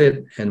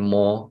interested and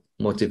more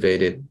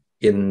motivated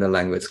in the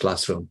language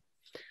classroom.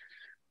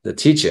 The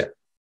teacher,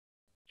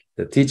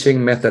 the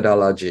teaching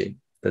methodology,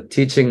 the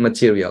teaching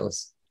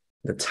materials,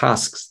 the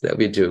tasks that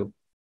we do,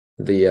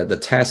 the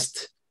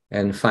test,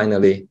 and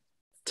finally,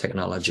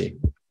 technology.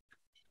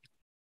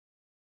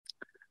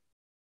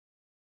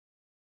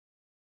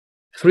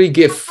 Free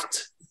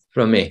gift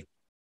from me.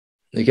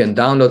 You can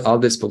download all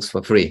these books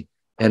for free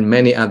and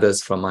many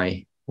others from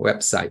my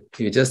website.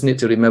 You just need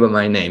to remember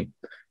my name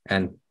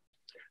and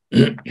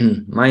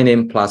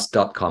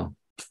mynameplus.com.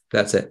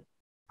 That's it.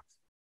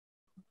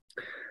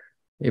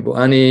 Ibu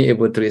Ani,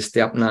 Ibu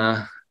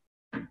Tristiapna,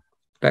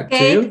 back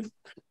to you.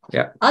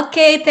 Yeah.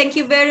 Okay, thank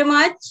you very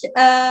much.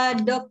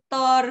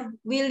 Dr.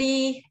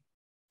 Willy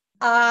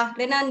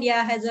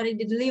Renandia has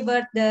already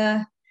delivered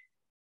the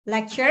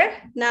lecture.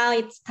 Now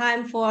it's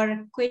time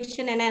for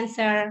question and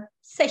answer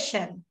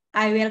session.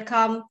 I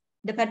welcome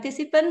the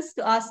participants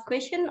to ask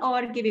question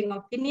or giving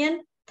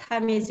opinion.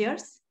 Time is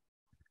yours.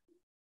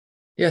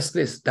 Yes,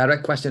 please.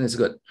 Direct question is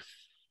good.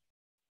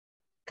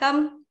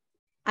 Come,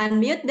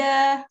 unmute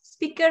the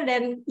speaker,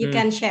 then you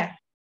can share.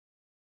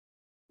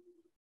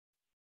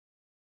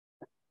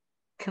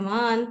 Come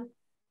on.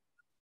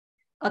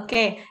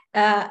 Okay.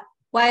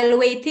 While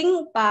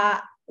waiting,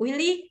 Pak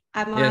Willy,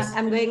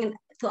 I'm going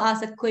to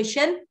ask a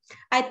question.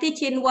 I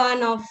teach in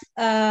one of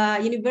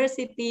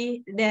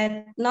university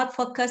that not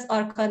focus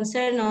or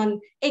concern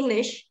on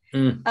English.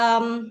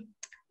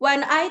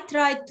 When I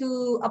try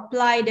to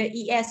apply the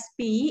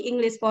ESP,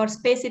 English for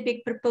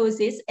specific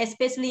purposes,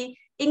 especially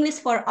English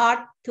for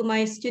art, to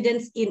my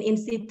students in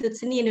Institut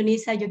Seni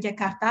Indonesia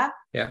Yogyakarta,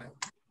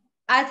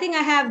 I think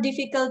I have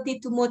difficulty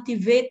to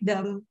motivate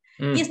them.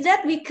 Is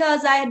that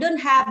because I don't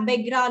have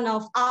background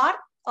of art,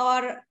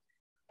 or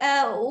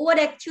what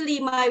actually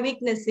my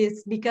weakness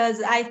is?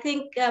 Because I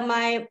think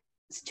my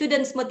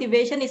students'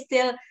 motivation is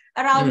still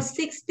around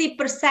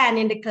 60%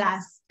 in the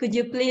class. Could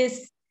you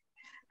please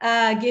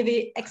give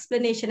an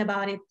explanation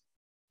about it?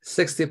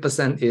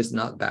 60% is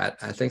not bad.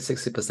 I think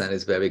 60%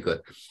 is very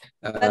good.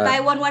 But I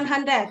want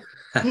 100.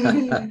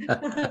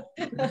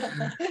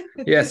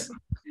 Yes.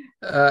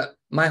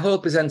 My whole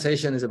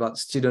presentation is about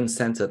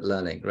student-centered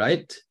learning,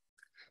 right?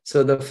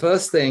 So the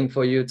first thing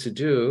for you to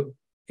do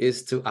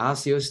is to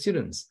ask your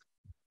students.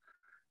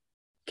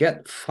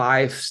 Get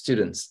 5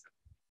 students.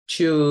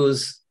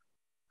 Choose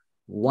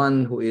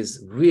one who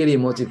is really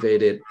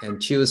motivated,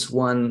 and choose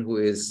one who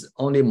is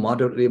only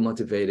moderately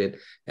motivated,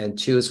 and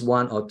choose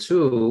 1 or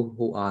 2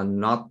 who are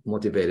not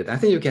motivated. I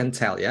think you can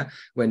tell, yeah?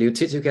 When you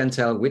teach, you can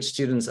tell which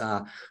students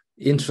are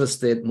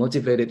interested,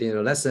 motivated in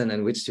your lesson,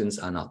 and which students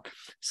are not.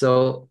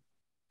 So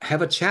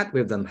have a chat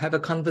with them, have a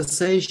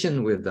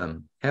conversation with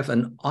them, have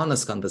an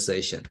honest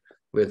conversation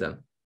with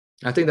them.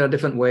 I think there are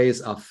different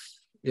ways of,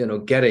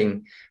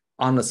 getting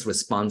honest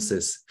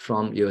responses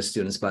from your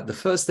students. But the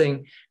first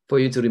thing for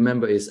you to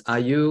remember is, are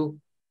you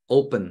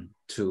open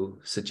to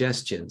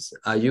suggestions?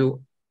 Are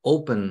you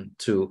open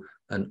to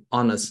an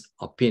honest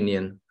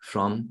opinion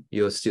from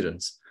your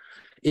students?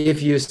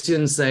 If your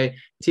students say,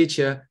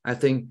 teacher, I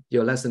think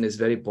your lesson is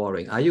very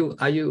boring, are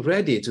you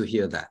ready to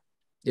hear that?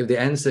 If the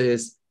answer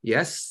is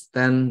yes,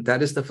 then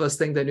that is the first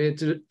thing that you need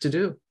to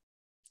do.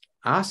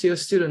 Ask your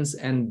students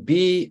and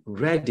be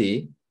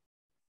ready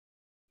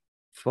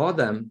for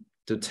them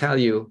to tell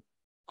you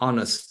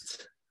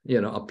honest,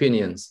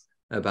 opinions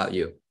about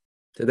you.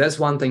 So that's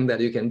one thing that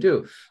you can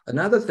do.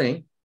 Another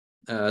thing,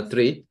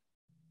 3,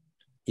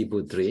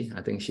 Ibu 3,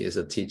 I think she is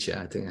a teacher.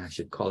 I think I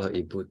should call her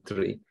Ibu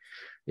 3.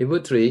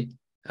 Ibu 3,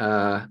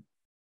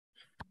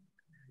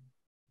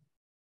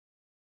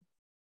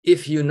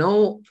 if you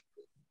know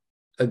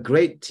a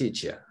great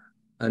teacher,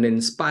 an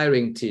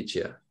inspiring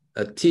teacher,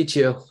 a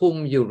teacher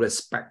whom you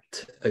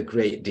respect a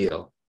great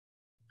deal,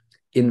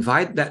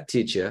 invite that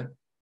teacher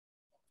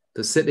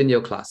to sit in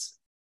your class,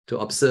 to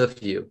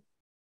observe you,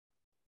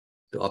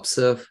 to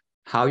observe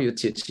how you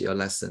teach your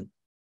lesson.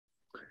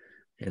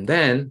 And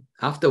then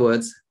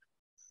afterwards,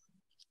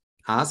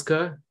 ask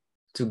her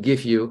to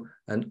give you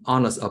an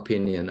honest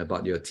opinion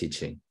about your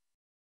teaching.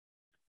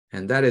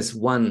 And that is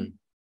one,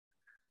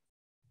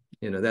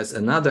 that's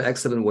another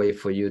excellent way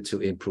for you to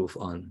improve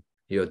on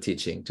your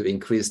teaching, to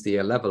increase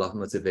the level of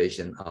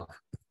motivation of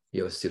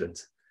your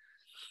students.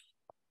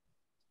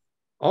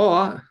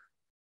 Or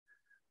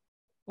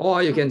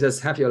you can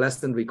just have your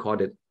lesson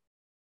recorded,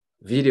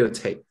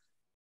 videotape,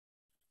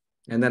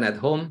 and then at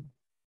home,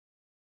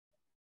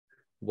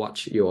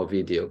 watch your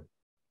video.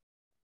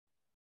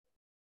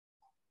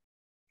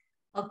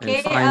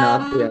 Okay.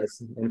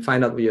 And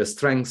find out your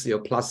strengths, your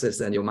pluses,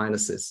 and your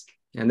minuses,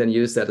 and then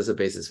use that as a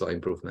basis for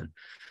improvement.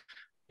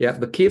 Yeah,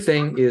 the key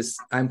thing is,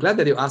 I'm glad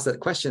that you asked that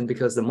question,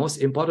 because the most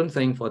important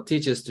thing for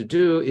teachers to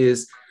do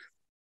is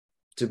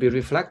to be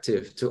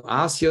reflective, to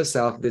ask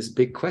yourself this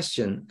big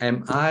question: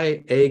 am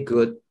I a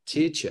good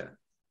teacher?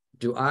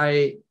 Do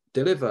I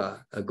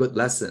deliver a good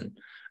lesson?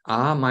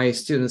 Are my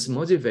students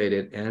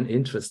motivated and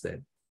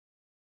interested?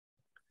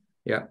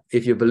 Yeah,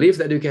 if you believe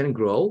that you can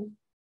grow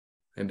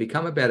and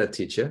become a better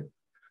teacher,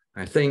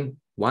 I think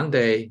one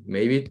day,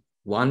 maybe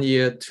 1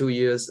 year, 2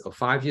 years, or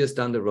 5 years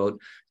down the road,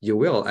 you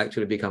will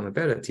actually become a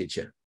better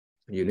teacher.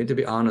 You need to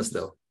be honest,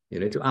 though. You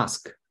need to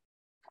ask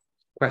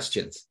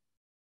questions.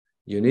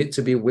 You need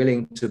to be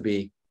willing to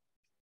be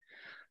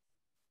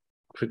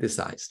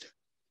criticized.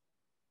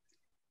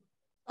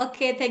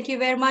 Okay, thank you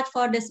very much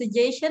for the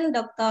suggestion,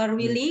 Dr.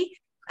 Willy.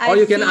 Or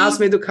you can ask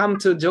me to come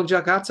to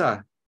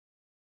Yogyakarta.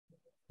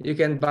 You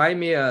can buy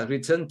me a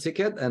return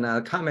ticket and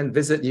I'll come and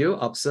visit you,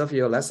 observe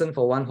your lesson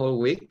for 1 whole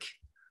week.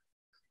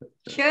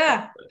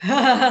 Sure.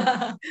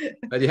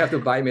 But you have to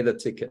buy me the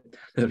ticket.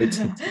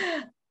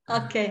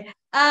 Okay.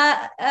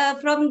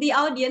 From the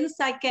audience,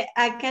 I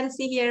can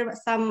see here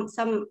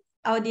some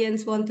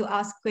audience want to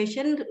ask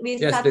question. We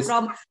start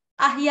from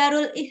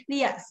Ahyarul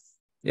Ilyas.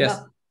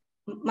 Yes.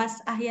 Mas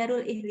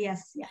Ahyarul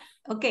Ilyas. Yeah.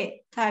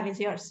 Okay, time is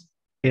yours.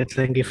 Yeah,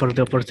 thank you for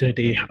the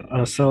opportunity.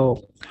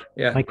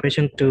 My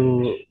question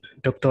to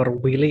Dr.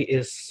 Willy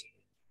is,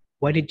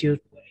 why did you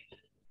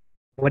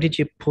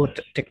put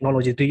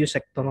technology, to use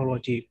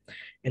technology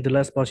in the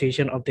last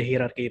position of the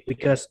hierarchy?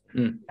 Because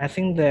I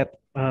think that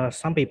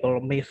some people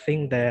may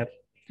think that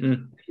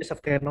use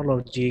of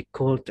technology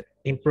could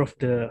improve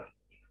the,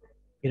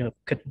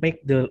 could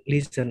make the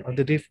lesson or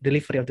the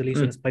delivery of the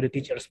lessons by the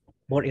teachers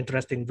more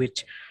interesting,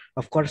 which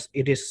of course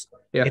it is,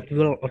 it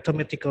will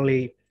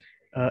automatically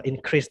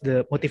increase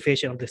the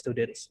motivation of the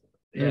students?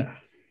 Yeah,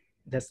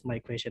 that's my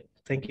question.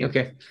 Thank you.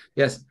 Okay.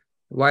 Yes.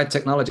 Why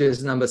technology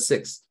is number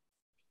 6?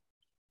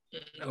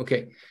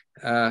 Okay.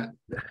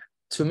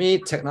 To me,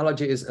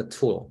 technology is a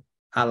tool,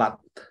 alat.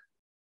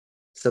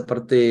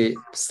 Seperti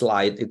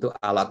slide itu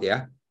alat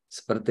ya,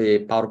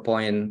 seperti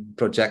PowerPoint,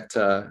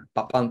 projector,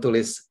 papan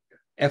tulis,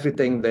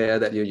 everything there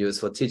that you use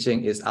for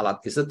teaching is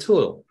alat, is a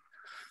tool.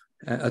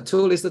 A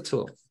tool is a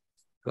tool.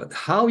 But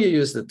how you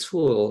use the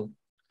tool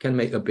can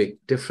make a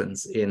big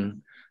difference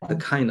in the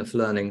kind of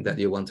learning that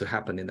you want to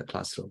happen in the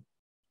classroom.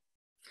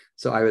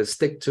 So I will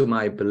stick to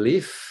my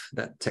belief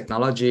that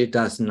technology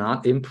does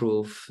not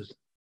improve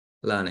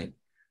learning.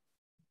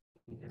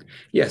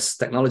 Yes,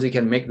 technology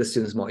can make the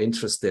students more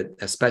interested,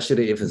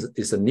 especially if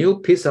it's a new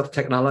piece of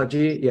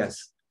technology,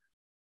 yes.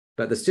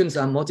 But the students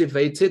are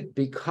motivated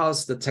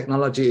because the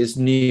technology is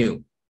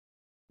new.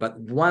 But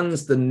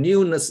once the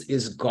newness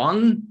is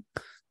gone,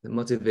 the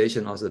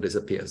motivation also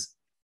disappears.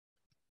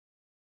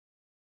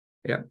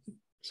 Yeah.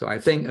 So I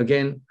think,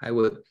 again, I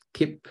would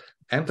keep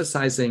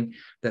emphasizing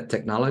that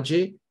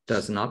technology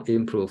does not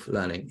improve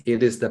learning.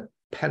 It is the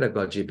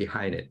pedagogy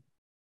behind it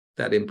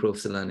that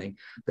improves learning,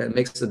 that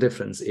makes the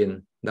difference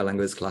in the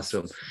language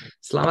classroom.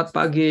 Selamat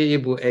pagi,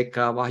 Ibu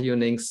Eka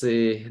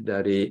Wahyuningsih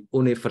dari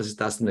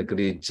Universitas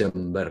Negeri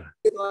Jember.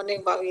 Good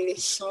morning, Pak Willy.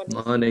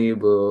 Morning,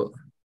 Ibu.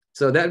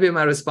 So that'll be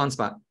my response,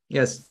 Pak.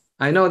 Yes,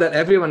 I know that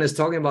everyone is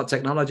talking about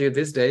technology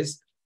these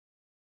days.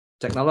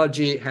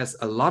 Technology has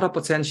a lot of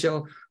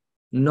potential,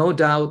 no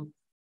doubt.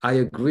 I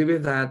agree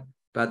with that,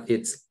 but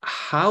it's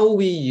how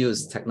we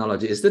use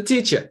technology. It's the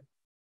teacher.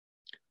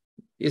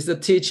 Is the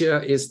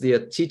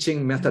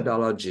teaching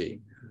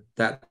methodology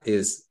that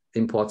is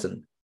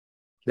important,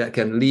 that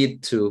can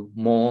lead to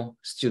more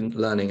student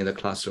learning in the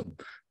classroom,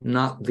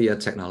 not via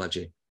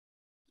technology.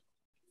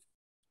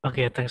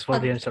 Okay, thanks for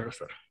the answer,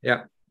 sir.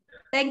 Yeah.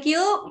 Thank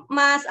you,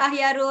 Mas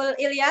Ahyarul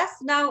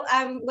Ilyas. Now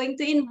I'm going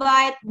to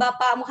invite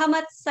Bapak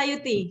Muhammad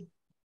Sayuti.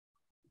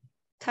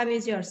 Time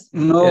is yours.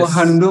 No, yes.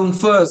 Handung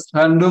first.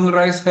 Handung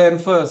raise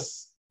hand first.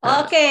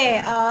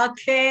 Okay.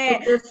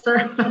 Yes,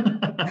 sir.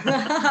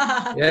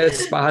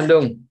 Yes, Pak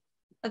Handung.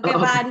 Okay,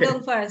 Pak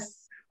Handung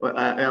first. Well,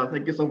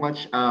 thank you so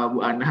much,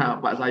 Bu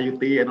Anna, Pak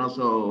Sayuti, and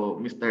also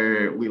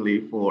Mr.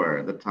 Willy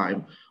for the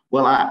time.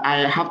 Well,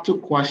 I have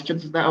 2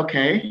 questions. Is that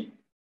okay?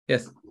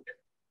 Yes.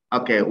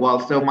 Okay, well,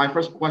 so my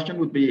first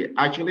question would be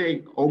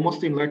actually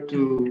almost similar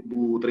to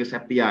Bu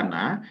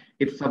Triseptiana.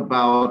 It's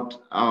about,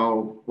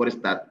 what is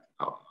that?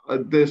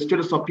 The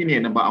student's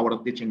opinion about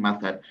our teaching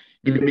method.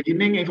 In the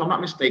beginning, if I'm not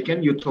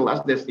mistaken, you told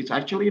us this, it's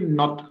actually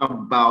not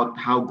about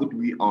how good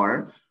we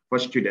are for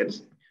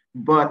students.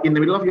 But in the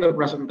middle of your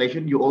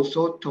presentation, you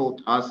also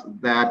told us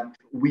that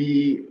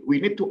we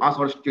need to ask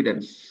our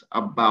students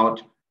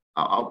about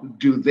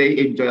do they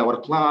enjoy our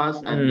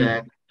class, and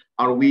then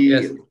are we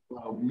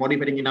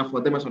motivating enough for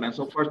them, and so on and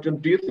so forth.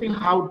 Do you think,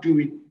 how do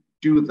we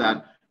do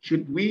that?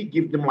 Should we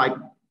give them like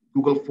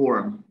Google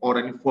form or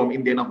any form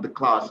in the end of the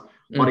class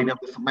or in the end of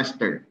the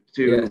semester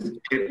to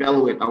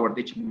evaluate our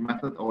teaching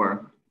method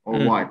or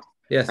what?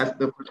 Yes. That's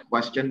the first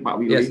question, Pak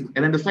Willy.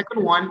 And then the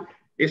second one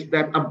is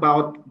that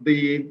about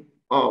the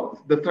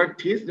third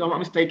piece, if I'm not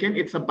mistaken,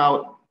 it's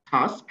about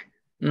task,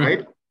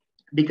 right?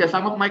 Because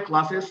some of my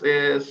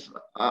classes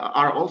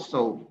are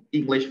also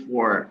English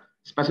for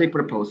specific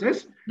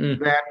purposes.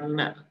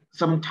 Then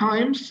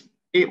sometimes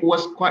it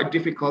was quite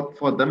difficult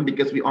for them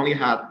because we only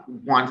had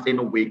once in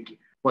a week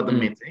for the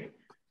meeting.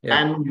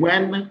 And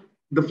when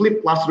the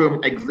flipped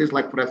classroom exists,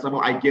 like for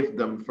example, I give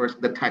them first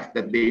the text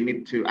that they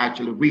need to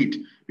actually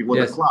read before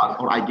the class,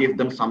 or I give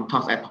them some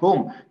tasks at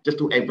home just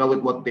to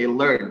evaluate what they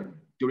learned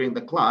during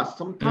the class.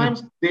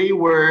 Sometimes they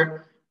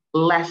were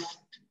less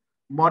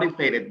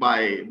motivated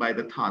by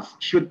the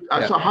task.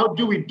 So how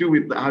do we do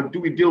with that? How do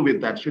we deal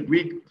with that? Should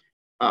we,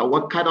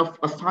 what kind of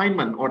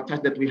assignment or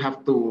test that we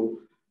have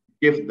to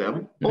give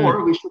them,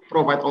 or we should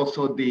provide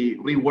also the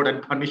reward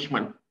and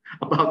punishment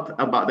about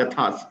the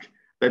task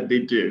that they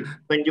do?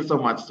 Thank you so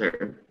much,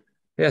 sir.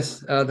 Yes,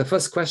 the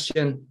first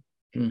question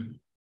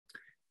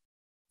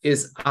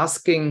is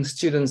asking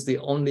students the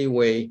only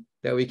way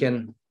that we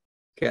can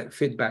get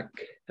feedback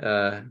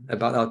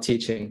about our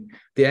teaching.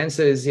 The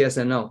answer is yes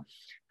and no.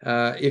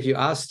 If you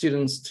ask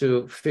students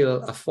to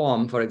fill a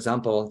form, for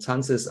example,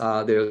 chances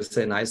are they'll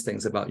say nice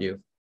things about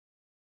you.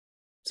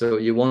 So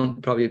you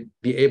won't probably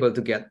be able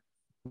to get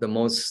the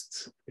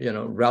most,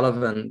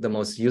 relevant, the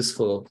most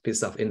useful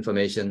piece of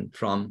information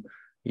from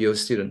your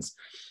students.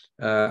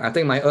 I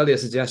think my earlier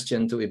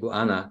suggestion to Ibu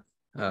Anna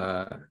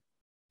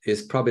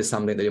is probably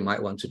something that you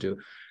might want to do.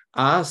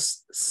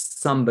 Ask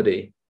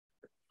somebody,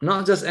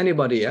 not just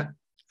anybody,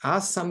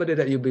 ask somebody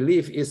that you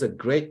believe is a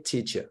great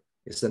teacher,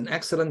 is an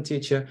excellent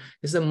teacher,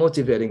 is a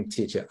motivating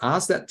teacher.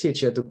 Ask that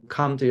teacher to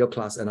come to your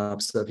class and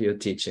observe your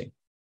teaching.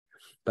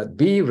 But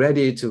be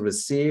ready to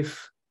receive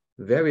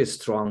very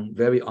strong,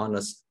 very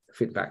honest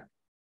feedback.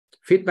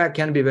 Feedback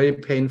can be very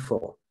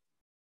painful,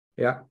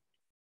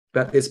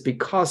 but it's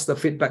because the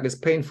feedback is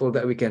painful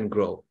that we can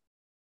grow.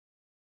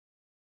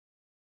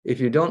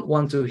 If you don't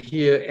want to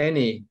hear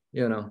any,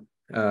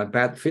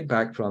 bad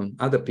feedback from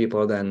other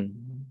people, then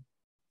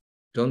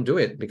don't do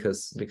it,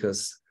 because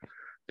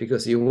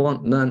you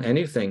won't learn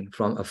anything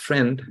from a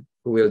friend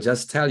who will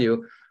just tell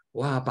you,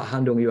 wow, Pak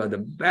Handung, you are the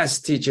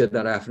best teacher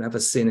that I've never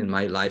seen in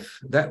my life.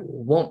 That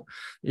won't,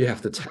 you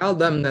have to tell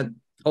them that,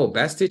 oh,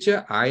 best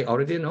teacher, I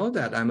already know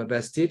that I'm a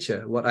best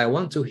teacher. What I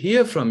want to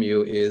hear from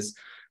you is,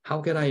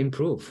 how can I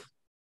improve?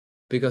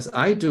 Because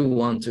I do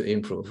want to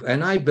improve.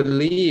 And I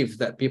believe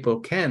that people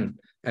can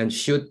and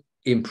should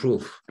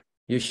improve.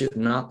 You should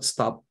not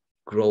stop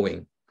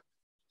growing.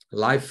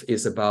 Life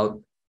is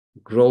about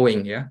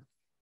growing, yeah?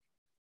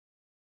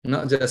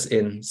 Not just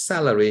in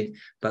salary,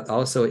 but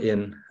also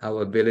in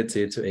our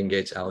ability to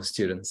engage our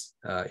students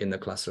in the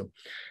classroom.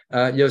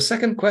 Your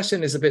second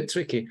question is a bit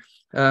tricky.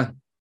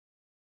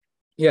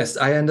 Yes,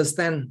 I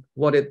understand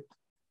what it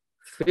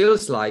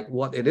feels like,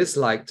 what it is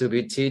like to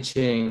be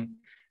teaching.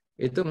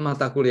 Itu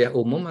mata kuliah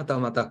umum atau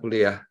mata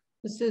kuliah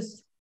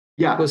khusus?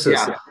 Yeah, khusus.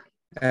 Yeah.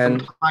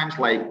 And sometimes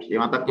like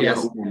mata kuliah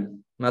yes,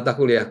 umum. Mata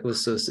kuliah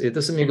khusus. Itu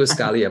seminggu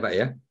sekali ya, Pak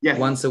ya?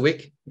 Yes. Once a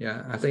week.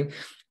 Yeah, I think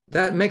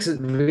that makes it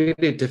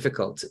really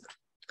difficult.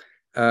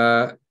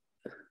 I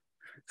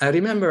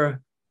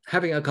remember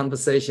having a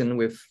conversation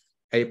with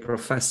a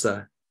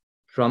professor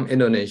from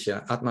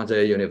Indonesia, Ahmad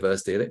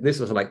University. This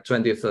was like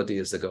 20 or 30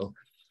 years ago.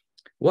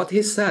 What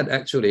he said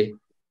actually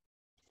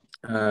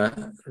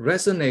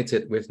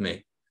resonated with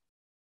me.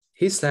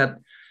 He said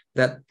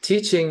that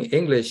teaching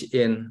English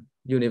in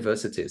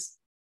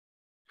universities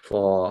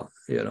for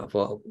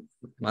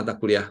mata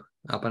kuliah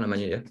apa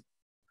namanya ya,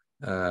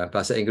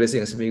 bahasa Inggris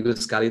yang seminggu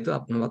sekali itu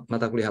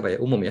mata kuliah apa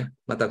ya, umum ya,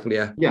 mata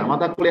kuliah. Ya,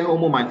 mata kuliah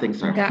umum, I think,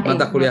 sir.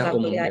 Mata kuliah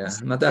umum ya,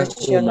 mata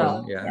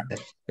umum ya,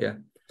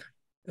 ya.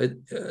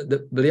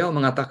 Beliau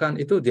mengatakan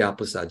itu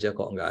dihapus saja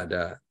kok, nggak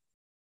ada.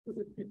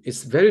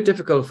 It's very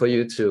difficult for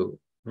you to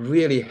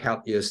really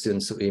help your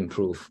students to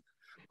improve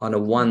on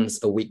a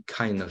once a week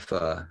kind of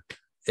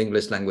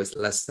English language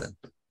lesson.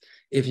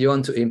 If you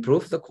want to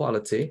improve the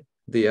quality,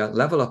 the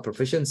level of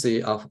proficiency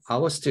of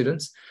our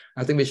students,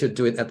 I think we should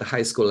do it at the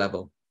high school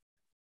level,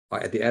 or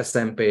at the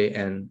SMP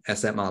and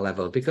SMA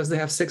level, because they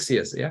have 6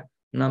 years, yeah,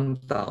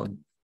 6 tahun.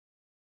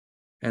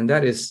 And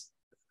that is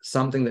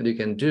something that you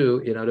can do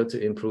in order to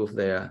improve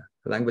their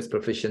language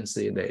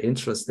proficiency, their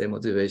interest, their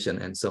motivation,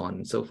 and so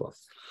on and so forth.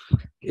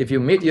 If you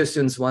meet your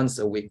students once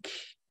a week,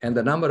 and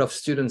the number of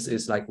students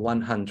is like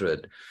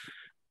 100,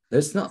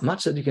 there's not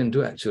much that you can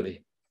do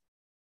actually.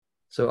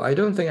 So I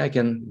don't think I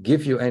can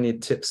give you any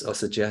tips or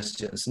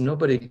suggestions.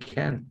 Nobody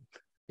can.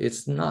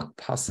 It's not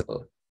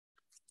possible.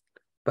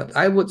 But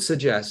I would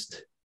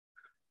suggest,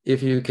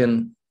 if you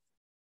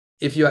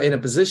are in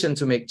a position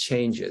to make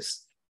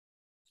changes,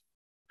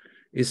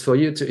 is for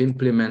you to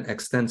implement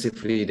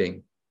extensive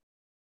reading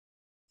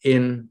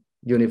in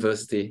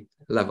university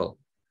level,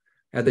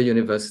 at the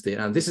university.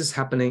 And this is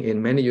happening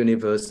in many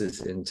universities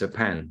in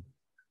Japan.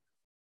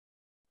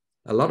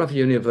 A lot of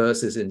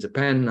universities in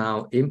Japan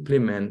now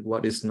implement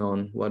what is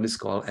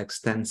called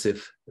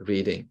extensive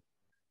reading.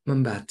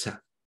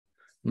 Membaca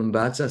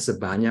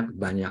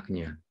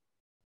sebanyak-banyaknya.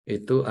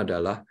 Itu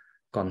adalah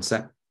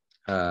konsep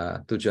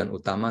tujuan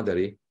utama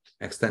dari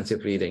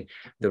extensive reading.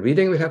 The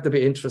reading will have to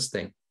be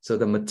interesting. So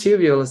the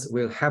materials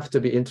will have to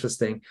be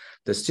interesting.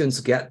 The students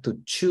get to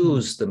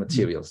choose the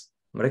materials.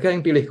 Mereka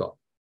yang pilih kok.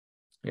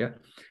 Yeah.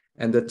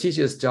 And the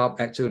teacher's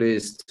job actually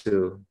is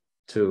to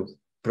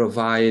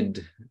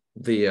provide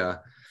the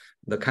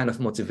kind of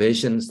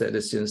motivations that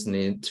the students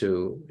need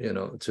to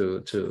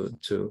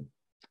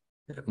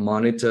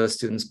monitor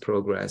students'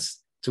 progress,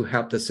 to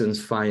help the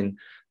students find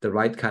the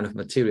right kind of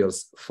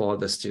materials for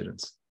the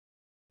students.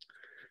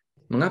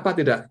 Mengapa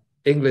tidak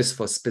English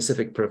for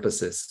specific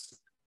purposes?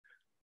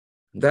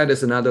 That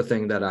is another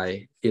thing that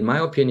in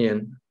my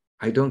opinion,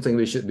 I don't think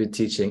we should be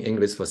teaching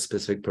English for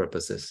specific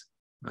purposes.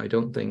 I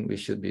don't think we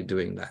should be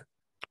doing that.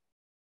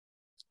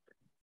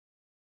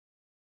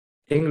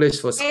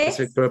 English for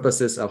specific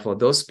purposes are for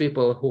those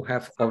people who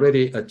have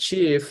already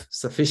achieved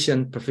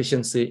sufficient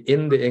proficiency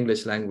in the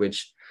English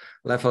language.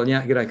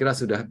 Levelnya kira-kira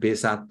sudah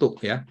B1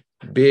 ya.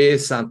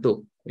 B1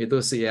 itu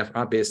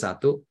CFA B1.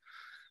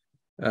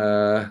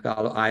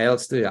 Kalau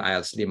IELTS itu ya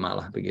IELTS 5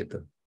 lah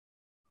begitu.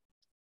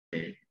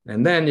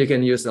 And then you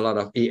can use a lot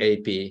of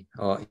EAP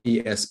or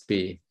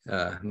ESP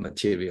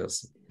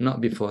materials. Not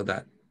before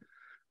that.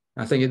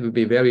 I think it would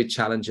be very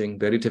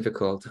challenging, very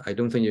difficult. I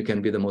don't think you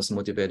can be the most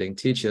motivating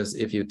teachers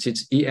if you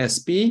teach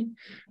ESP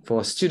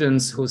for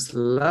students whose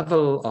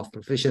level of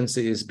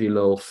proficiency is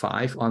below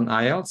 5 on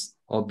IELTS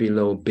or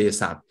below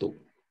B1.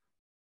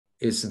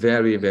 It's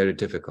very, very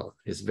difficult.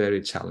 It's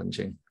very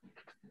challenging.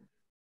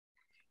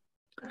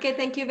 Okay,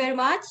 thank you very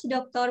much,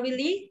 Dr.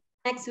 Willy.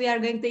 Next, we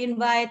are going to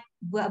invite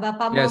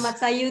Bapak Muhammad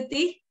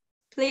Sayuti,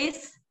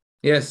 please.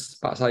 Yes,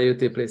 Pak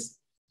Sayuti, please.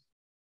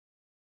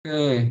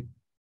 Okay.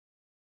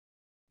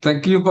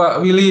 Thank you,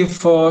 Pak Willy,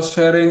 for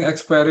sharing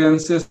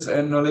experiences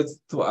and knowledge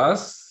to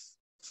us.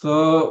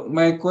 So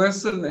my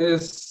question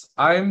is,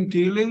 I'm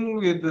dealing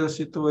with the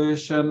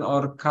situation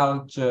or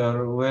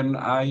culture when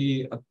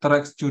I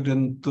attract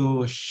students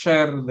to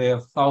share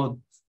their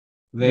thoughts,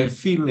 their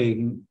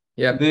feeling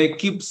they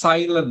keep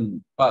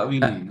silent, Pak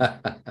Willy.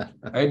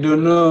 I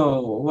don't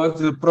know what's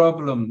the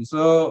problem.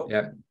 So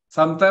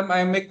sometimes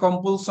I make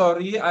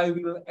compulsory, I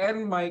will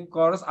end my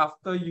course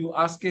after you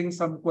asking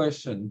some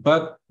question.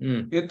 But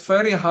it's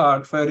very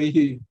hard,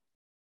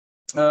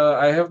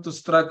 I have to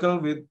struggle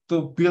with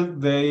to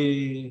build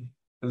the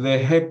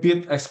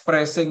habit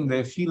expressing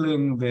their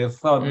feeling, their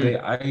thought,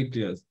 their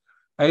ideas.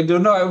 I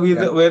don't know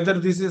whether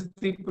this is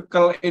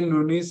typical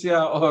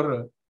Indonesia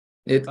or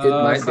it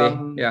might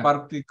some be.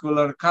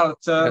 particular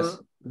culture. Yes,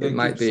 they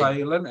keep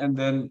silent, and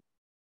then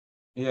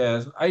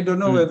I don't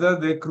know whether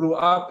they grew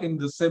up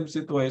in the same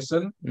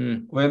situation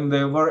when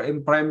they were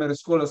in primary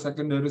school or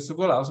secondary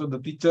school. Also, the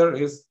teacher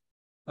is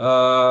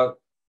let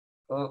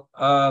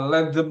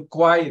them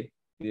quiet.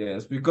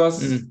 Yes,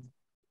 because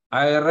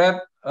I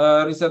read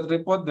a research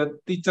report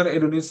that teacher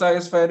Indonesia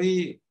is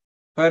very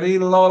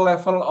low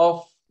level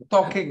of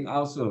talking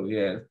also.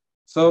 Yes,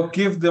 so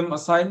give them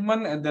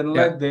assignment and then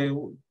let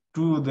them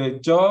do their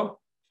job,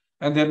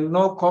 and then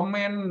no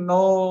comment,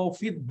 no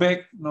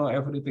feedback, no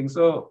everything.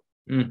 So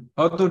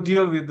how to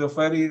deal with the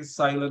very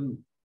silent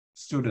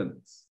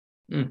students?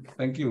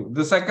 Thank you.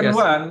 The second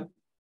one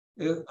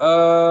is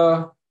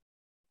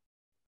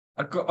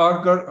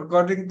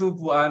according to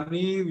Bu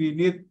Ani, we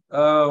need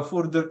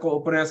further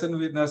cooperation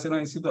with National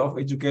Institute of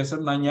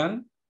Education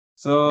Nanyang.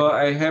 So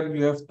I hope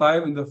you have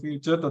time in the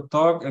future to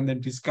talk and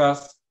then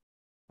discussing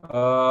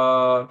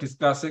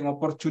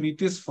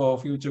opportunities for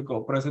future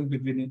cooperation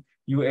between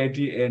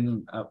UAD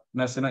and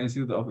National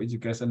Institute of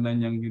Education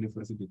Nanyang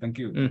University. Thank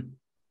you.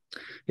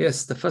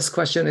 Yes, the first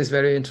question is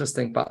very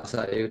interesting, Pak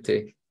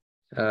Sayuti.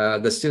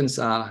 The students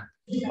are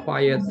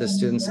quiet. The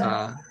students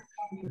are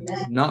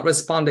not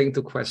responding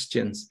to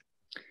questions.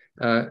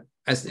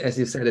 As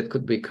you said, it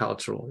could be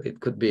cultural. It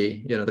could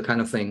be, the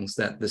kind of things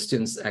that the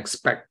students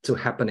expect to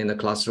happen in the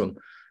classroom.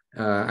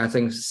 I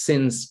think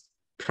since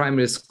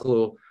primary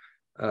school,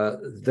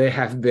 they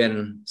have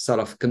been sort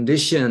of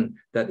conditioned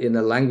that in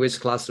the language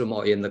classroom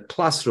or in the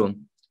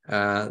classroom,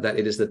 that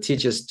it is the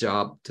teacher's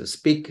job to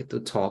speak, to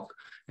talk,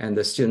 and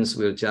the students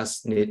will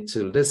just need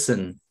to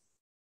listen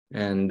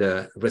and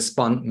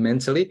respond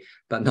mentally,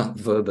 but not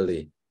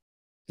verbally.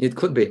 It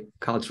could be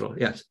cultural,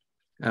 yes.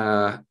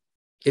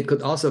 It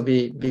could also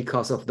be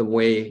because of the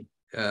way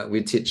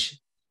we teach,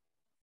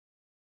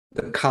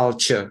 the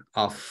culture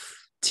of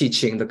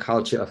teaching, the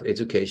culture of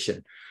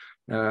education.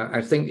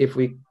 I think if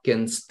we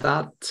can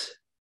start,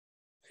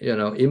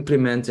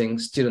 implementing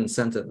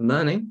student-centered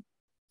learning,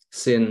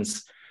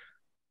 since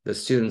the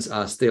students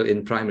are still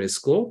in primary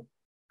school,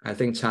 I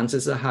think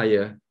chances are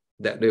higher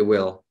that they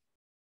will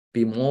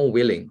be more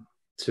willing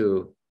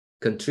to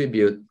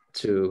contribute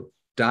to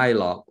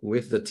dialogue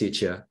with the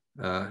teacher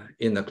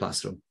in the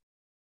classroom.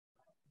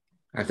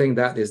 I think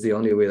that is the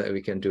only way that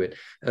we can do it.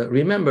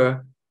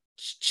 Remember,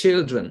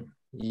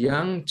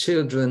 young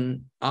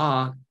children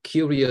are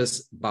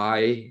curious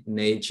by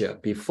nature.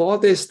 Before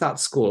they start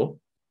school,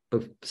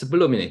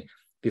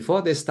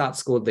 before they start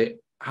school, they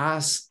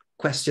ask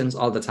questions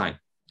all the time.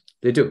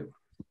 They do.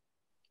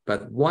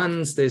 But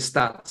once they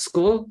start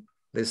school,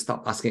 they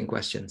stop asking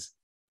questions.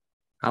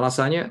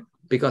 Alasannya,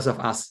 because of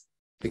us,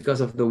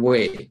 because of the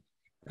way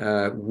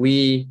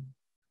we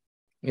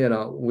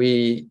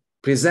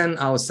present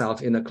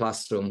ourselves in the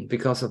classroom,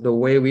 because of the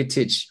way we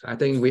teach. I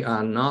think we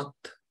are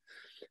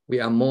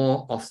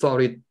more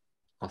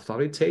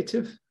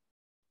authoritative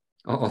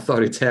or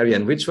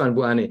authoritarian. Which one,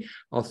 Bu Ani?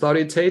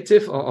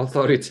 Authoritative or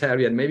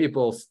authoritarian? Maybe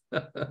both.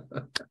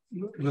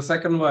 The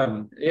second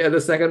one. Yeah, the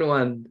second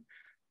one.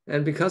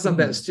 And because of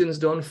that, students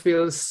don't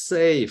feel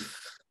safe.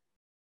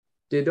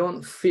 They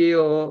don't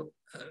feel,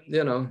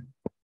 they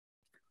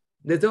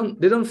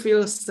don't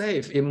feel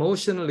safe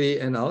emotionally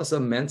and also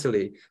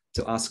mentally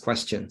to ask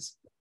questions.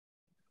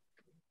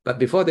 But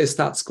before they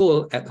start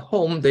school, at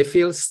home, they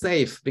feel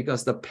safe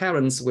because the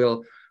parents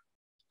will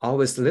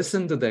always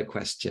listen to their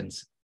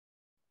questions.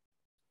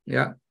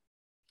 Yeah.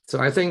 So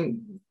I think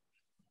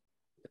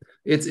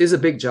it is a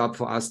big job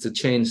for us to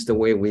change the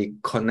way we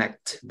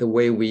connect, the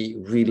way we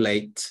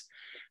relate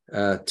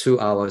to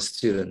our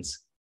students.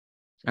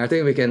 I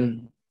think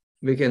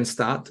we can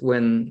start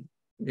when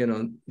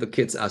the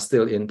kids are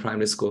still in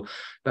primary school,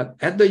 but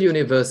at the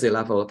university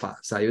level,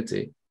 Pak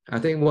Sayuti, I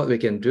think what we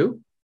can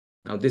do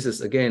now, this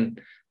is again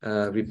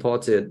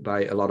reported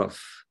by a lot of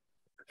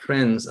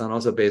friends and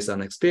also based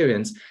on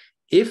experience.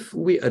 If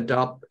we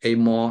adopt a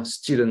more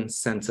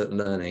student-centered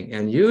learning,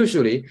 and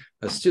usually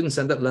a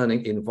student-centered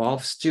learning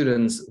involves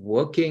students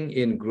working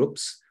in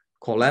groups,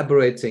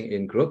 collaborating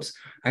in groups,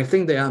 I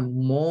think they are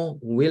more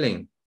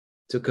willing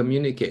to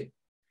communicate.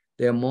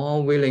 They are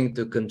more willing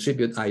to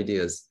contribute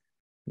ideas.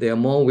 They are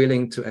more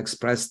willing to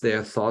express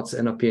their thoughts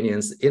and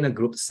opinions in a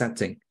group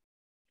setting.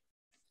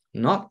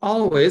 Not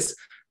always,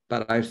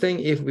 but I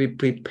think if we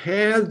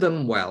prepare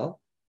them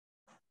well,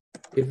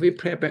 if we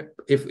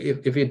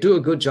do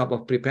a good job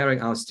of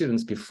preparing our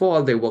students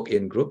before they work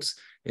in groups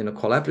in a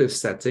collaborative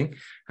setting,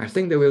 I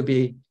think they will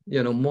be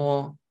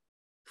more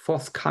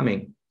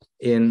forthcoming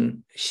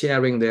in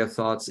sharing their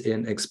thoughts,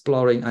 in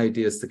exploring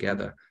ideas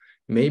together.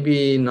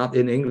 maybe not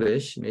in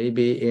English,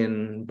 maybe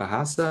in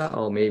Bahasa,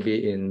 or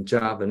maybe in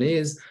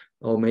Javanese,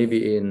 or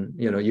maybe in,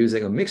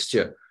 using a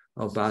mixture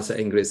of Bahasa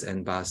Inggris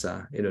and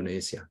Bahasa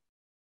Indonesia.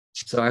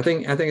 So I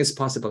think it's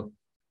possible.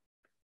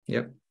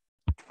 Yep.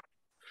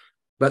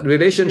 But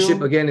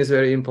relationship again is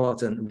very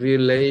important.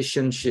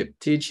 Relationship.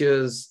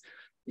 Teachers,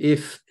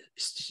 if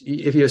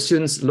your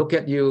students look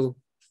at you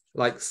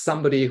like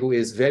somebody who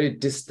is very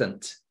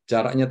distant,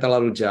 jaraknya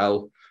terlalu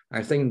jauh, I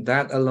think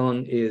that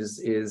alone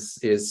is a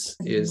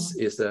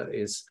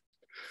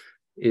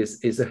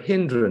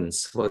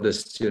hindrance for the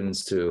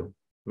students to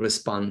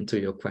respond to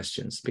your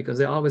questions, because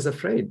they're always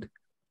afraid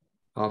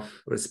of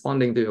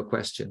responding to your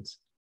questions.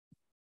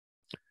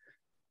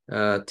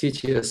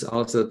 Teachers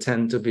also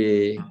tend to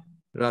be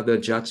rather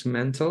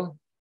judgmental.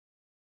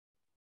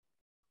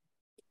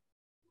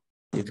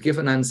 If you give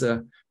an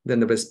answer, then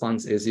the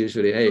response is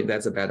usually, hey,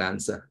 that's a bad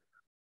answer.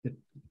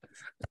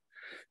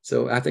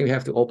 So I think we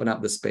have to open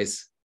up the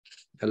space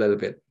a little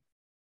bit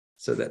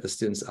so that the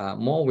students are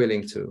more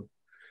willing to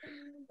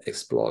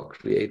explore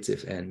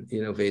creative and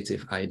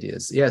innovative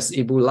ideas. Yes,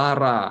 Ibu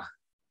Lara,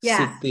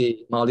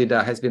 Siti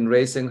Maulida has been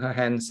raising her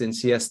hand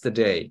since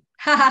yesterday.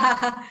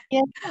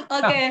 Okay,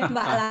 Mbak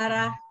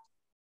Lara.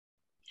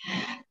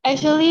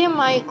 Actually,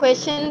 my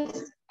question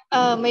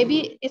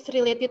maybe is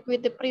related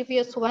with the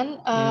previous one.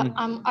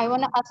 I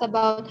want to ask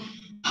about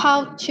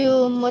how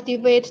to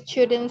motivate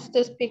students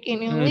to speak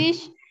in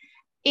English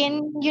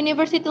in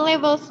university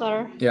level,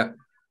 sir.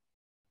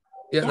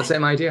 Yeah, the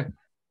same idea.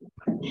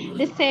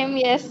 The same,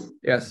 yes.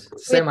 Yes,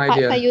 same with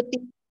idea. Pak Sayuti.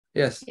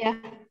 Yes. Yeah.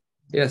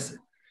 Yes.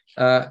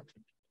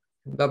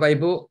 Bapak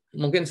Ibu,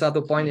 mungkin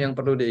satu poin yang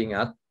perlu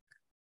diingat.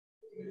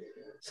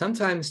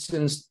 Sometimes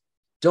students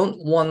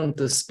don't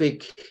want to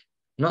speak,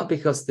 not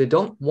because they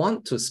don't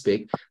want to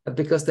speak, but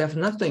because they have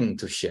nothing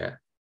to share.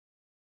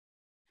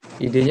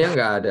 Idenya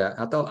nggak ada,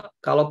 atau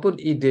kalaupun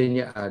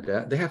idenya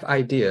ada, they have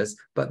ideas,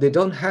 but they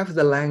don't have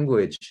the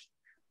language.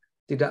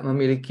 Tidak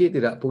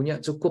punya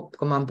cukup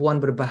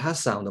kemampuan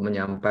berbahasa untuk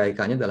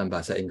menyampaikannya dalam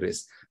bahasa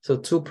Inggris. So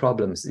two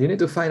problems. You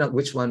need to find out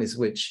which one is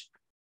which.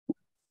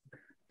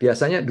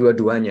 Biasanya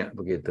dua-duanya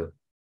begitu.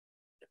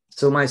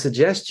 So my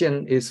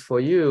suggestion is for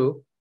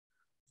you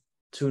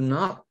to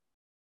not,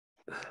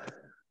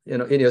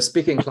 in your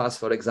speaking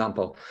class, for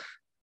example,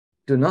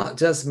 do not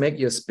just make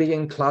your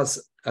speaking class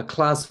a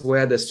class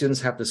where the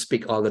students have to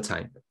speak all the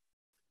time.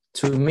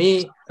 To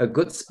me, a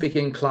good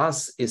speaking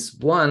class is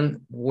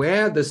one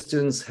where the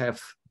students have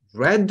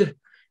read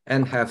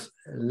and have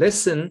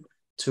listened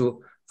to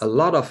a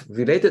lot of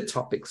related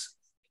topics.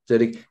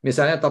 Jadi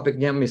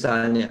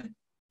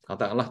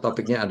katakanlah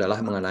topiknya adalah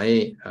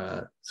mengenai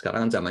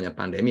sekarang zamannya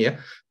pandemi ya.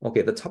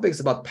 Okay, the topic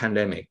is about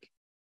pandemic.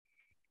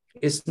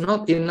 It's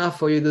not enough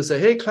for you to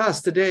say, hey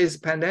class, today is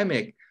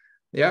pandemic.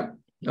 Yeah.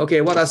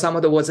 Okay, what are some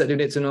of the words that you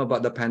need to know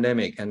about the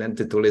pandemic? And then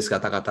ditulis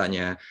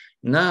kata-katanya.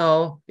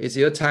 Now it's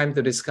your time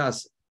to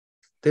discuss.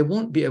 They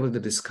won't be able to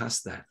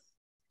discuss that.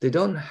 They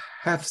don't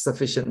have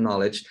sufficient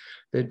knowledge.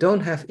 They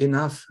don't have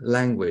enough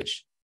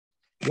language.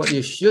 What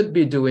you should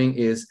be doing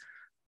is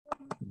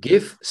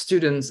give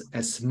students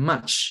as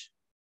much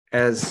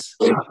as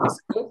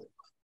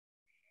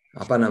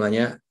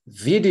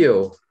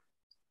video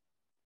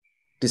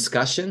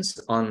discussions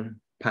on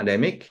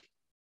pandemic,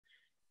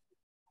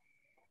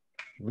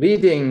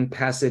 reading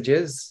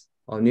passages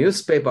or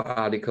newspaper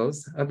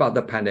articles about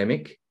the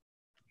pandemic.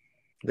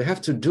 They have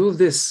to do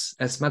this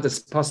as much as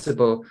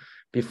possible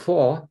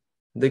before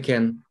they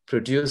can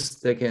produce,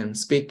 they can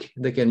speak,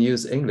 they can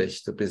use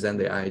English to present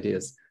their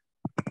ideas.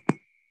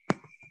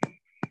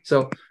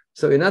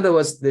 So in other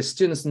words, the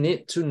students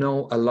need to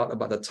know a lot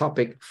about the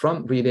topic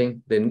from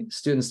reading. The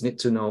students need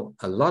to know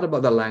a lot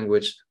about the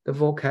language, the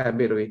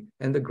vocabulary,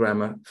 and the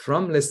grammar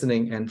from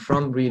listening and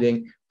from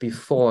reading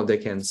before they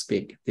can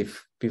speak,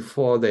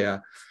 before they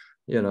are,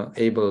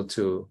 able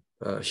to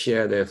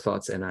share their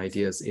thoughts and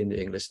ideas in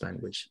the English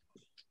language.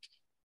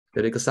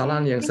 Jadi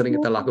kesalahan yang sering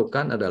kita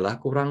lakukan adalah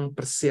kurang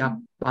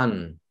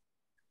persiapan.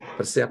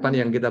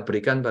 Persiapan yang kita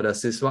berikan pada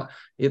siswa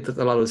itu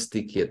terlalu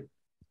sedikit.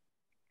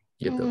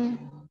 Gitu.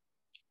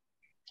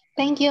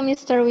 Thank you,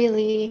 Mr.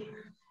 Willy.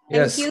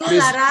 Yes, Thank you,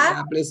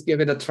 Lara. Please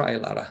give it a try,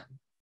 Lara.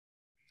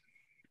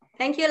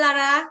 Thank you,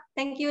 Lara.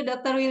 Thank you,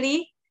 Dr.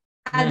 Willy.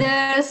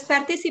 Others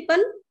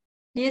participant,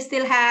 do you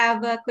still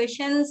have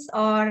questions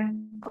or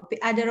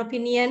other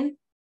opinion?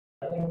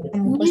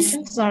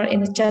 Questions are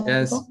in the chat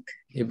box.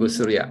 Ibu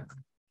Surya.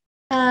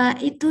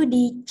 Itu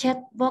di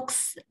chat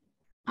box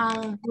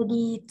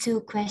already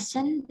 2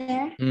 questions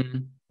there.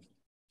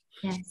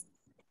 Yes.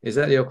 Is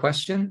that your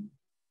question?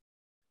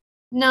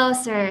 No,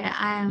 sir.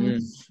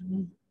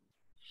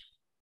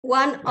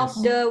 One of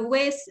the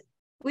ways,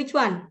 which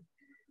one?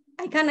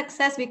 I can't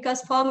access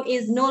because form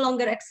is no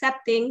longer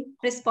accepting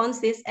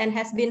responses and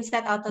has been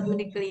set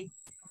automatically.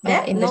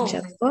 In the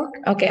chat box?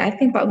 Okay, I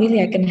think Pak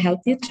Willy, I can help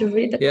you to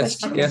read the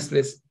question. Yes,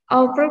 please.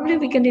 Probably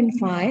we can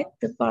invite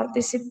the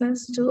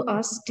participants to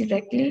ask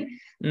directly.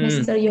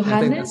 Mr.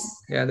 Johannes.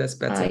 That's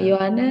better.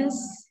 Johannes.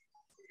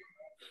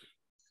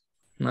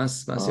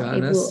 Mas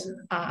Johannes.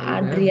 Ibu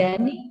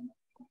Adriani.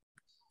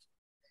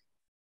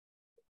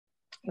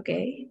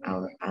 Okay,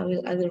 I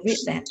will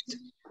read that.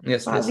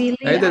 Yes, Pak please.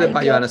 Willy, Itu ada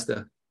Pak Yohanes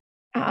tuh.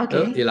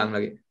 Okay. Hilang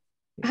lagi.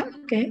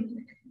 Okay.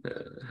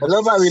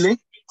 Hello, Pak Willy.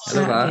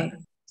 Hello, Pak. Okay.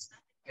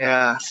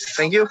 Yeah,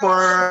 thank you for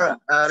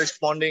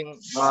responding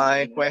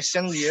my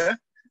question here.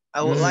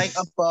 I would like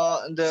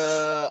about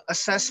the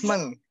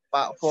assessment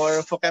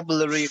for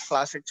vocabulary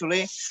class.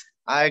 Actually,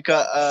 I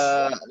got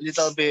a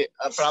little bit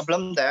a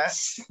problem there.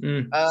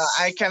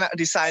 I cannot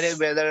decide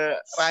whether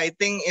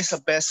writing is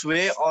the best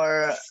way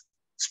or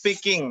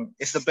speaking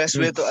is the best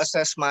way to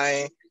assess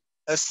my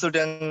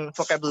student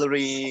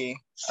vocabulary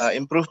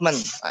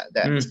improvement like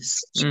that.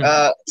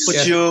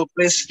 Could you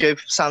please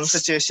give some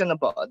suggestion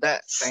about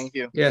that? Thank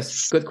you.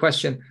 Yes, good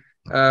question.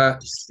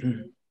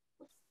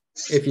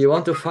 If you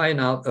want to find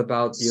out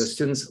about your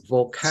students'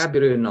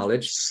 vocabulary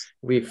knowledge,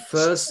 we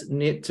first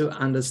need to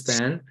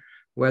understand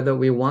whether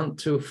we want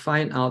to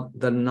find out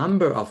the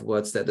number of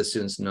words that the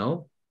students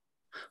know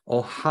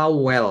or how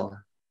well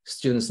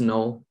students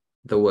know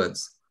the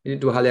words. Ini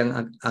dua hal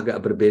yang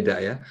agak berbeda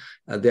ya.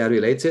 They are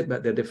related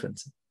but they're different.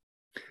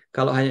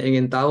 Kalau hanya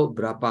ingin tahu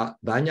berapa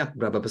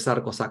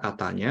besar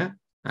kosakatanya,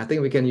 I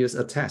think we can use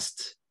a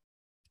test.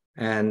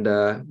 And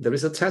there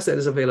is a test that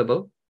is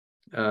available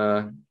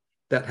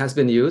that has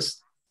been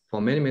used for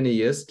many, many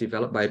years,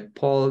 developed by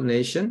Paul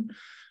Nation.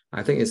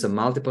 I think it's a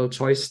multiple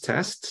choice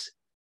test.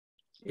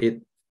 It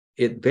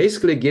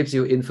basically gives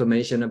you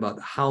information about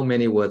how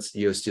many words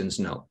your students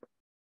know.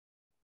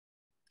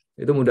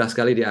 Itu mudah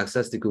sekali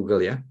diakses di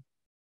Google ya.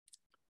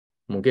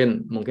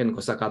 Mungkin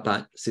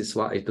kosakata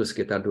siswa itu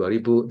sekitar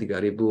 2.000,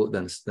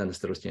 3.000 dan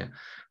seterusnya.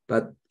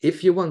 But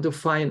if you want to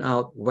find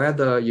out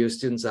whether your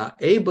students are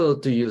able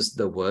to use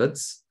the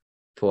words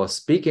for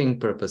speaking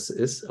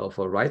purposes or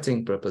for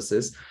writing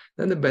purposes,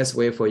 then the best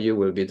way for you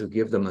will be to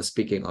give them a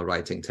speaking or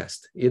writing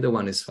test. Either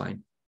one is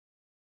fine.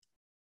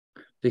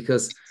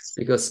 Because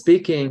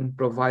speaking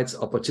provides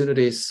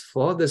opportunities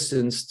for the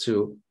students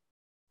to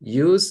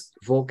use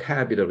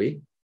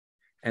vocabulary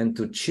and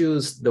to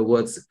choose the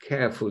words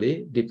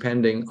carefully,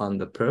 depending on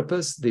the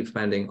purpose,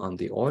 depending on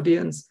the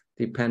audience,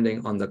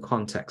 depending on the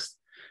context.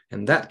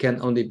 And that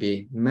can only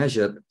be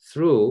measured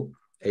through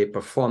a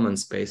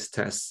performance-based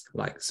test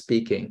like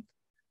speaking,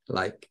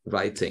 like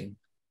writing.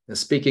 The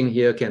speaking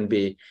here can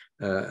be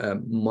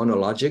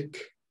monologic,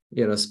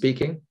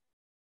 speaking,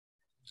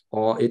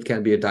 or it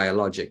can be a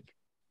dialogic,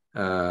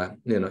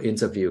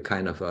 interview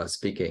kind of a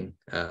speaking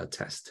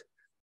test.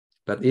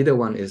 But either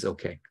one is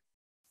okay.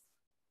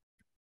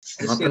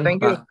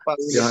 Thank you,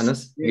 Pak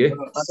Yohanes.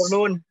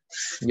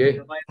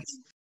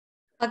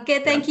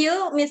 Okay, thank you,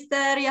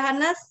 Mr.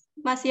 Yohanes,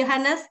 Mas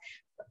Yohanes.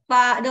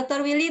 Pak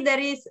Dr. Willy, there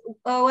is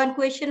one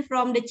question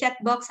from the chat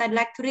box I'd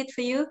like to read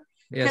for you.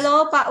 Yes.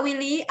 Hello, Pak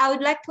Willy. I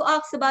would like to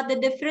ask about the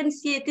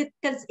differentiated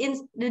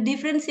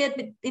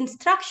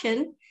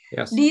instruction.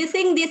 Yes. Do you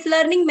think this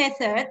learning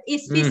method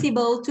is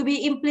feasible to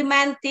be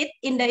implemented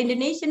in the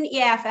Indonesian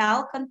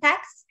EFL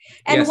context?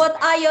 And what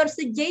are your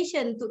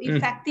suggestions to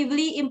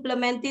effectively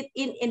implement it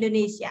in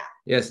Indonesia?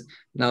 Yes.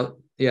 Now,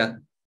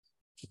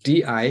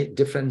 DI,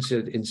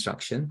 differentiated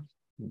instruction,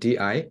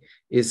 DI,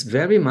 is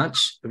very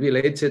much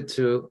related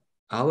to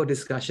our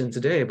discussion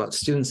today about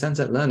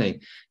student-centered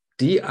learning.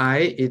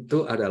 DI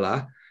itu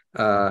adalah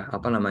an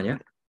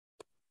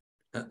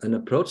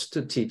approach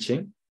to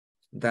teaching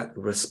that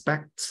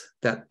respects,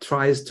 that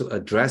tries to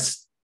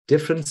address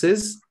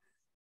differences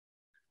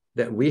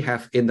that we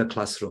have in the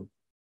classroom.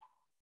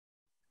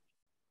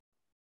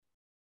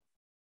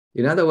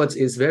 In other words,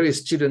 it's very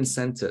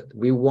student-centered.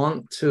 We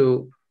want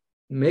to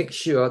make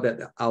sure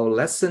that our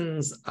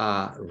lessons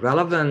are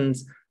relevant,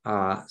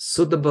 are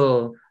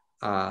suitable,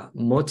 are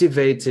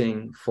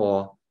motivating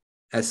for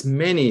as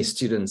many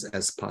students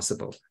as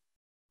possible.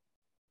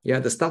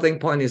 The starting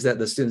point is that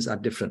the students are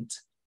different.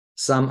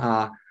 Some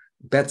are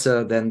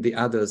better than the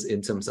others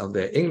in terms of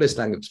their English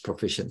language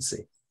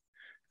proficiency.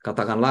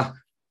 Katakanlah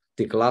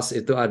di kelas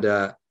itu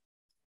ada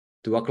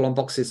 2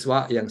 kelompok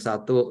siswa, yang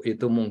satu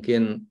itu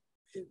mungkin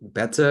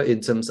better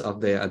in terms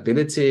of their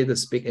ability to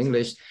speak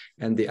English,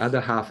 and the other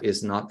half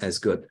is not as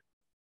good.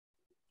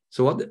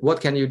 So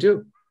what can you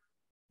do?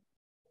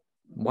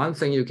 One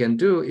thing you can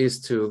do is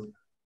to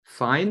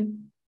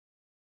find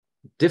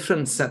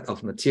different set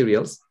of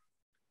materials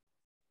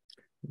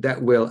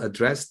that will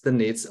address the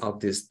needs of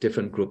these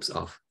different groups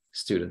of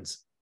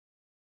students.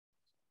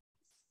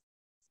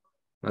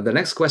 Now, the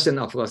next question,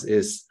 of course,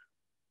 is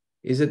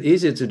it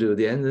easy to do?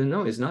 The answer,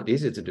 no, it's not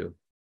easy to do.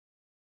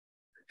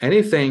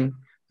 Anything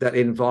that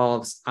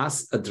involves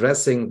us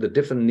addressing the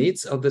different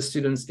needs of the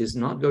students is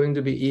not going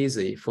to be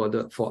easy for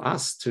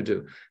us to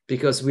do,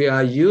 because we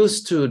are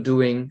used to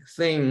doing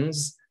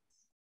things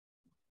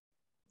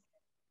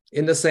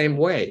in the same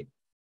way.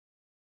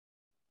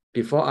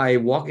 Before I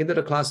walk into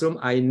the classroom,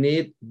 I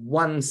need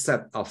one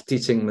set of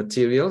teaching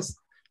materials.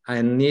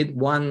 I need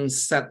one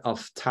set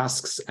of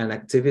tasks and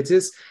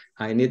activities.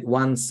 I need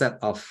one set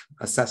of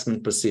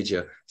assessment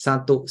procedure.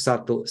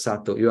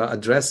 Satu. You are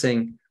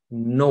addressing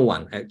no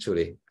one,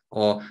 actually.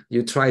 Or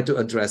you try to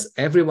address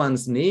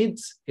everyone's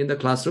needs in the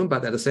classroom,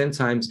 but at the same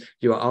time,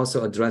 you are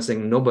also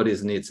addressing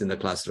nobody's needs in the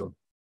classroom.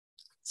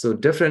 So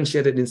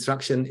differentiated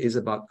instruction is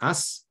about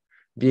us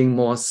being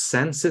more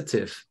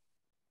sensitive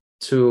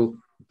to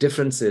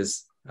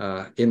differences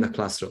in the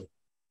classroom.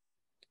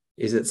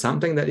 Is it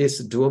something that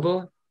is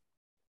doable?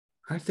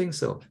 I think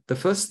so. The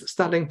first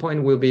starting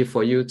point will be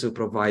for you to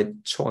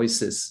provide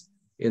choices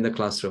in the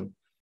classroom.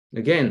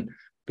 Again,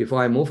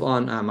 before I move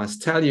on, I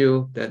must tell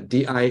you that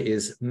DI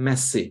is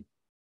messy.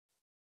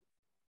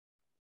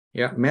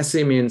 Yeah,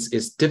 messy means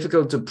it's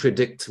difficult to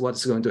predict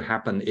what's going to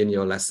happen in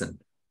your lesson.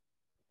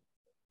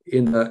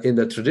 In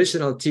the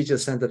traditional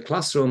teacher-centered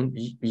classroom,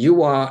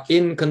 you are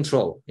in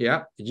control.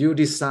 Yeah, you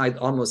decide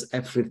almost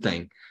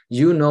everything.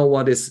 You know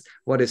what is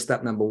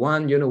step number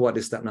 1. You know what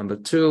is step number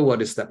 2.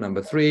 What is step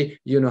number 3.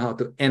 You know how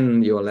to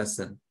end your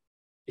lesson.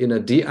 In a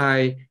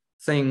DI,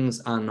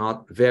 things are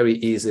not very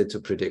easy to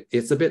predict.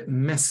 It's a bit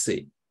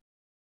messy.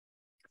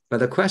 But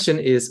the question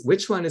is,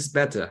 which one is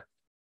better,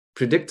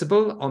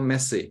 predictable or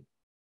messy?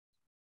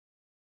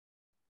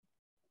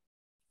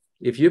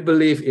 If you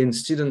believe in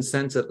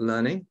student-centered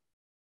learning,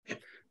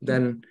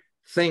 then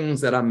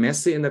things that are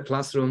messy in the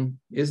classroom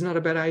is not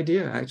a bad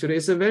idea. Actually,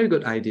 it's a very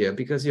good idea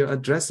because you're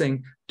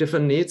addressing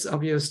different needs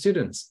of your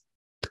students.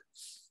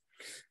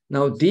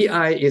 Now,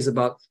 DI is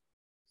about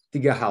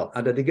 3 hal.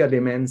 Ada 3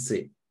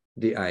 dimensi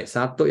DI.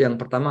 Satu, yang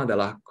pertama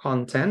adalah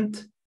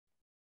content.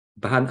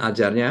 Bahan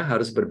ajarnya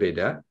harus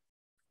berbeda.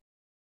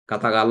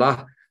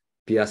 Katakanlah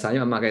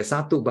biasanya memakai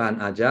 1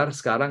 bahan ajar,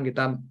 sekarang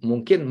kita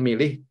mungkin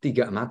milih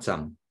 3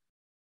 macam.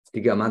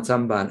 3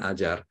 macam bahan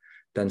ajar,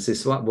 dan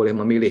siswa boleh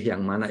memilih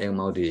yang mana yang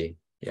mau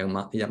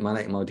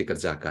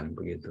dikerjakan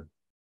begitu.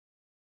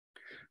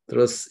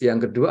 Terus yang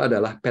kedua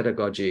adalah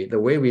pedagogy. The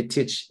way we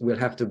teach will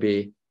have to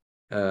be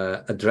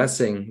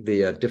addressing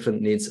the different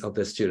needs of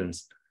the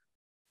students.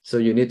 So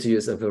you need to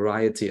use a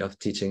variety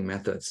of teaching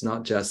methods,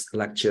 not just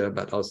lecture,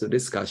 but also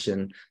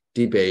discussion,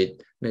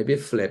 debate, maybe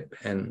flip,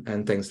 and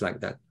things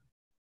like that.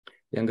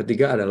 Yang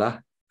ketiga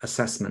adalah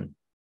assessment.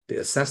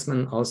 The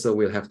assessment also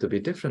will have to be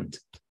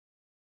different.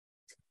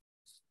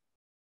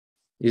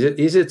 Is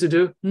it easy to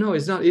do? No,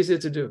 it's not easy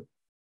to do.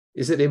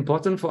 Is it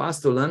important for us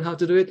to learn how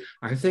to do it?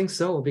 I think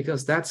so,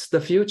 because that's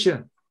the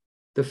future.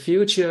 The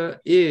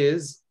future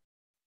is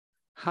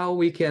how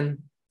we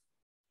can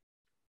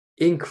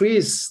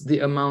increase the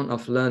amount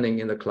of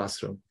learning in the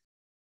classroom.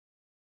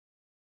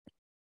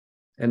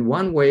 And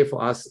one way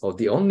for us, or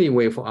the only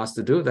way for us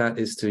to do that,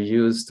 is to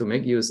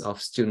make use of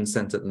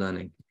student-centered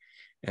learning.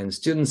 And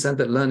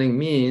student-centered learning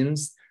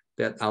means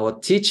that our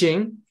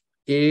teaching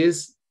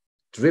is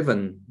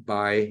driven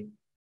by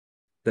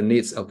the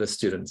needs of the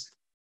students,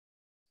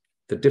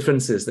 the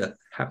differences that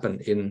happen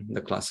in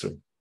the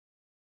classroom.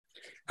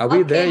 Are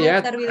we there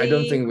yet? I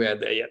don't think we are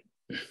there yet.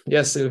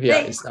 Yes,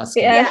 Sylvia is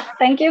asking. Yes,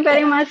 thank you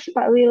very much,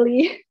 Pak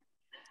Willy.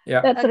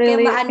 Yeah. That's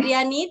really Mbak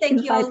Andriani,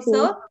 thank you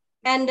also.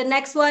 And the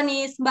next one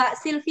is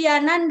Mbak Sylvia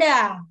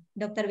Nanda,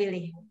 Dr.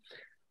 Willy.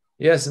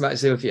 Yes, Mbak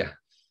Sylvia.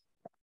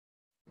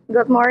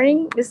 Good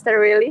morning, Mr.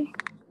 Willy.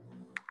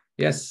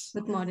 Yes.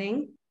 Good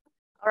morning.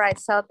 All right,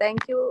 so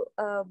thank you,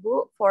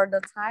 Bu, for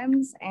the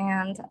times.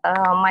 And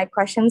my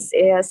questions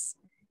is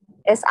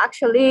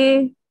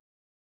actually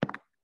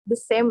the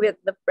same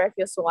with the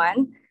previous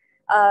one.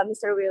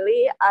 Mr.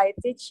 Willy, I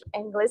teach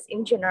English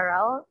in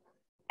general,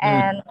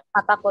 and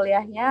mata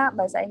kuliahnya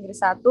Bahasa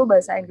Inggris 1,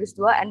 Bahasa Inggris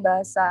 2, and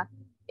Bahasa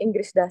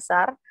Inggris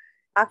Dasar.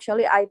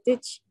 Actually, I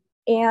teach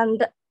in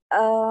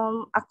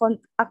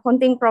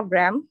accounting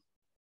program,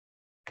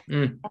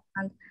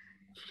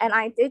 and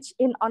I teach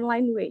in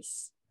online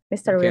ways,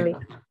 Mr. Willy.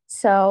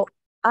 So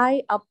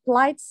I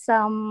applied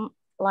some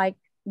like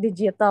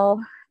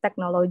digital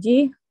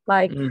technology,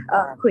 like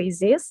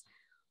quizzes,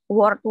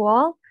 word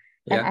wall,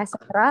 and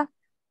etc.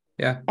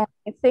 Yeah. And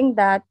I think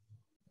that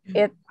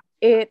it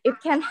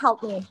can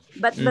help me,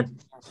 but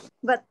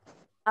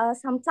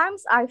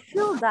sometimes I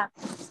feel that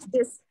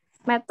this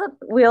method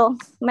will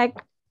make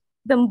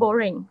them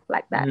boring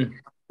like that.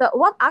 So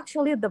what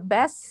actually the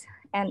best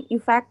and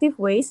effective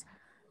ways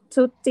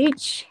to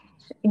teach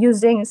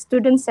using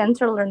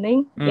student-centered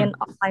learning in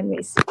online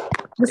ways,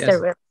 Mr.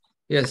 Will?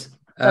 Yes.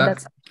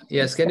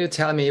 Yes. Can you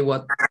tell me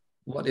what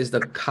is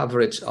the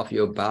coverage of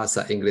your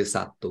Bahasa Inggris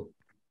 1?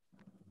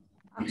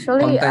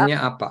 Actually, kontennya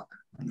apa?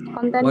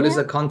 Kontennya, what is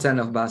the content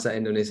of Bahasa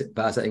Inggris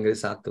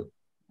 1?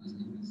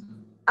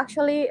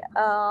 Actually,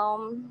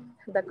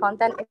 the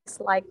content is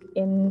like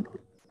in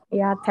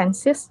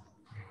tenses,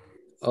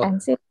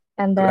 tenses,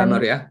 and then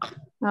grammar,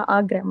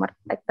 grammar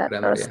like that.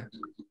 Grammar,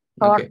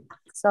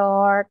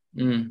 Short,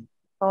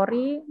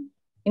 story,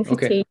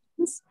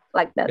 invitations,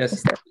 like that.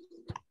 Yes.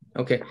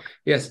 Okay.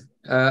 Yes.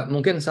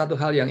 Mungkin satu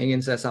hal yang ingin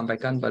saya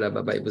sampaikan pada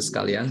Bapak Ibu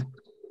sekalian,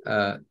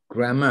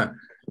 grammar.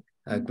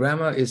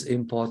 Grammar is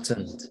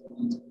important.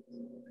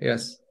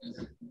 Yes.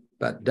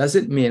 But does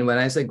it mean, when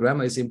I say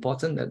grammar is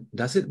important,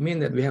 does it mean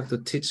that we have to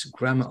teach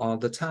grammar all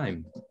the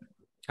time?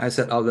 I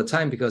said all the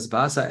time because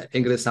Bahasa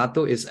Inggris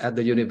 1 is at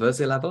the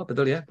university level.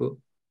 Betul ya,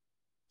 Bu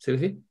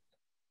Sylvie?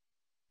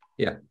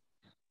 Ya.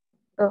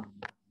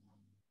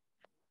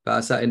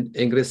 Bahasa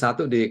Inggris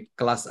 1 di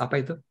kelas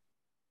apa itu?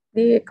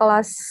 Di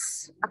kelas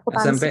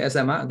akuntansi. SMP,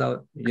 SMA,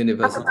 atau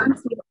university?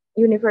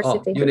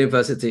 University. Oh,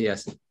 university,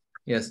 yes.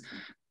 Yes.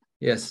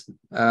 Yes.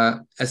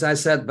 As I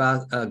said,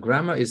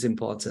 grammar is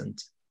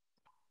important,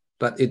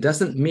 but it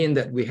doesn't mean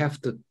that we have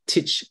to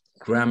teach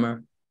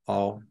grammar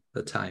all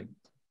the time.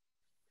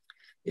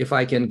 If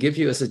I can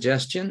give you a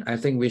suggestion, I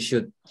think we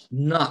should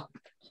not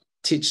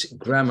teach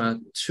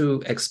grammar too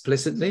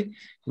explicitly.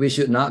 We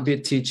should not be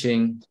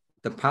teaching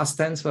the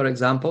past tense, for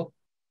example.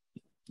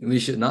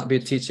 We should not be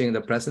teaching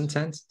the present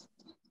tense.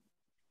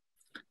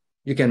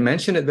 You can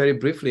mention it very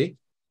briefly,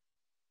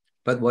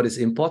 but what is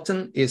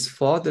important is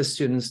for the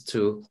students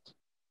to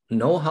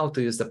know how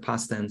to use the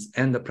past tense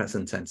and the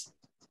present tense.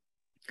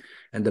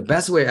 And the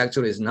best way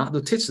actually is not to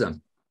teach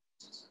them.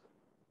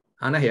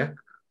 Anna here.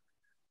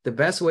 The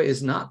best way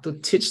is not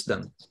to teach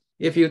them.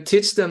 If you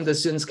teach them, the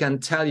students can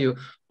tell you,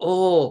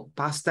 oh,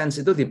 past tense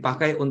itu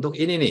dipakai untuk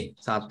ini nih.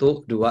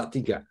 1, 2,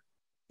 3.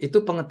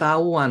 Itu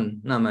pengetahuan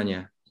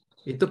namanya.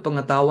 Itu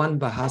pengetahuan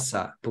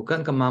bahasa,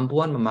 bukan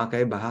kemampuan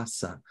memakai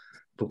bahasa.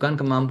 Bukan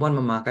kemampuan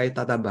memakai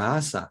tata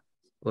bahasa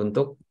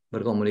untuk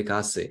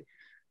berkomunikasi.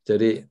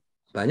 Jadi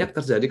banyak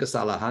terjadi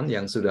kesalahan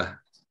yang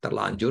sudah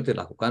terlanjur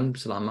dilakukan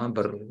selama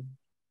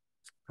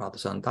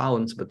berratusan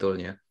tahun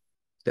sebetulnya.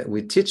 That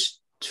we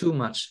teach too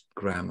much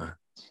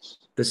grammar.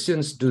 The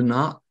students do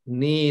not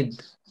need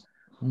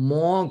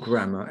more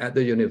grammar at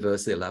the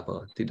university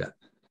level. Tidak.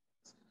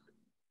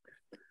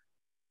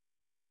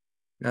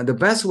 Now, the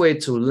best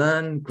way to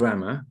learn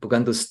grammar,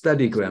 bukan to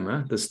study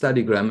grammar. To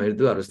study grammar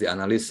itu harus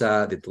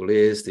dianalisa,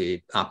 ditulis,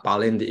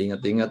 diapalin,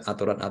 diingat-ingat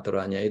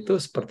aturan-aturannya.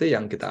 Itu seperti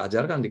yang kita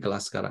ajarkan di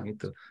kelas sekarang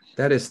itu.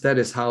 That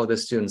is how the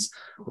students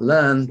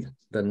learn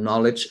the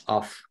knowledge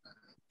of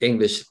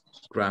English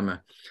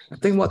grammar. I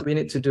think what we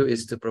need to do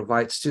is to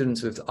provide students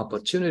with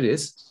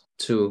opportunities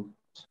to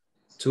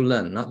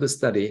learn, not to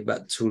study,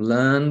 but to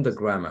learn the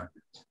grammar.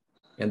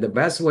 And the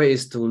best way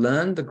is to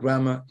learn the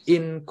grammar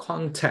in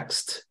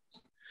context.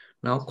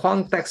 Nah,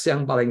 konteks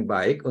yang paling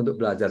baik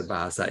untuk belajar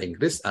bahasa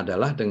Inggris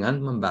adalah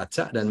dengan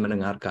membaca dan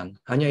mendengarkan.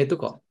 Hanya itu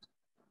kok.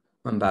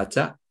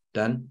 Membaca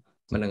dan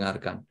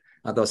mendengarkan.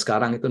 Atau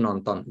sekarang itu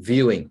nonton,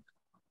 viewing.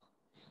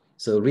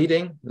 So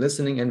reading,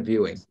 listening, and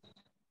viewing.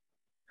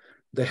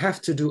 They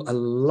have to do a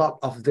lot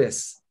of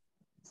this.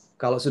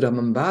 Kalau sudah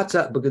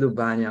membaca begitu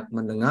banyak,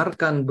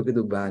 mendengarkan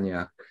begitu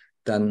banyak,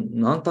 dan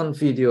nonton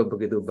video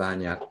begitu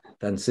banyak,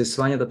 dan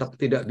siswanya tetap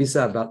tidak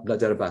bisa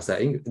belajar bahasa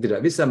Inggris,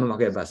 tidak bisa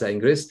memakai bahasa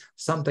Inggris,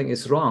 something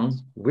is wrong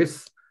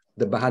with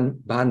the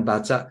bahan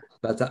baca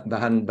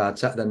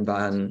dan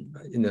bahan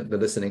the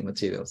listening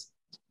materials.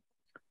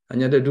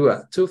 Hanya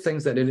ada two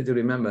things that you need to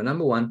remember.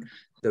 Number one,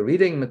 the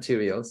reading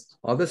materials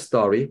or the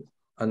story,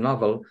 a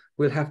novel,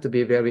 will have to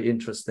be very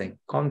interesting.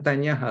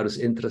 Kontennya harus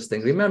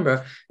interesting.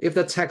 Remember, if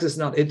the text is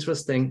not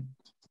interesting,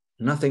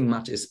 nothing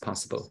much is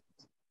possible.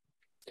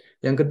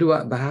 Yang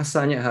kedua,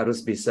 bahasanya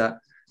harus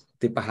bisa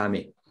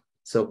dipahami.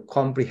 So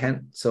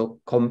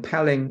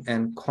compelling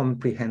and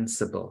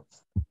comprehensible.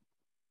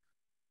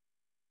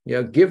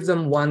 Give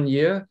them 1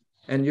 year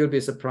and you'll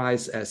be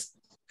surprised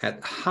at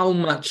how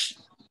much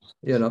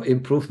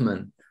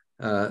improvement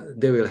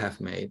they will have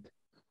made.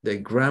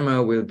 The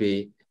grammar will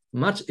be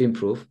much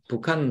improved,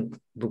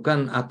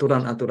 bukan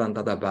aturan-aturan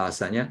tata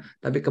bahasanya,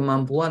 tapi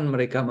kemampuan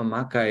mereka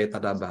memakai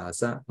tata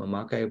bahasa,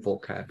 memakai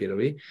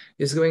vocabulary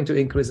is going to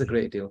increase a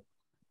great deal.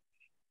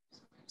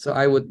 So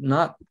I would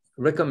not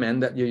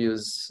recommend that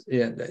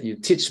that you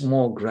teach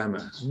more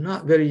grammar.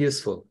 Not very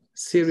useful.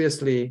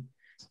 Seriously,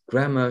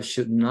 grammar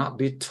should not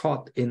be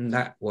taught in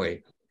that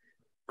way.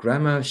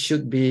 Grammar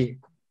should be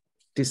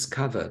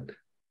discovered.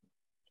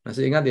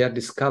 Masih ingat ya,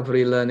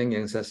 discovery learning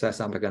yang saya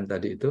sampaikan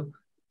tadi itu?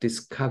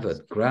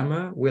 Discovered.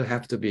 Grammar will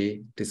have to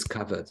be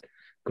discovered.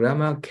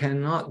 Grammar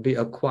cannot be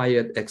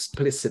acquired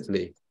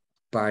explicitly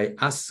by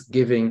us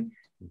giving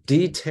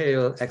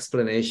detailed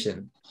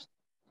explanation.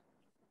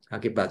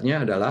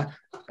 Akibatnya adalah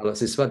kalau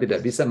siswa tidak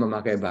bisa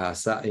memakai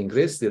bahasa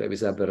Inggris, tidak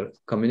bisa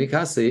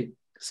berkomunikasi,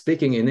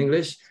 speaking in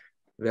English,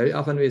 very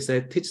often we say,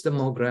 teach them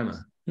more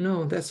grammar.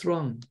 No, that's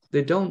wrong.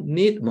 They don't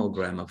need more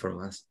grammar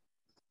from us.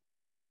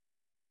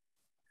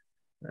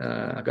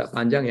 Agak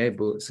panjang ya,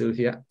 Ibu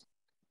Sylvia.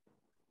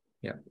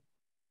 Ya.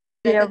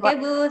 Ya, Oke,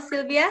 Bu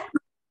Sylvia.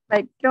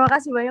 Baik, terima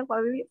kasih banyak Pak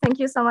Bibi. Thank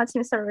you so much,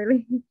 Mr.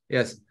 Willy.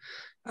 Yes.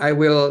 I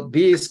will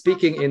be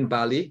speaking in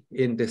Bali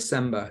in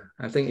December.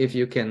 I think if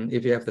you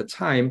have the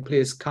time,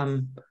 please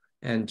come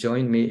and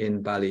join me in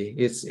Bali.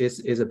 It's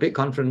a big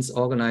conference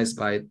organized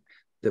by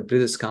the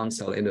British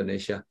Council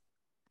Indonesia.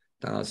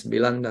 Tanggal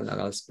 9 dan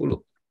tanggal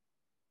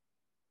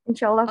 10.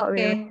 Insyaallah Pak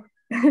Willy.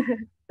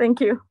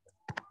 Thank you.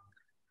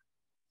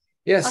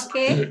 Yes.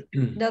 Okay,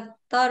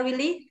 Dr.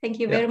 Willy, thank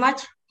you very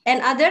much. And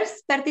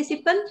others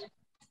participants?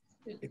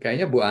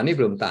 Kayaknya Bu Ani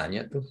belum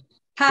tanya tuh.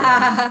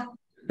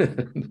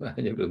 Bu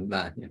Ani belum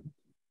tanya.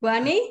 Bu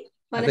Ani,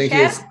 I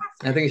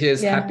think she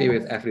is happy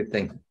with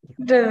everything.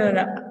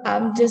 No.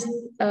 I'm just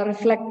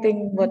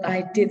reflecting what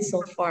I did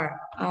so far.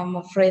 I'm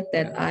afraid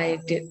that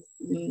I did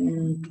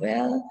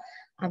well.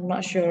 I'm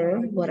not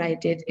sure what I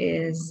did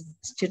is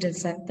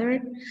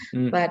student-centered,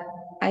 but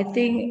I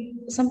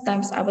think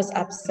sometimes I was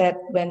upset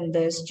when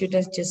the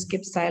students just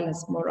keep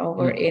silence.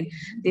 Moreover, in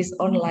this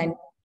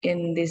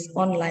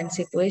online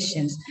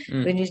situations,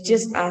 when you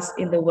just ask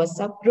in the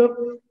WhatsApp group,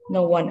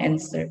 no one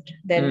answered.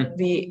 Then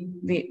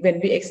when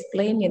we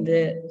explain in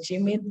the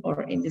Gmeet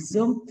or in the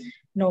Zoom,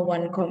 no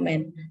one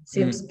comment.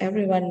 Seems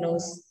everyone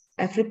knows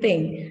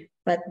everything.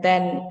 But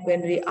then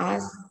when we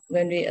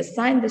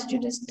assign the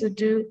students to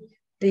do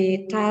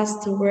the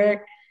task to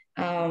work,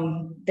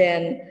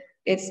 then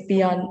it's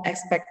beyond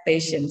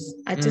expectations.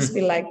 I just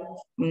feel like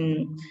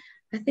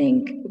I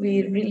think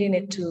we really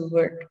need to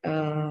work,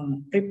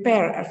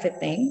 prepare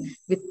everything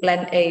with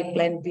plan A,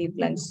 plan B,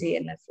 plan C,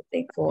 and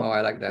everything for. Oh,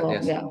 I like that.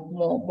 Yes. Yeah,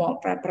 more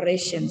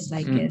preparations,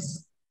 I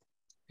guess.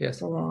 Yes.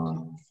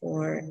 For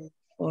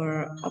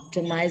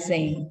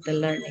optimizing the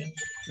learning.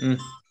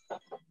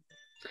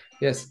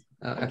 Yes,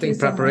 I think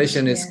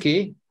preparation is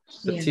key.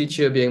 The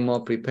teacher being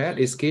more prepared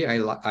is key. I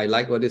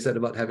like what you said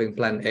about having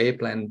plan A,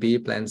 plan B,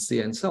 plan C,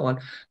 and so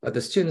on. But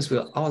the students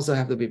will also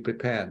have to be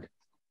prepared.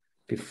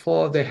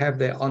 Before they have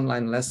their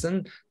online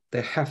lesson,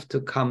 they have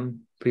to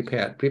come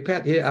prepared.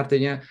 Prepared here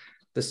artinya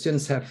the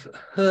students have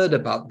heard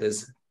about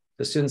this.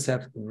 The students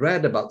have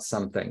read about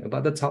something,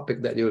 about the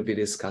topic that you will be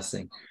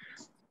discussing.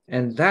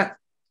 And that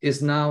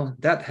has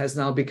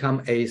now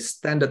become a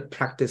standard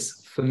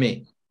practice for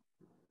me.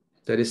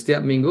 Jadi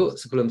setiap minggu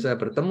sebelum saya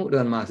bertemu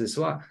dengan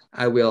mahasiswa,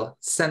 I will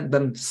send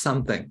them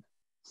something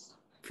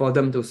for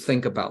them to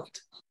think about,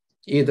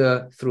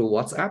 either through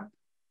WhatsApp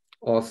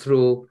or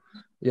through,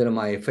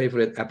 my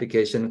favorite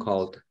application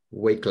called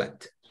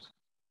Wakelet.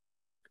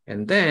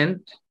 And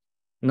then,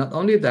 not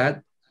only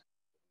that,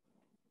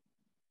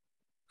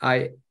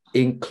 I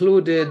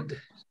included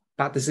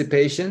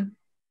participation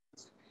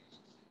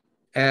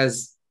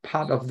as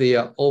part of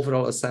the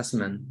overall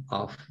assessment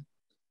of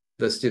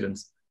the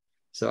students.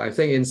 So I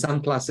think in some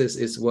classes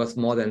it's worth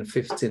more than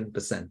 15%.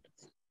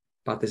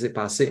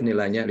 Partisipasi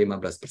nilainya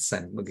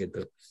 15%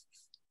 begitu.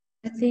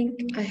 I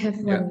think I have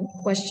one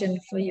question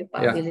for you,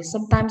 Pak Willy.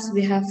 Sometimes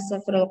we have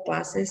several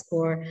classes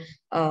for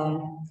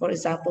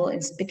example,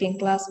 in speaking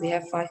class, we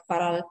have 5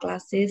 parallel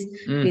classes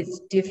with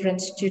different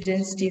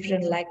students,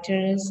 different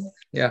lecturers.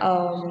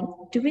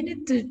 Do we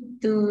need to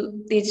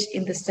teach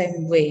in the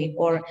same way,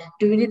 or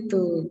do we need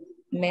to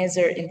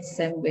measure in the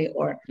same way,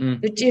 or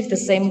to achieve the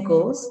same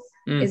goals?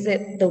 Is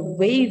it the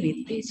way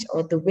we teach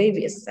or the way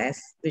we assess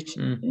which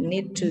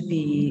need to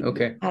be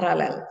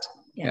paralleled?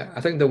 Yeah,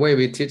 I think the way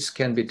we teach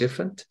can be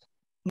different,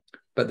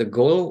 but the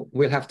goal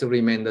will have to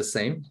remain the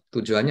same.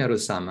 Tujuannya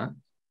harus sama,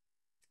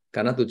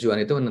 karena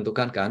tujuan itu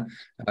menentukan kan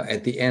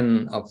at the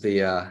end of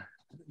the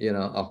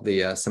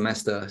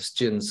semester,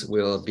 students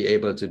will be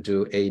able to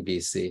do A, B,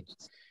 C,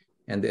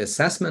 and the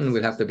assessment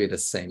will have to be the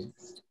same.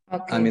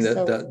 I mean,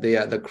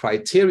 the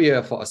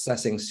criteria for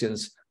assessing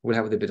students will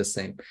have to be the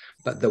same,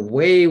 but the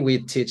way we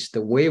teach,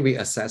 the way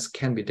we assess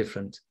can be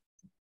different.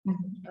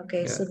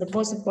 So the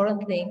most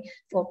important thing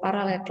for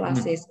parallel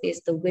classes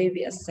is the way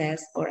we assess,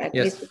 or at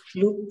least the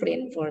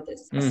blueprint for the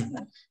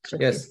assessment.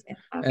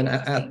 And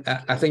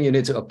I think you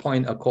need to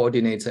appoint a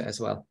coordinator as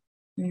well.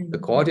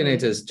 The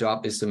coordinator's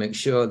job is to make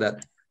sure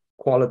that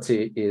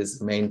quality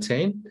is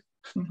maintained,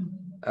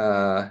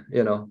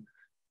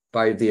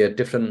 by the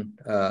different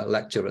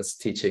lecturers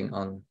teaching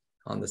on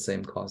the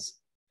same course.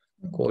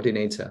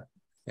 Coordinator.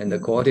 And the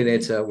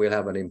coordinator will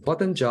have an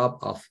important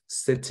job of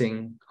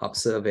sitting,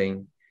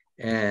 observing,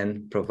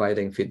 and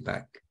providing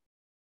feedback.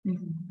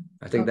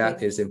 I think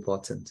that is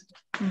important.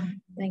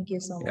 Thank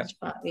you so much,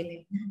 Pak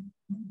Willy.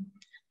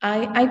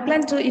 I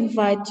plan to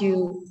invite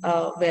you,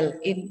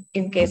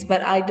 in case,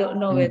 but I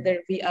don't know whether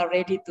we are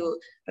ready to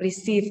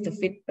receive the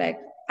feedback,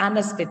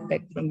 honest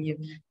feedback from you.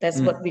 That's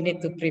what we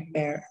need to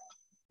prepare.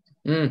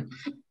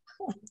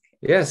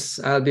 Yes,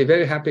 I'll be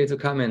very happy to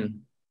come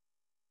and,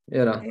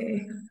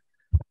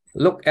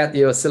 look at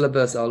your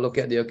syllabus or look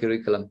at your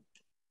curriculum.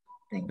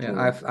 Thank you.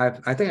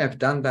 I think I've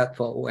done that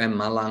for UM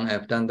Malang.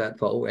 I've done that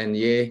for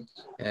UNY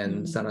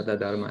and Sanata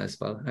Dharma as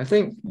well. I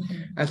think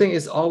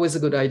it's always a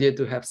good idea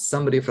to have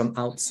somebody from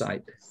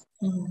outside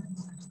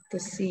to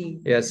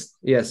see. Yes,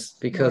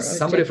 because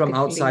somebody from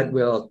outside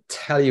will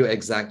tell you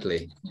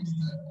exactly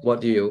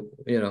what you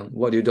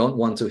don't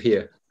want to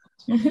hear.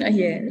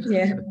 Yeah,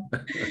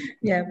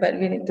 but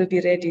we need to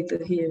be ready to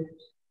hear.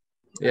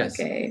 Yes.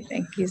 Okay,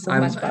 thank you so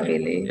much, Pak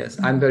Willy. Yes,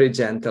 I'm very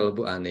gentle,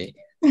 Bu Ani.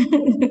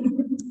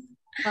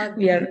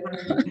 We are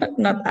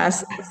not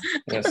us.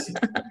 Yes.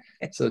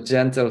 So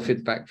gentle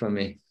feedback from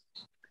me.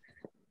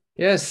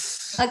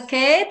 Yes.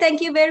 Okay,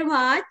 thank you very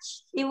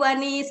much, Ibu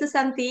Ani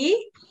Susanti,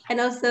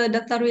 and also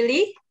Dr.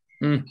 Willy.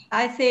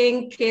 I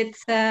think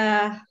it's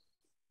more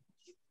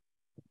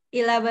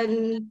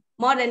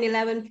than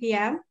 11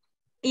 p.m.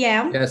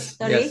 EM.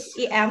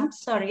 EM.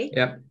 Sorry.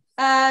 Yep.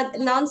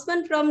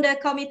 Announcement from the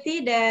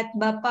committee that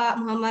Bapak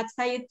Muhammad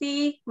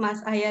Sayuti, Mas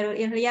Ahyarul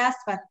Ilyas,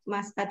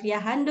 Mas Patria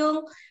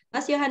Handung,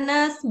 Mas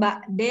Yohanes,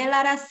 Mbak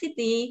Delara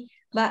Siti,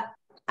 Mbak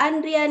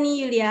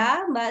Andriani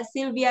Yulia, Mbak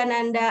Sylvia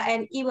Nanda,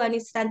 and Ibu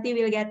Susanti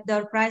will get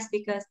door prize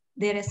because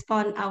they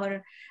respond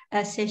our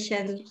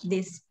session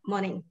this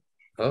morning.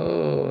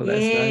 Oh, that's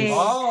nice. Yes.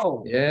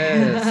 Wow.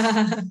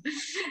 Yes.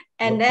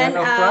 And What then kind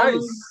of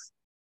prize?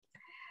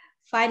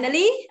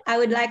 finally, I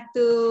would like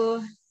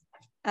to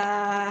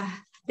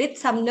read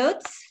some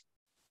notes,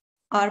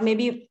 or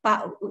maybe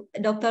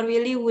Dr.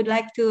 Willy would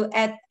like to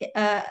add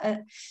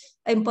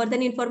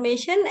important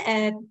information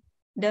at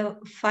the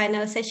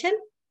final session.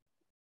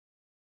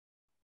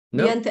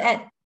 No. You want to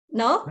add?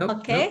 No? Nope,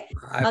 Okay.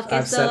 nope.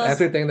 I've so said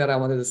everything that I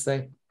wanted to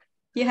say.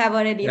 You have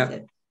already Yeah.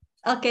 said.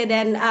 Okay,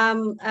 then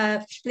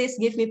please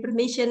give me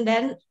permission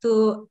then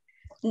to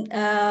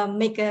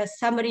make a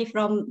summary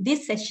from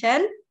this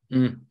session.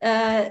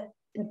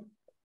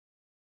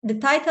 The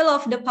title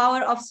of the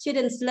power of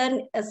students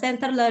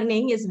center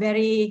learning is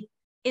very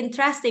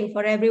interesting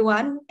for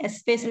everyone,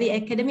 especially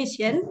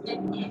academicians.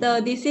 So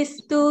this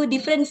is to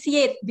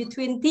differentiate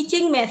between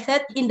teaching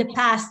method in the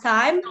past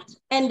time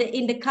and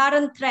in the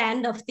current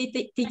trend of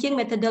teaching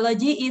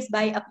methodology is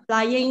by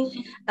applying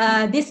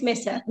this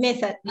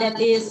method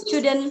that is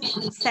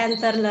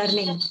student-centered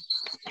learning.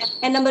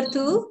 And number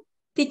two,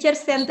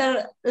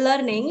 teacher-centered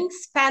learning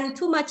spend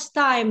too much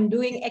time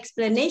doing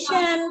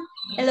explanation,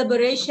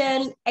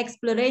 elaboration,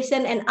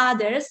 exploration, and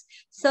others.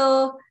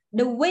 So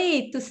the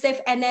way to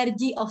save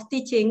energy of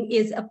teaching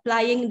is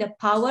applying the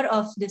power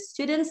of the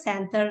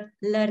student-centered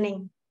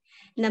learning.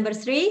 Number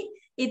three,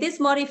 it is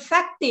more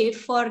effective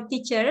for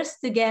teachers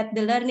to get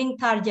the learning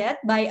target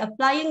by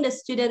applying the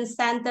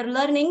student-centered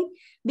learning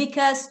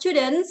because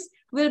students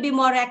will be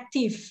more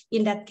active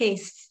in that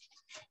case.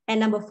 And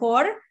number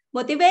four,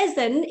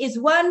 motivation is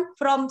one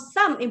from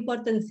some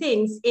important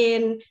things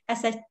in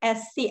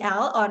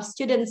SCL or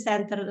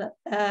student-centered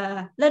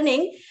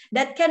learning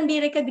that can be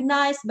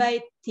recognized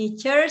by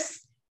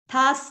teachers,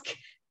 tasks,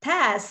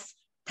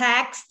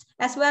 text,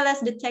 as well as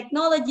the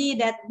technology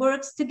that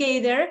works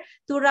together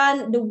to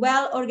run the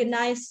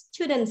well-organized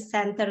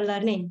student-centered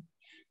learning.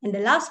 And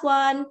the last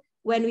one,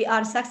 when we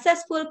are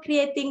successful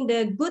creating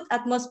the good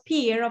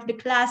atmosphere of the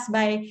class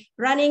by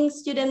running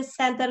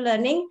student-centered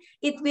learning,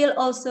 it will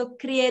also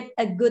create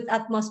a good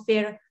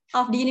atmosphere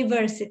of the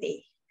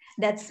university.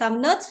 That's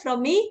some notes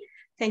from me.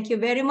 Thank you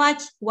very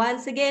much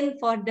once again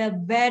for the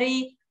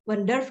very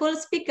wonderful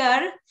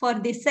speaker for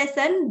this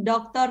session,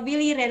 Dr.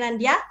 Willy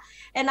Renandia.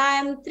 And I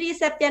am Tri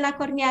Septiana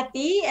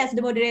Korniati as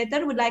the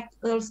moderator. Would like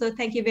to also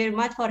thank you very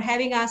much for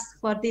having us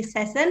for this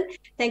session.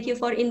 Thank you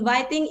for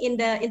inviting in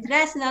the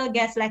International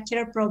Guest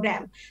Lecturer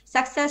Program.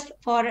 Success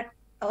for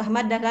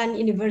Ahmad Dahlan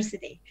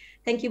University.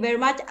 Thank you very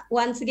much.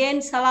 Once again,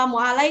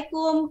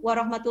 Assalamualaikum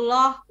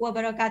warahmatullahi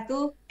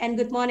wabarakatuh and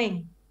good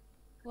morning.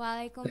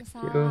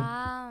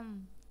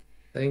 Waalaikumsalam.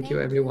 Thank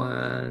you,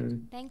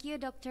 everyone. Thank you,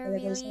 Dr.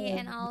 Willy,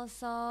 and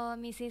also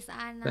Mrs.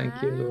 Anna Thank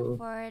you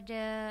for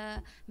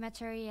the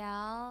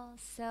material.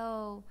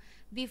 So,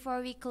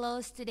 before we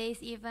close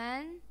today's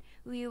event,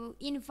 we will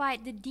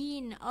invite the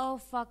Dean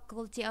of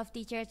Faculty of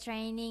Teacher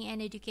Training and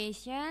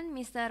Education,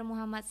 Mr.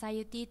 Muhammad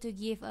Sayuti, to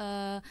give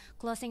a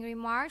closing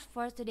remarks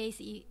for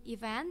today's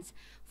event.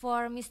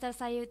 For Mr.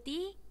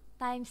 Sayuti,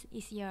 time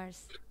is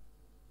yours.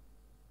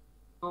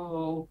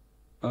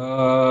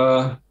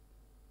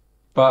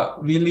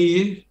 Pak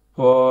Willy,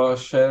 for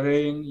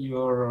sharing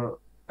your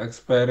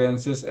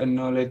experiences and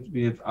knowledge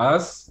with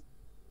us.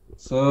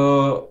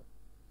 So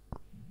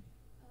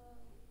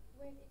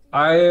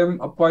I am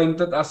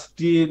appointed as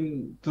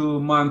Dean 2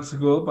 months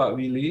ago, Pak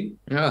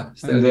Willy.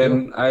 And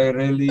then I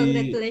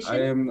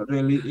am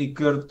really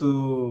eager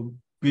to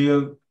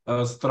build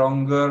a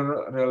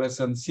stronger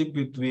relationship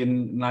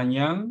between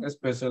Nanyang,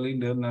 especially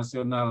the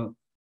National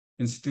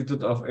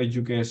Institute of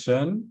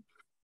Education,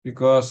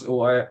 because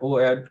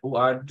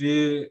UAD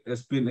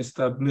has been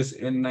established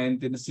in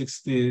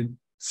 1960,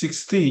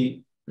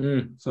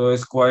 so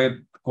it's quite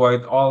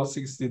old,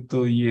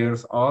 62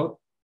 years old.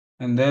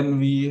 And then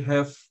we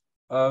have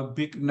a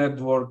big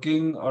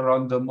networking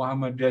around the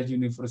Muhammadiyah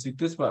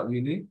universities, Pak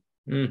Willy.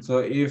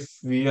 So if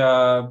we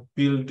are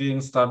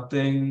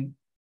starting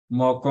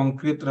more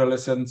concrete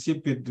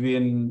relationship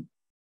between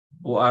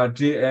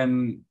UAD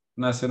and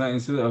National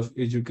Institute of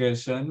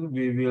Education,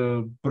 we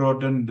will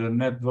broaden the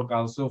network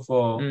also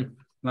for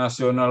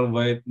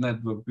national-wide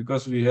network,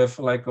 because we have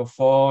like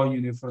 4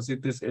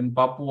 universities in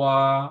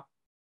Papua,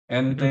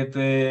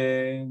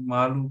 NTT,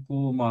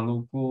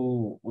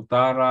 Maluku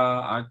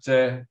Utara,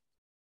 Aceh,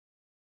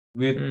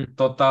 with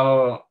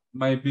total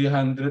maybe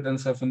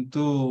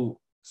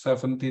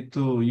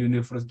 172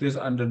 universities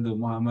under the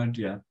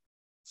Muhammadiyah.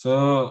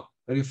 So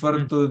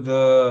refer to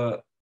the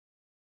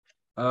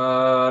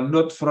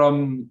note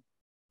from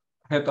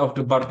Head of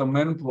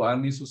Department, Bu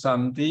Ani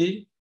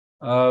Susanti.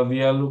 We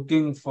are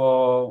looking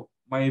for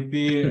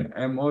maybe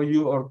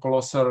MOU or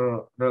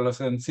closer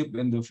relationship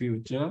in the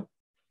future.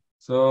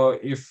 So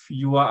if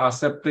you are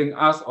accepting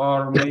us,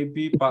 or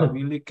maybe Pak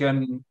Willy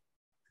can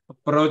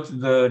approach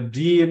the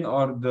dean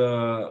or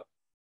the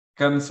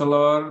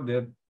counselor,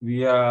 that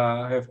we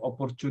have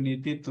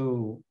opportunity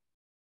to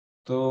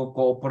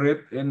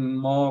cooperate in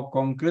more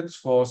concrete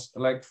for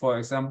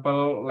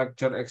example,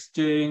 lecture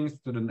exchange,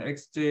 student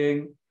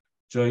exchange,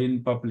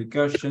 joint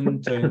publication,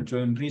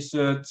 joint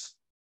research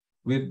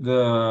with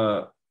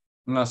the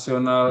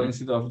National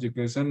Institute of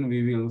Education,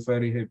 we will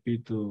very happy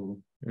to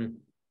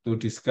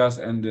discuss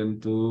and then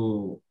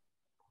to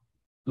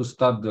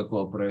start the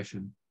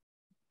cooperation.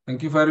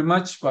 Thank you very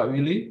much, Pak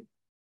Willy.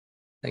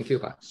 Thank you,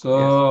 Pak.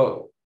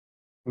 So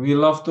we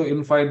love to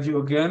invite you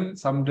again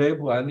someday,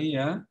 Bu Ani,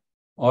 ya,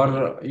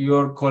 or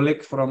your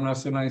colleague from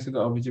National Institute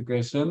of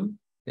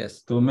Education.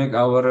 Yes. To make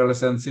our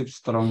relationship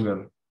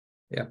stronger.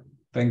 Yeah.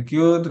 Thank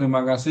you,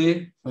 terima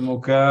kasih.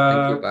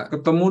 Semoga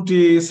ketemu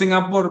di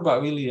Singapura,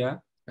 Pak Willy, ya.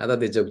 Atau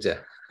di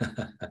Jogja.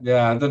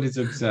 Ya, atau di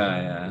Jogja,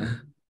 ya.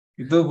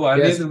 Itu Bu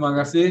Ani, terima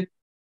kasih.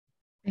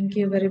 Thank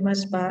you very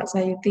much, Pak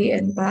Sayuti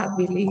and Pak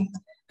Willy.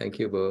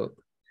 Thank you, Bu.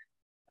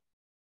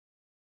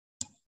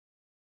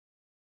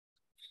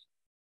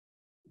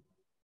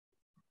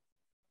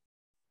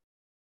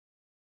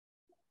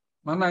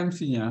 Mana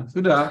MC-nya?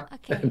 Sudah?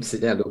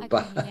 MC-nya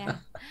lupa.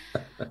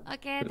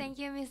 Okay, thank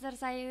you, Mr.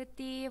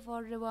 Sayuti,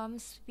 for the warm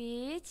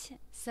speech.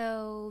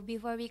 So,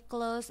 before we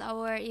close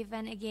our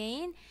event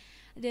again,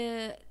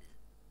 the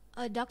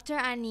Dr.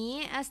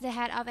 Ani, as the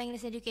head of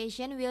English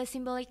education, will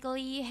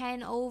symbolically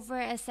hand over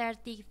a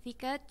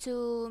certificate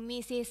to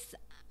Mrs.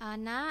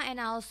 Anna and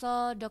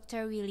also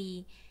Dr.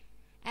 Willy.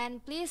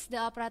 And please,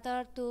 the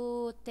operator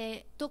to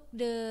took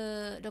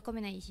the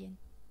documentation.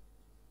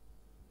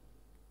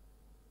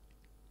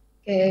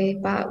 Okay,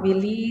 Pak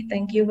Willy,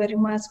 thank you very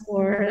much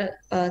for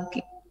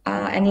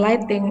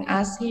enlightening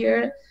us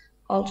here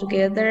all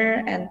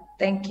together, and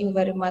thank you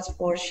very much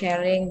for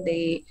sharing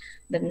the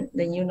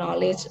new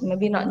knowledge.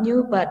 Maybe not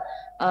new, but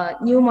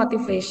new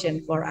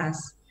motivation for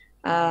us.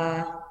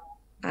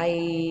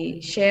 I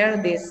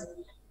share this.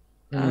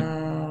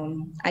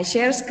 I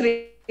share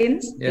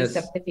screens. This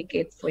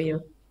certificate for you.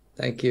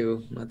 Thank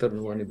you, Matur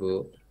nuwun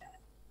Ibu.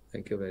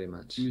 Thank you very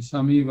much.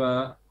 Sami,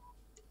 Pak.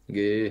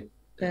 Nggih.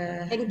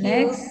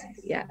 Next,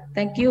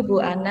 thank you,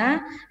 Bu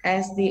Anna,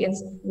 as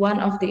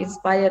one of the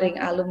inspiring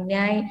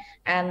alumni,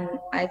 and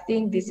I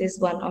think this is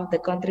one of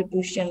the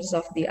contributions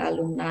of the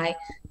alumni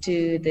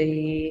to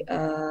the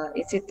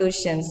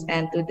institutions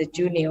and to the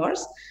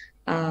juniors,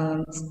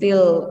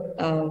 still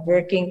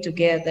working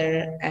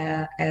together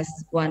as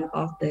one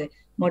of the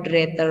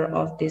moderator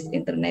of this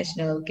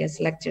international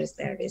guest lecture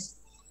series.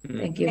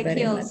 Thank you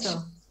very much.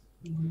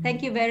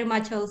 Thank you very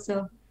much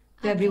also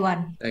to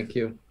everyone. Thank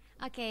you.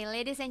 Okay,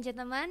 ladies and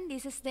gentlemen,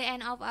 this is the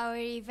end of our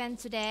event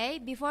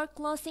today. Before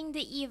closing the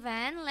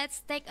event,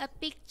 let's take a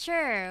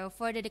picture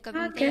for the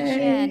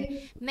documentation.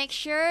 Okay. Make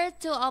sure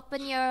to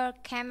open your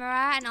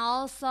camera and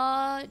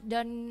also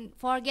don't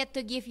forget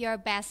to give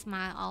your best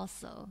smile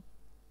also.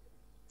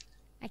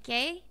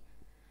 Okay,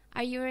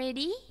 are you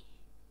ready?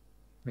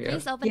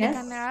 Please open the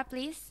camera,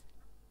 please.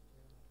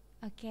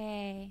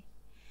 Okay.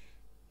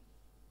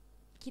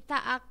 Kita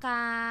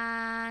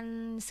akan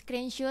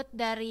screenshot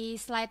dari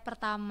slide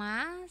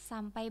pertama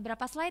sampai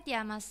berapa slide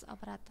ya, Mas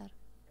Operator?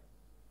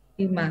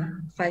 5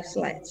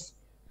 slides.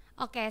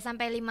 Oke,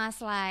 sampai 5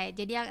 slide.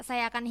 Jadi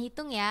saya akan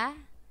hitung ya.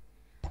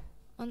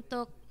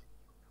 Untuk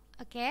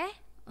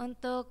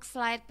untuk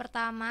slide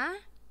pertama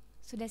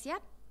sudah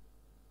siap?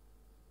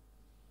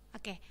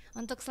 Oke,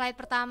 untuk slide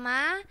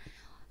pertama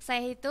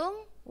saya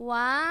hitung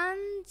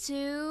 1,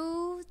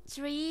 2,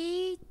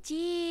 3,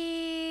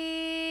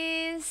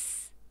 cheese.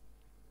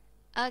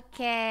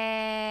 Oke,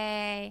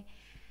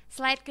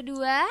 slide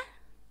kedua.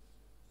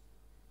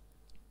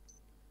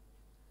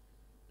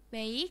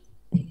 Baik.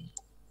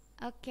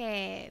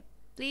 Oke,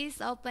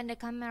 please open the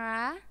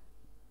camera.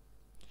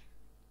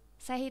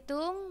 Saya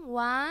hitung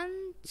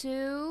 1,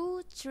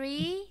 2,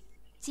 3,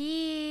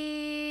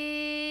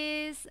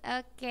 cheese.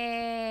 Oke,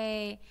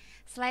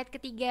 slide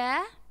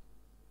ketiga.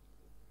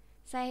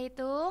 Saya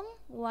hitung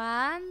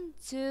 1,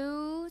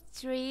 2,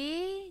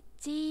 3,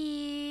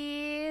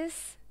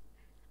 cheese.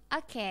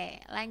 Oke,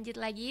 lanjut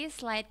lagi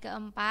slide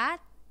keempat.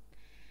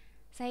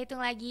 Saya hitung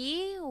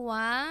lagi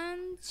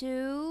 1,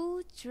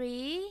 2,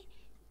 3,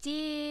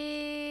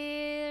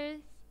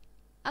 cheers.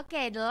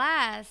 Oke, the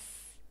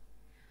last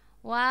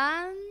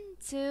 1,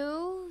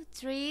 2,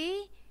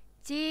 3,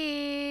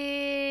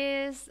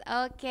 cheers.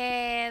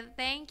 Oke,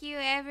 thank you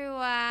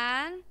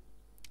everyone.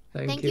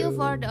 Thank you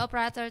for the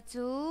operator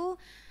too.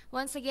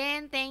 Once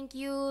again, thank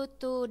you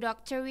to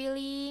Dr.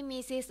 Willy,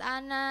 Mrs.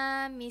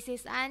 Anna,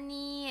 Mrs.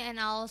 Ani,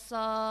 and also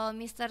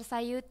Mr.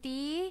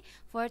 Sayuti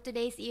for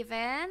today's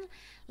event.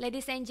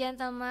 Ladies and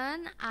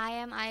gentlemen, I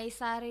am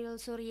Aisyah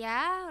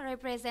Surya,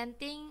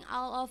 representing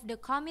all of the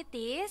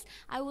committees.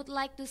 I would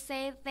like to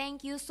say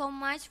thank you so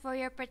much for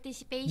your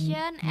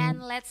participation,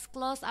 and let's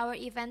close our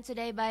event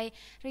today by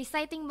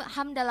reciting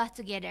Hamdalah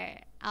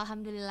together.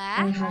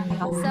 Alhamdulillah.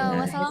 So,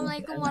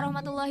 wassalamualaikum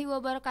warahmatullahi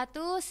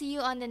wabarakatuh. See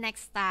you on the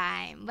next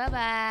time.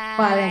 Bye-bye.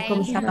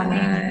 Waalaikumsalam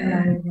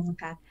warahmatullahi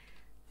wabarakatuh.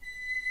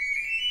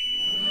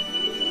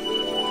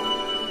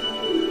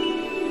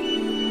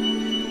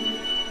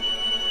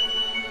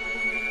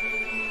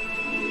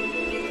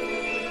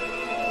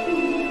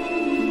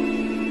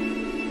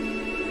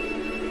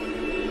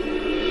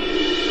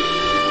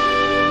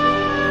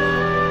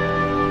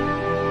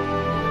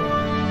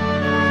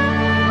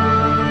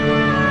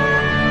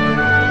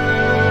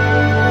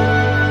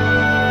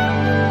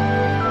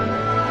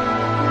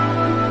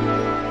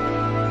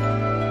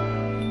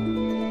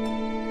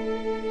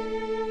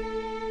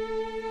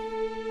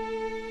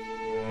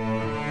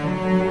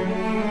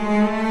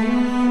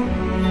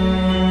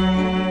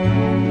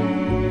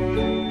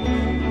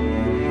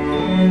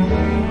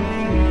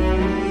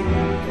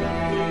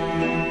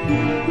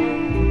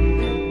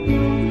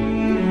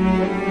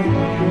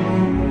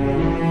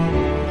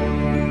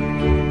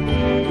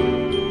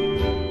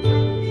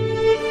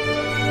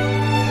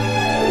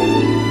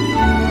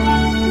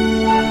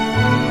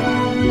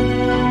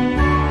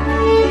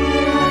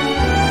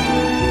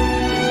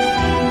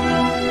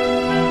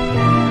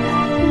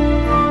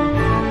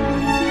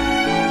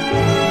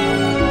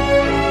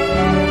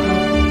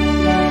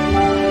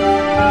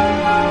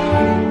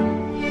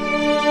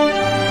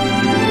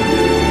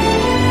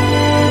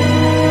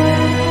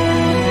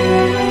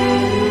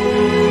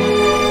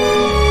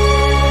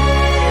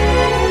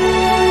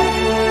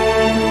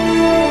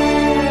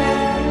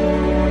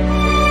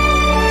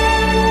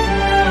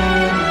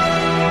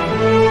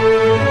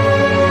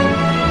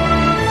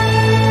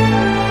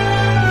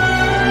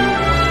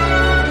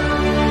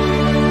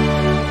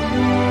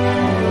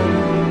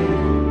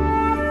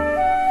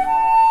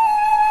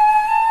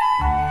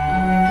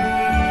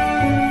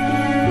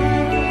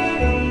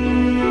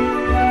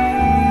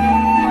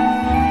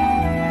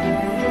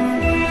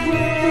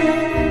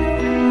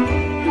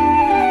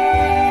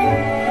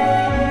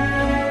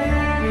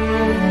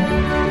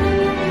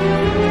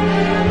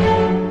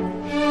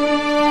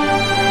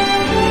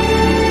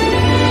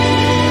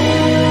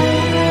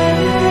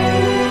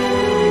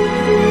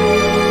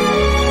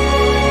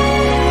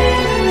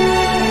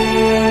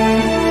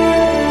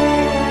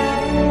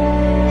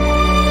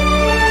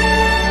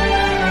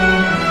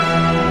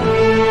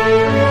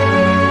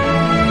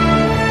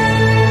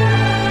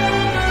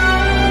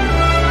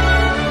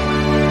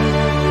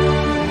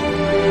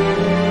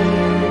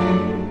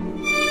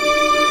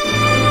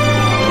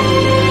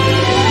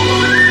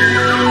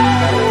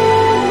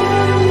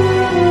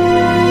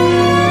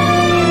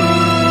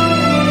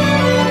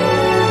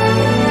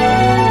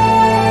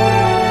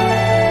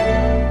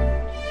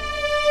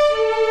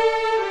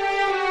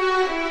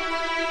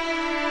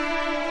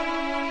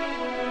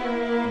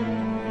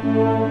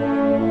 you.